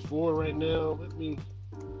 74 right now.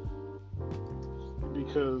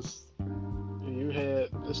 Because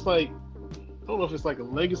it's like, I don't know if it's like a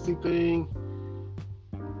legacy thing,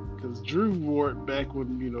 because Drew wore it back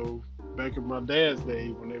back in my dad's day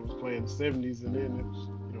when they was playing the 70s, and then it was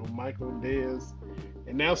Michael, Dez,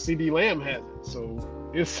 and now CD Lamb has it. So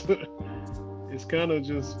it's kind of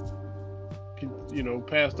just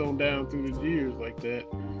passed on down through the years like that.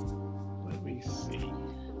 Let me see.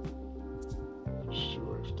 Not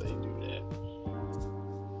sure if they do that.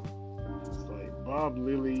 It's like Bob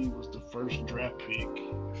Lilly was the first draft pick.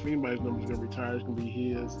 If anybody's number's gonna retire, it's gonna be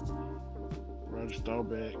his. Roger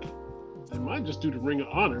Staubach. They might just do the Ring of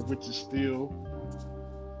Honor, which is still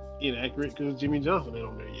inaccurate because Jimmy Johnson ain't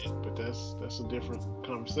on there yet. But that's a different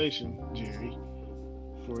conversation, Jerry,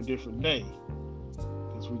 for a different day.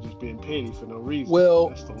 Because we're just being petty for no reason. Well,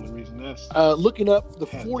 that's the only reason that's looking up the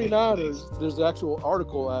 49ers. There's an actual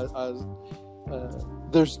article.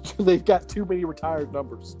 They've got too many retired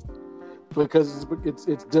numbers because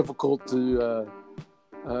it's difficult to.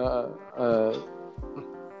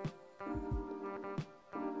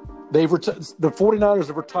 The 49ers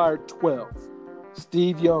have retired 12.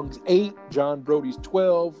 Steve Young's 8, John Brody's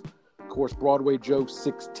 12, of course Broadway Joe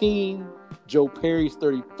 16, Joe Perry's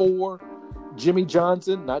 34, Jimmy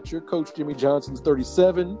Johnson, not your coach Jimmy Johnson's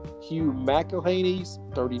 37, Hugh McElhaney's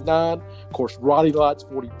 39, of course Roddy Lott's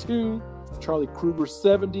 42, Charlie Kruger's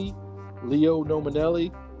 70, Leo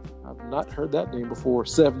Nominelli, I've not heard that name before,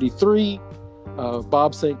 73,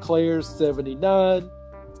 Bob St. Clair's 79,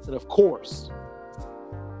 and of course,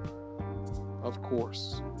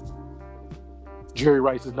 Jerry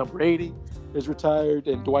Rice's number 80 is retired,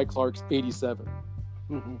 and Dwight Clark's 87.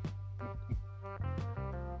 Mm-hmm.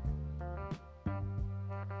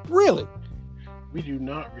 Really? We do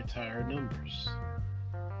not retire numbers.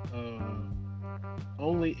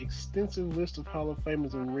 Only extensive list of Hall of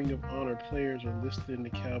Famers and Ring of Honor players are listed in the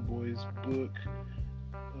Cowboys book.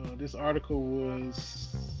 This article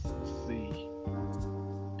was, let's see,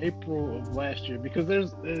 April of last year, because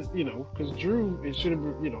there's because Drew, it should have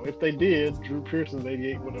been, if they did, Drew Pearson's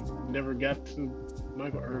 88 would have never got to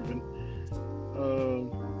Michael Irvin.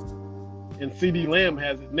 And CD Lamb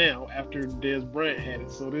has it now after Dez Bryant had it.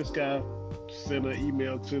 So this guy sent an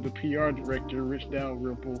email to the PR director, Rich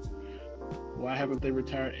Dalrymple, Why haven't they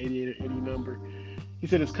retired 88 or any number? He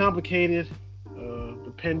said it's complicated.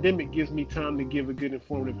 The pandemic gives me time to give a good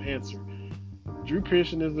informative answer. Drew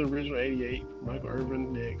Pearson is the original 88. Michael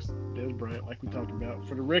Irvin next. Dez Bryant, like we talked about.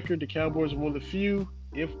 For the record, the Cowboys are one of the few,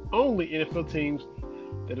 if only, NFL teams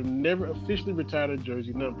that have never officially retired a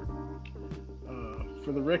jersey number.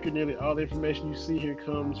 For the record, nearly all the information you see here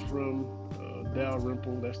comes from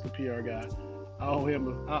Dalrymple. That's the PR guy. I owe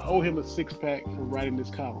him a six-pack for writing this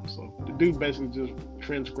column. So the dude basically just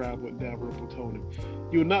transcribed what Dalrymple told him.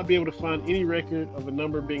 You will not be able to find any record of a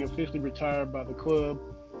number being officially retired by the club,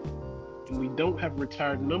 and we don't have a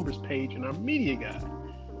retired numbers page in our media guide.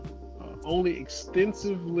 Only the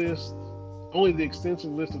extensive list of Hall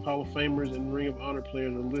of Famers and Ring of Honor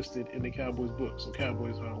players are listed in the Cowboys book. So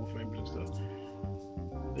Cowboys Hall of Famers and stuff.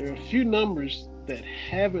 There are a few numbers that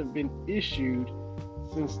haven't been issued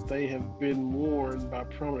since they have been worn by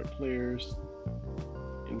prominent players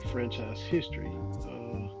in franchise history.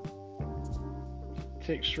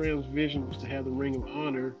 Tex Schramm's vision was to have the Ring of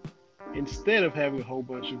Honor instead of having a whole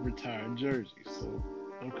bunch of retired jerseys. So,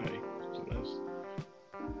 okay, so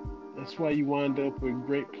that's why you wind up with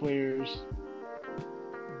great players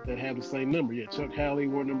that have the same number. Yeah, Chuck Howley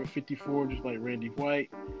wore number 54, just like Randy White.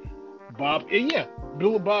 Bob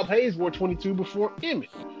Hayes wore 22 before Emmett.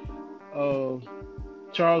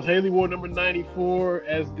 Charles Haley wore number 94,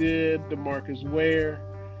 as did DeMarcus Ware.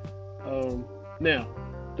 Now,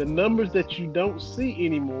 the numbers that you don't see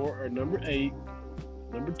anymore are number 8,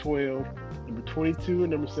 number 12, number 22,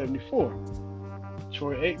 and number 74.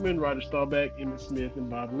 Troy Aikman, Roger Staubach, Emmitt Smith, and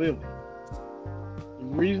Bob Lilly. The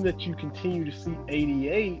reason that you continue to see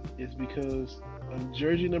 88 is because of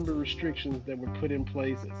jersey number restrictions that were put in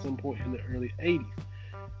place at some point in the early 80s.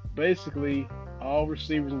 Basically, all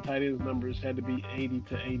receivers and tight ends numbers had to be 80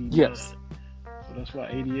 to 89. Yes. So that's why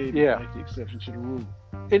 88 is like the exception to the rule.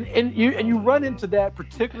 And you run into that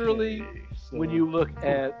particularly when you look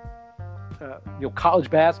at college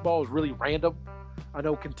basketball is really random. I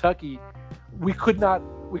know Kentucky, we could not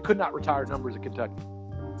retire numbers at Kentucky.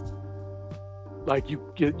 Like you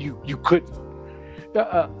couldn't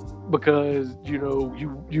because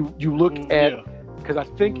you look at, because I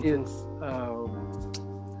think it's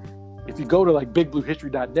if you go to like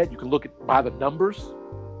bigbluehistory.net, you can look at by the numbers,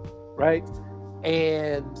 right?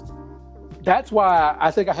 And that's why I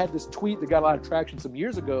think I had this tweet that got a lot of traction some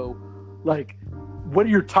years ago. Like, what are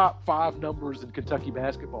your top 5 numbers in Kentucky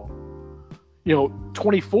basketball?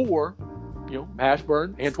 24,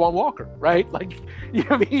 Mashburn, Antoine Walker, right? Like,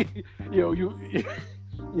 30,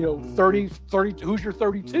 who's your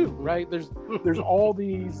 32, right? There's all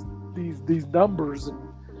these numbers, and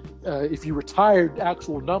if you retired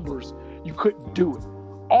actual numbers, you couldn't do it.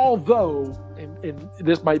 Although, and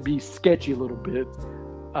this might be sketchy a little bit,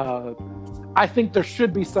 I think there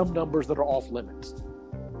should be some numbers that are off limits.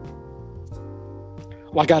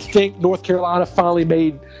 Like, I think North Carolina finally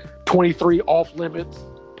made 23 off limits.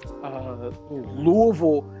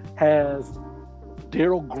 Louisville has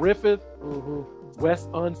Darrell Griffith, Wes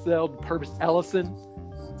Unseld, Purvis Ellison.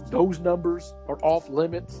 Those numbers are off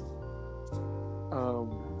limits.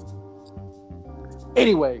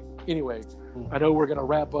 Anyway, I know we're gonna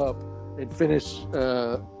wrap up and finish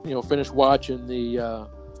watching the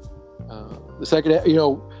second.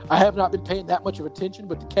 I have not been paying that much of attention,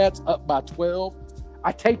 but the Cats up by 12.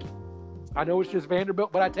 I take it. I know it's just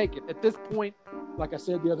Vanderbilt, but I take it. At this point, like I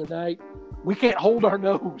said the other night, we can't hold our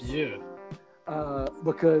nose. Yeah.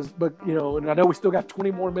 Because and I know we still got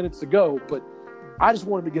 20 more minutes to go, but I just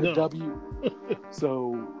wanted to get a W.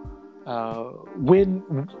 So,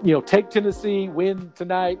 take Tennessee, win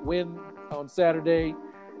tonight, win on Saturday,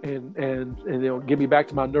 and get me back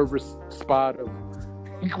to my nervous spot of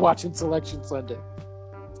watching Selection Sunday.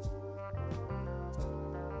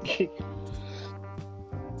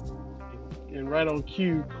 And right on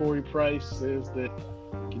cue, Corey Price says that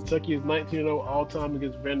Kentucky is 19-0 all-time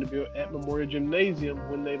against Vanderbilt at Memorial Gymnasium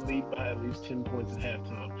when they lead by at least 10 points at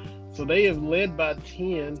halftime. So they have led by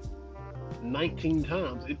 10 19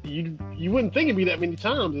 times. You wouldn't think it'd be that many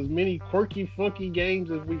times. As many quirky, funky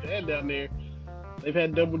games as we've had down there, they've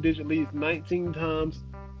had double-digit leads 19 times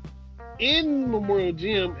in Memorial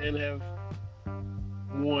Gym and have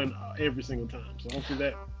won every single time. So hopefully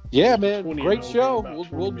that. Yeah, man, great show.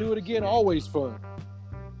 We'll do it again. Always fun.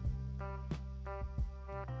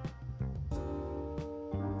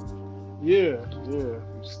 Yeah.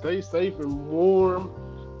 Stay safe and warm,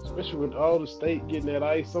 especially with all the state getting that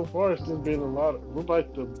ice. So far, it's just been we're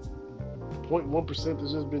like the 0.1%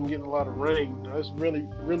 that's just been getting a lot of rain. It's really,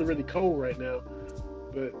 really, really cold right now,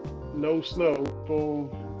 but no snow.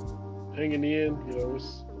 Boom, hanging in.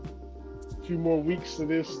 It's a few more weeks of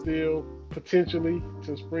this still. potentially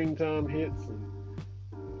till springtime hits. And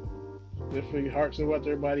definitely hearts go out to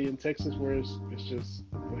everybody in Texas where it's just,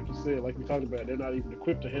 like you said, like we talked about, they're not even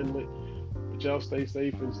equipped to handle it. But y'all stay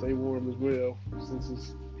safe and stay warm as well, since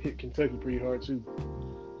it's hit Kentucky pretty hard too.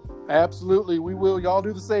 Absolutely, we will. Y'all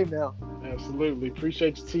do the same now. Absolutely.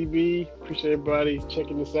 Appreciate your TV. Appreciate everybody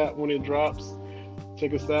checking this out when it drops.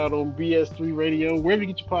 Check us out on BS3 Radio, wherever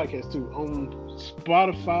you get your podcast too. On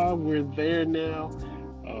Spotify, we're there now.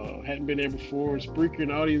 Hadn't been there before. Spreaker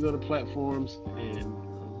and all these other platforms.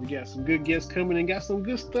 And we got some good guests coming and got some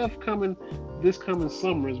good stuff coming this coming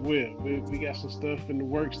summer as well. We got some stuff in the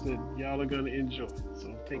works that y'all are going to enjoy.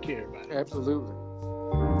 So take care, everybody. Absolutely.